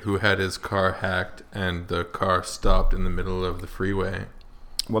highway who had his car hacked, and the car stopped in the middle of the freeway.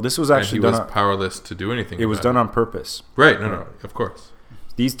 Well, this was actually and he was powerless to do anything. It was done on purpose. Right? No, of course.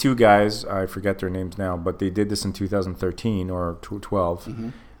 These two guys, I forget their names now, but they did this in 2013 or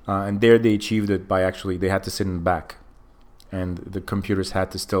 2012, and there they achieved it by actually they had to sit in the back, and the computers had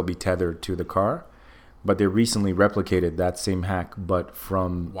to still be tethered to the car. But they recently replicated that same hack, but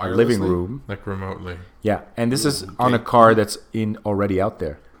from a living room, like remotely. Yeah, and this is on a car that's already out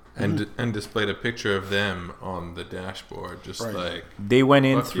there, and displayed a picture of them on the dashboard, just like they went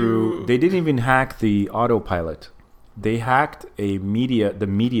in through. They didn't even hack the autopilot. They hacked the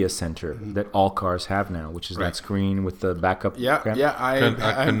media center that all cars have now, which is that screen with the backup.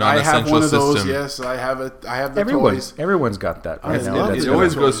 I have one of those. System. Yes, I have it. I have the toys. Everyone's got that right now. It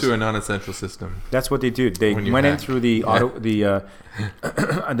always goes through a non-essential system. That's what they do. They went in through the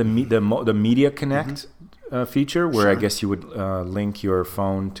the Media Connect feature, where I guess you would link your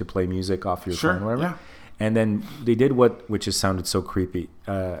phone to play music off your phone, or whatever. Yeah. And then they did which just sounded so creepy.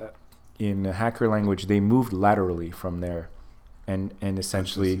 In hacker language, they moved laterally from there and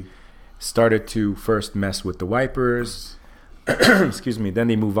essentially started to first mess with the wipers. Excuse me. Then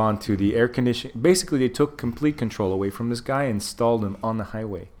they move on to the air conditioning. Basically, they took complete control away from this guy and installed him on the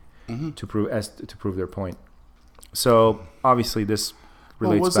highway to prove their point. So obviously, this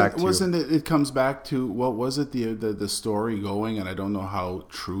relates back to... It comes back to, what was it, the story going, and I don't know how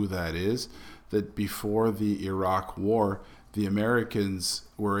true that is, that before the Iraq War, the Americans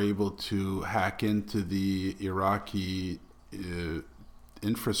were able to hack into the Iraqi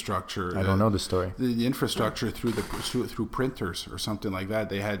infrastructure. I don't know the story. The infrastructure through printers or something like that.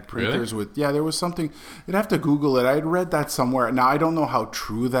 They had printers with... Yeah, there was something... You'd have to Google it. I'd read that somewhere. Now, I don't know how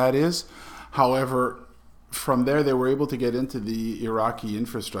true that is. However, from there, they were able to get into the Iraqi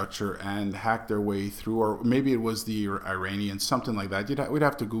infrastructure and hack their way through, or maybe it was the Iranians, something like that. We'd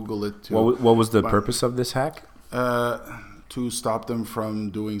have to Google it too. What was the purpose of this hack? To stop them from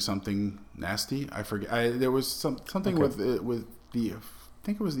doing something nasty. I forget. There was something with the... I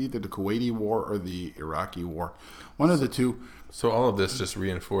think it was either the Kuwaiti War or the Iraqi War. One of the two. So all of this just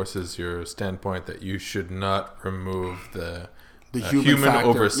reinforces your standpoint that you should not remove the human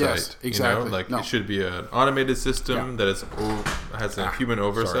oversight. Yes, exactly. It should be an automated system that has a human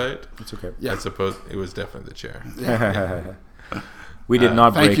oversight. It's okay. I suppose it was definitely the chair. We did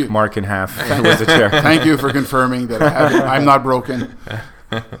not break Mark in half. It was the chair. Thank you for confirming that I'm not broken.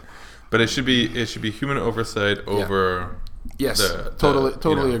 But it should be human oversight over. Yes, totally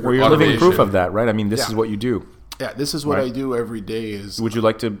agree. Well, you're living proof of that, right? I mean, this is what you do. Yeah, this is what I do every day. Would you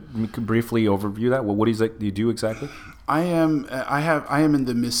like to briefly overview that? Well, what do you do exactly? I am in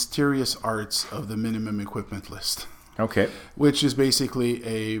the mysterious arts of the minimum equipment list. Okay. Which is basically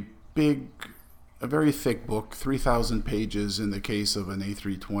a very thick book, 3,000 pages in the case of an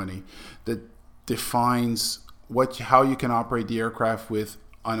A320, that defines how you can operate the aircraft with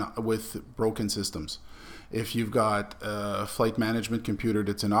broken systems. If you've got a flight management computer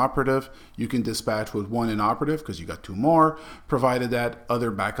that's inoperative, you can dispatch with one inoperative because you got two more, provided that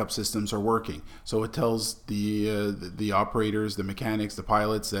other backup systems are working. So it tells the operators, the mechanics, the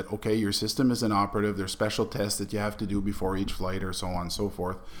pilots that, okay, your system is inoperative. There's special tests that you have to do before each flight, or so on and so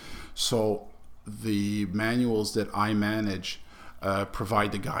forth. So the manuals that I manage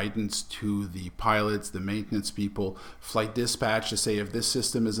provide the guidance to the pilots, the maintenance people, flight dispatch to say, if this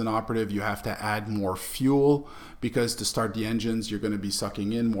system is inoperative, you have to add more fuel, because to start the engines, you're going to be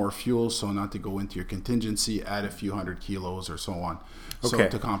sucking in more fuel. So not to go into your contingency, add a few 100 kilos or so on, so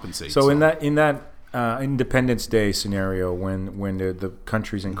to compensate. So in that Independence Day scenario, when the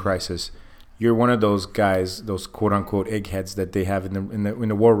country's in crisis, you're one of those guys, those quote unquote eggheads that they have in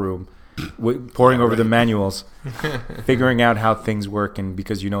the war room, poring over the manuals, figuring out how things work, and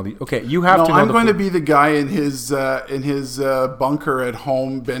because you have to. No, I'm going to be the guy in his bunker at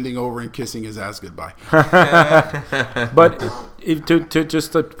home, bending over and kissing his ass goodbye. But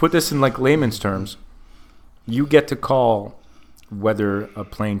to put this in like layman's terms, you get to call whether a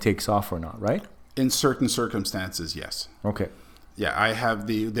plane takes off or not, right? In certain circumstances, yes. Okay. Yeah, I have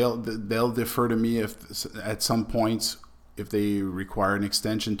they'll defer to me if at some points if they require an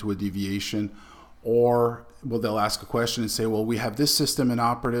extension to a deviation, or they'll ask a question and say, well, we have this system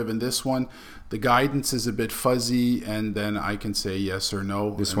inoperative and this one, the guidance is a bit fuzzy, and then I can say yes or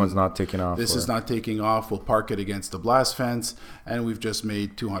no. This one's not taking off. This is not taking off. We'll park it against the blast fence, and we've just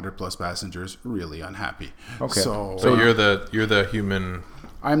made 200 plus passengers really unhappy. Okay. So you're the human.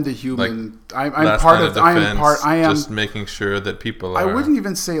 I'm the human. Like, I'm part of. I am part. I am just making sure that people are. I wouldn't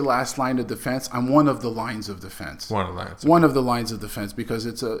even say last line of defense. I'm one of the lines of defense. One of the lines of defense, because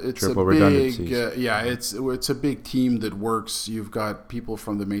it's triple a big. redundancies. It's a big team that works. You've got people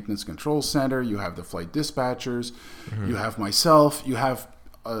from the maintenance control center. You have the flight dispatchers. Mm-hmm. You have myself. You have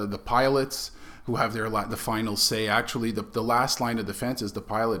the pilots, who have the final say. Actually, the last line of defense is the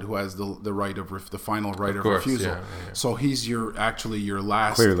pilot, who has the right of the final right of refusal. Yeah. So he's your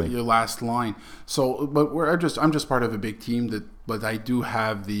last line. So, but I'm just part of a big team but I do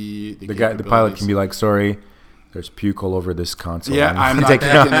have the pilot can be like, sorry, there's puke all over this console. Yeah, I'm not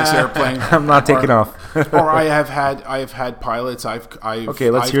taking this airplane. I'm not taking off. Or I have had pilots.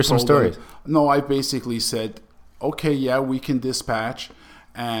 Let's hear some stories. I've basically said, okay, yeah, we can dispatch.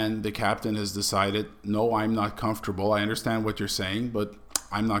 And the captain has decided, no, I'm not comfortable. I understand what you're saying, but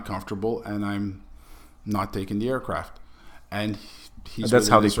I'm not comfortable, and I'm not taking the aircraft. And that's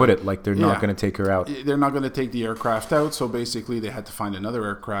how they put it. Like, they're not going to take her out. They're not going to take the aircraft out. So basically, they had to find another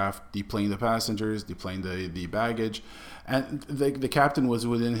aircraft, deplane the passengers, deplane the baggage. And the captain was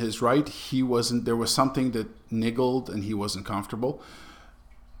within his right. He wasn't. There was something that niggled, and he wasn't comfortable.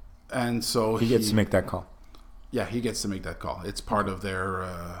 And so he gets to make that call. Yeah, he gets to make that call. It's part of their...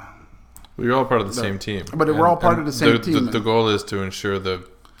 we're all part of the same team. But we're all part of the same team. The goal is to ensure the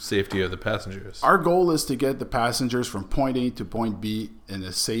safety of the passengers. Our goal is to get the passengers from point A to point B in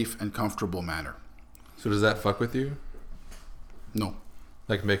a safe and comfortable manner. So does that fuck with you? No.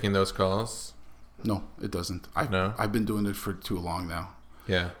 Like making those calls? No, it doesn't. I've been doing it for too long now.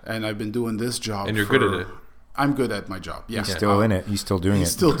 Yeah. And I've been doing this job And you're good at it. I'm good at my job. Yeah. He's still in it. He's still doing it.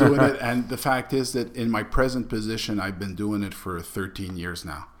 He's still doing it. And the fact is that in my present position, I've been doing it for 13 years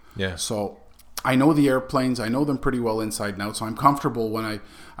now. Yeah. So I know the airplanes. I know them pretty well inside and out. So I'm comfortable when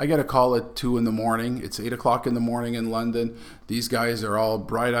I get a call at 2 in the morning. It's 8 o'clock in the morning in London. These guys are all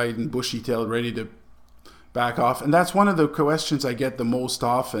bright-eyed and bushy-tailed, ready to back off. And that's one of the questions I get the most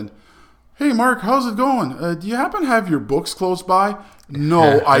often. Hey, Mark, how's it going? Do you happen to have your books close by?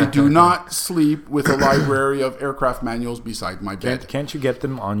 No, I do not sleep with a library of aircraft manuals beside my bed. Can't you get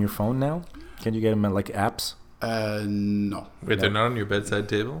them on your phone now? Can you get them like apps? No. Wait, they're not on your bedside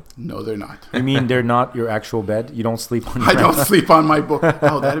table? No, they're not. You mean they're not your actual bed? You don't sleep on your bed? I don't sleep on my book.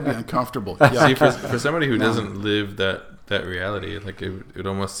 Oh, that'd be uncomfortable. Yeah. See, for somebody who doesn't live that reality, like it would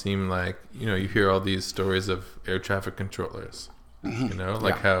almost seem like, you hear all these stories of air traffic controllers,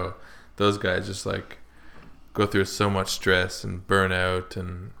 how those guys just like go through so much stress and burn out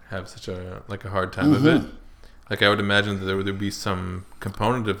and have such a hard time of it. Like I would imagine that there would be some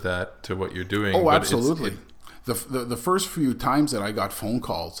component of that to what you're doing. Oh, absolutely. The first few times that I got phone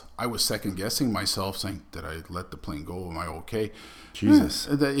calls, I was second guessing myself, saying, "Did I let the plane go? Am I okay?" Jesus,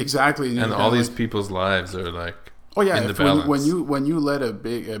 exactly. And all these people's lives are like, oh yeah, when you let a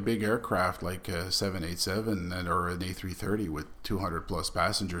big aircraft like a 787 or an A330 with 200 plus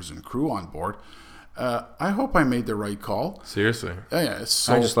passengers and crew on board. I hope I made the right call. Seriously? Yeah.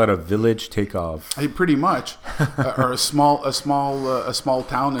 So I just let a village take off. Pretty much, or a small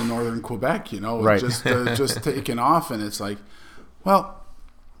town in northern Quebec. Right. Just taking off, and it's like, well,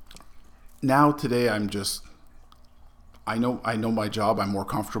 now today I know my job. I'm more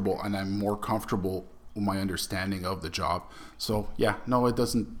comfortable, and I'm more comfortable with my understanding of the job. So yeah, no, it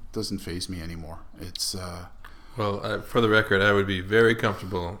doesn't faze me anymore. It's. Well, for the record, I would be very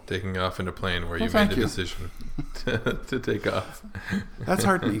comfortable taking off in a plane where you made the decision to take off. That's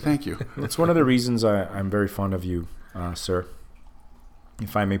heartening. Thank you. It's one of the reasons I'm very fond of you, sir,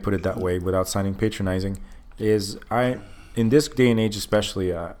 if I may put it that way, without sounding patronizing, is in this day and age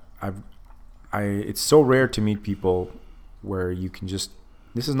especially, it's so rare to meet people where you can just,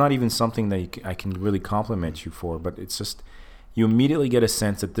 this is not even something that I can really compliment you for, but it's just, you immediately get a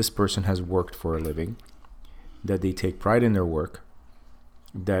sense that this person has worked for a living, that they take pride in their work,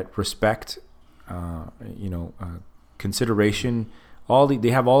 that respect consideration. They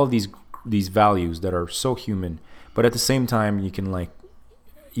have all of these values that are so human, but at the same time, you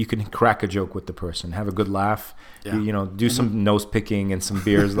can crack a joke with the person, have a good laugh, do some nose picking and some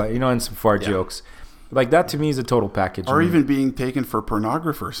beers, and some fart jokes. Like that to me is a total package. Or even being taken for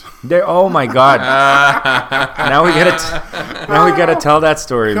pornographers. Oh my God! Now we gotta tell that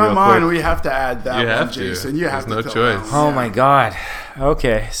story. Come real on, quick. we have to add that. You one, have Jason. to. You have There's to. no tell choice. that one. Oh my God!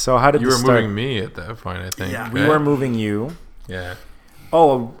 Okay, so how did You this were start? moving me at that point, I think. Yeah. We right? were moving you. Yeah.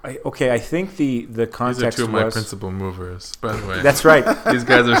 Oh, okay. I think the context These are two of my was. principal movers, by the way. That's right. These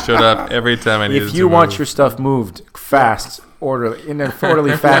guys have showed up every time I needed to If you want move. your stuff moved fast, in an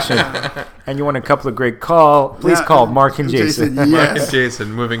orderly fashion, and you want a couple of great please call Mark and Jason. Mark and Yes.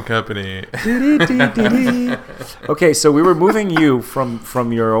 Jason, moving company. Okay, so we were moving you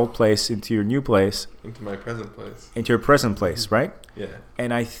from your old place into your new place, Into my present place. into your present place, right? Yeah.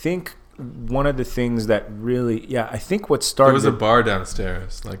 And I think one of the things that really, I think what There started was a bar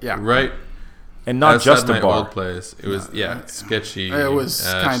downstairs, right and not outside just my a bar. old place. It was sketchy. It was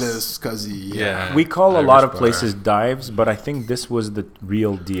kind of scuzzy. Yeah. We call a Irish lot of bar. places dives, but I think this was the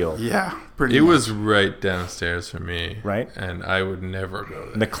real deal. Yeah, pretty It much. was right downstairs for me. Right. And I would never go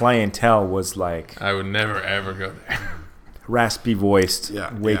there. The clientele was like I would never ever go there. raspy voiced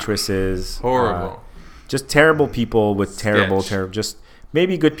Yeah, waitresses, Horrible. just terrible people with terrible, Sketch. just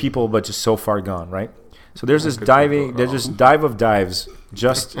maybe good people, but just so far gone, right? So there's this good diving, people. there's this dive of dives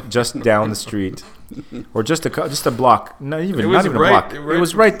just down the street, or just a block, not even a block. It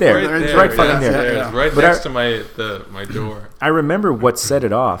was right there, Right right fucking yeah, there. yeah. It's right But next to my door. I remember what set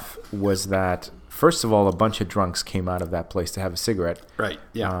it off was that first of all, a bunch of drunks came out of that place to have a cigarette. Right.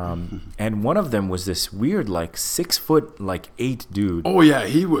 Yeah. And one of them was this weird, 6'8" dude. Oh yeah,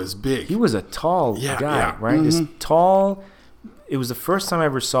 he was big. He was a tall guy, yeah. right? This tall. It was the first time I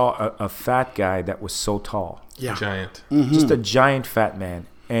ever saw a fat guy that was so tall. Yeah. Giant. Just a giant fat man.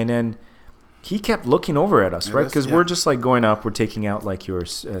 And then he kept looking over at us, right? Because we're just going up, we're taking out your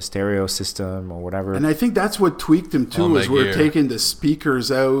stereo system or whatever. And I think that's what tweaked him too, All is my we're gear. taking the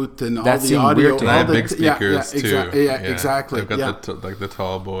speakers out and all That the seemed audio. weird to They me. all have the, big speakers too. Exactly. They've got the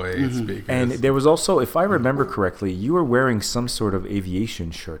tall boy speakers. And there was also, if I remember correctly, you were wearing some sort of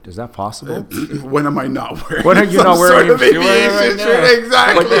aviation shirt. Is that possible? When am I not wearing? When are you some not wearing sort of you're wearing aviation right shirt?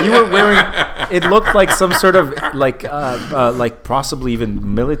 Exactly. But you were wearing. It looked like some sort of possibly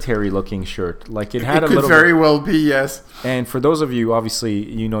even military-looking shirt. Like it had It a could little. very well be, yes. And for those of you, obviously,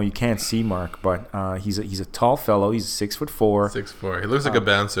 you can't see Mark, but he's a tall fellow. He's 6'4". 6'4". He looks like a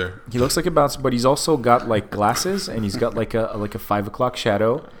bouncer. He looks like a bouncer, but he's also got glasses, and he's got like a 5 o'clock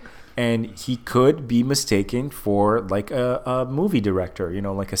shadow, and he could be mistaken for a movie director,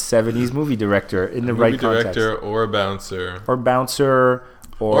 like a 70s movie director in the right context, Director or a bouncer. or bouncer.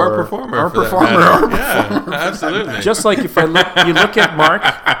 Or a performer. Or for that performer, matter. or Yeah, absolutely. Just like if you look at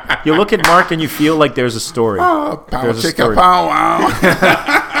Mark, and you feel like there's a story. Oh, pow, There's a chicka, story. pow, wow.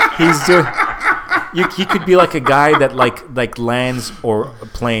 He's doing. He could be like a guy that lands or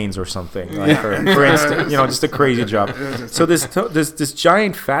planes or something. For instance, just a crazy job. So this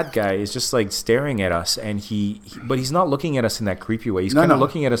giant fat guy is just staring at us, and but he's not looking at us in that creepy way. He's kind of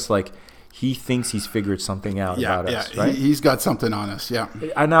looking at us like he thinks he's figured something out about us. Right? He's got something on us. Yeah.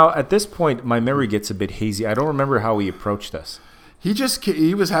 And now at this point, my memory gets a bit hazy. I don't remember how he approached us.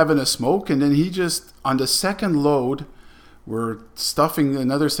 He was having a smoke, and then he just, on the second load, we're stuffing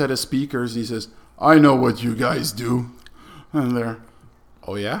another set of speakers, and he says, "I know what you guys do." And they're,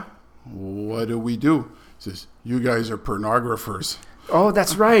 "Oh yeah? What do we do?" He says, "You guys are pornographers." Oh,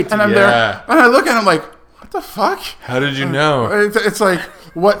 that's right. And I'm there, and I look at him like, "What the fuck? How did you know? It's like,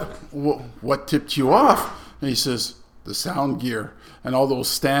 what tipped you off?" And he says, "The sound gear and all those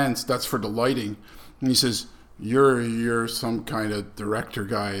stands, that's for the lighting." And he says, You're some kind of director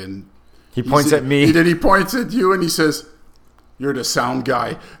guy." And he points at me. He points at you, and he says, "You're the sound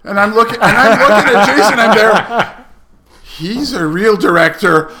guy." And I'm looking at Jason. I'm there. He's a real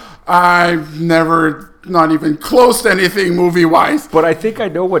director. I've never, not even close to anything movie-wise. But I think I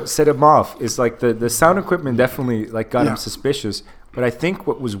know what set him off. Is the sound equipment definitely got him suspicious. But I think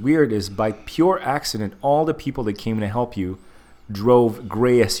what was weird is by pure accident, all the people that came to help you drove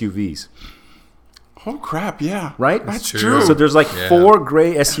gray SUVs. Oh crap! Yeah, Right? That's true. true. So there's 4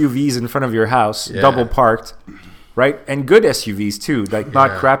 gray SUVs in front of your house, double parked, right? And good SUVs too,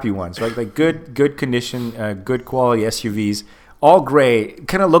 not crappy ones, right? Good condition, good quality SUVs, all gray.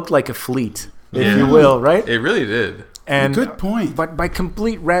 Kind of looked like a fleet, if you will, right? It really did. And good point. But by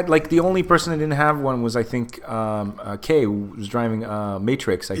complete like the only person that didn't have one was, I think, Kay, who was driving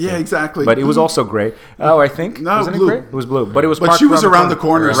Matrix. I think. Yeah, exactly. But it was also gray. Oh, I think. No, Wasn't blue. it gray? It was blue. But it was. But parked she was around the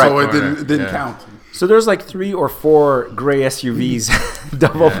corner, so it didn't count. So there's like 3 or 4 gray SUVs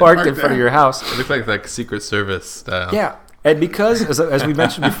double parked in front of your house. It looked like Secret Service style. Yeah, and because as we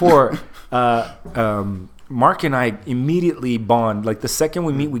mentioned before, Mark and I immediately bond. Like the second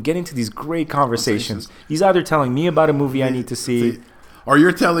we meet, we get into these great conversations. He's either telling me about a movie I need to see, or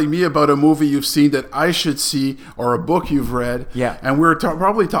you're telling me about a movie you've seen that I should see, or a book you've read. Yeah. And we're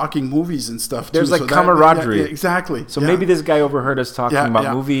probably talking movies and stuff, There's too. like camaraderie. Yeah, exactly. So maybe this guy overheard us talking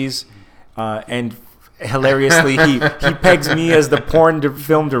about movies, and hilariously, he pegs me as the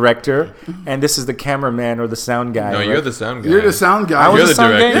film director, and this is the cameraman or the sound guy. No, right? you're the sound guy. You're the sound guy. I was You're the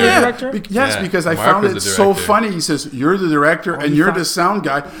sound director. guy, Yeah. director? Yes, Yeah. because I Mark found was it the so director. funny. He says, you're the director, and you're the sound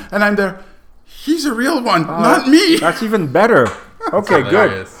guy. And I'm there, he's a real one, not me. That's even better. Okay, good.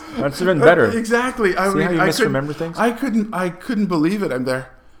 hilarious. That's even better. Exactly. I See mean, how you I misremember things? I couldn't believe it. I'm there.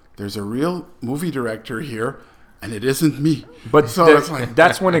 There's a real movie director here, and it isn't me. But so it's like,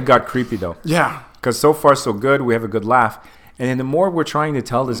 that's when it got creepy, though. yeah. Because so far so good, we have a good laugh. And then the more we're trying to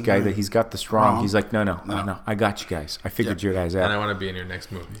tell this guy that he's got this wrong, he's like, no, I got you guys. I figured you guys out. And I want to be in your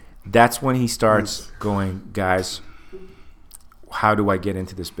next movie. That's when he starts going, guys, how do I get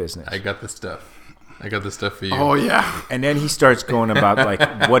into this business? I got the stuff. I got the stuff for you. Oh, yeah. And then he starts going about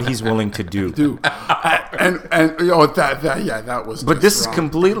like what he's willing to do. That was. But just this is wrong.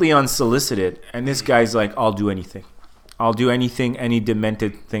 completely unsolicited. And this guy's like, I'll do anything. I'll do anything, any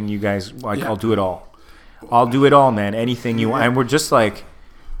demented thing you guys like. Yeah. I'll do it all. I'll do it all, man. Anything you want. And we're just like,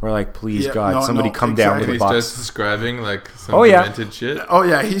 please, Yeah, God, somebody come down with He a box. starts describing like some Oh, yeah. demented shit. Oh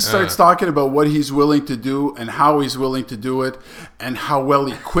yeah, he starts talking about what he's willing to do and how he's willing to do it and how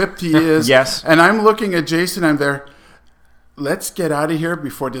well equipped he is. Yes. And I'm looking at Jason. I'm there. Let's get out of here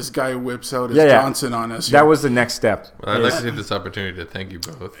before this guy whips out his Johnson on us. That was the next step. Well, I'd like to take this opportunity to thank you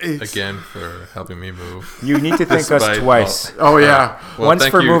both again for helping me move. You need to thank us Despite twice. Oh yeah. Well, Once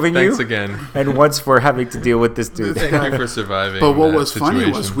thank for moving Thanks you. again. And once for having to deal with this dude. Thank you for surviving. But what that was funny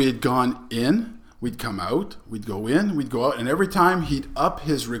situation. was we had gone in, we'd come out, we'd go in, we'd go out, and every time he'd up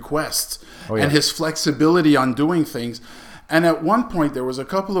his requests and his flexibility on doing things. And at one point, there was a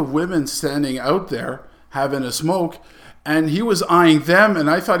couple of women standing out there having a smoke, and he was eyeing them, and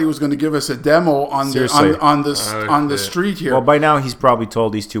I thought he was going to give us a demo on Seriously. the street here. Well, by now he's probably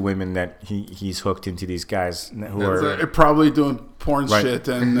told these two women that he's hooked into these guys who are Probably doing porn shit.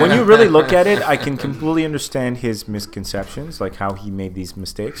 And when you really look at it, I can completely understand his misconceptions, like how he made these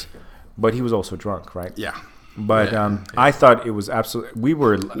mistakes. But he was also drunk, right? yeah. But I thought it was absolutely.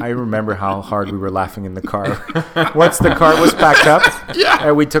 I remember how hard we were laughing in the car. Once the car was packed up,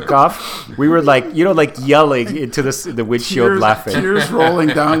 and we took off, we were like, yelling into the windshield, laughing. Tears rolling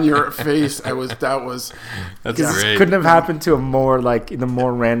down your face. That's great. Couldn't have happened to a more in a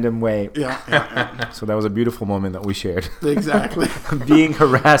more random way. Yeah. So that was a beautiful moment that we shared. Exactly. Being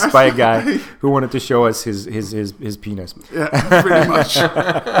harassed by a guy who wanted to show us his penis. Yeah, pretty much.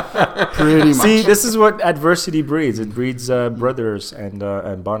 Pretty much. See, this is what adversity breeds. It breeds brothers and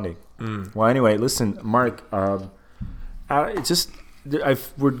bonding. Well, anyway, listen, Mark. We're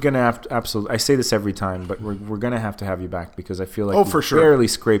gonna have to absolutely. I say this every time, but we're gonna have to have you back because I feel like for sure. barely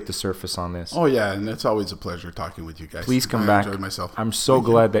scraped the surface on this. Oh yeah, and it's always a pleasure talking with you guys. Please come I back. enjoyed myself. I'm so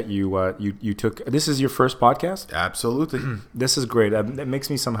glad that you took. This is your first podcast. Absolutely. This is great. It makes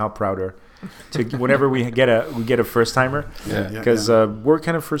me somehow prouder. Whenever we get a first timer, because we're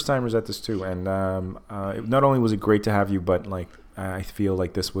kind of first timers at this too. And not only was it great to have you, but I feel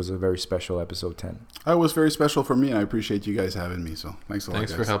like this was a very special episode 10. It was very special for me, and I appreciate you guys having me. So thanks a lot.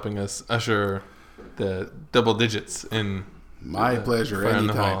 Thanks for helping us usher the double digits in. My pleasure. Fire in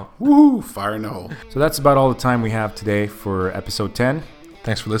the Anytime. hole. Woo! Fire in the hole. So that's about all the time we have today for episode 10.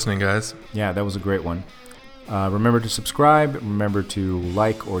 Thanks for listening, guys. Yeah, that was a great one. Remember to subscribe. Remember to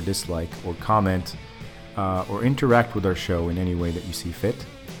like or dislike or comment or interact with our show in any way that you see fit.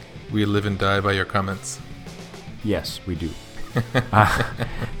 We live and die by your comments. Yes, we do.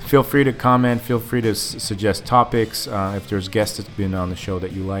 Feel free to comment. Feel free to suggest topics. If there's guests that's been on the show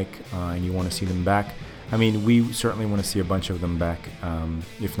that you like and you want to see them back. I mean, we certainly want to see a bunch of them back,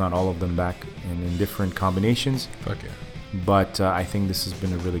 if not all of them back, and in different combinations. Fuck yeah. But I think this has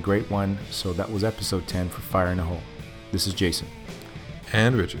been a really great one. So that was episode 10 for Fire in a Hole. This is Jason.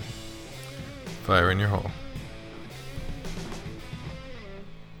 And Richard. Fire in your hole.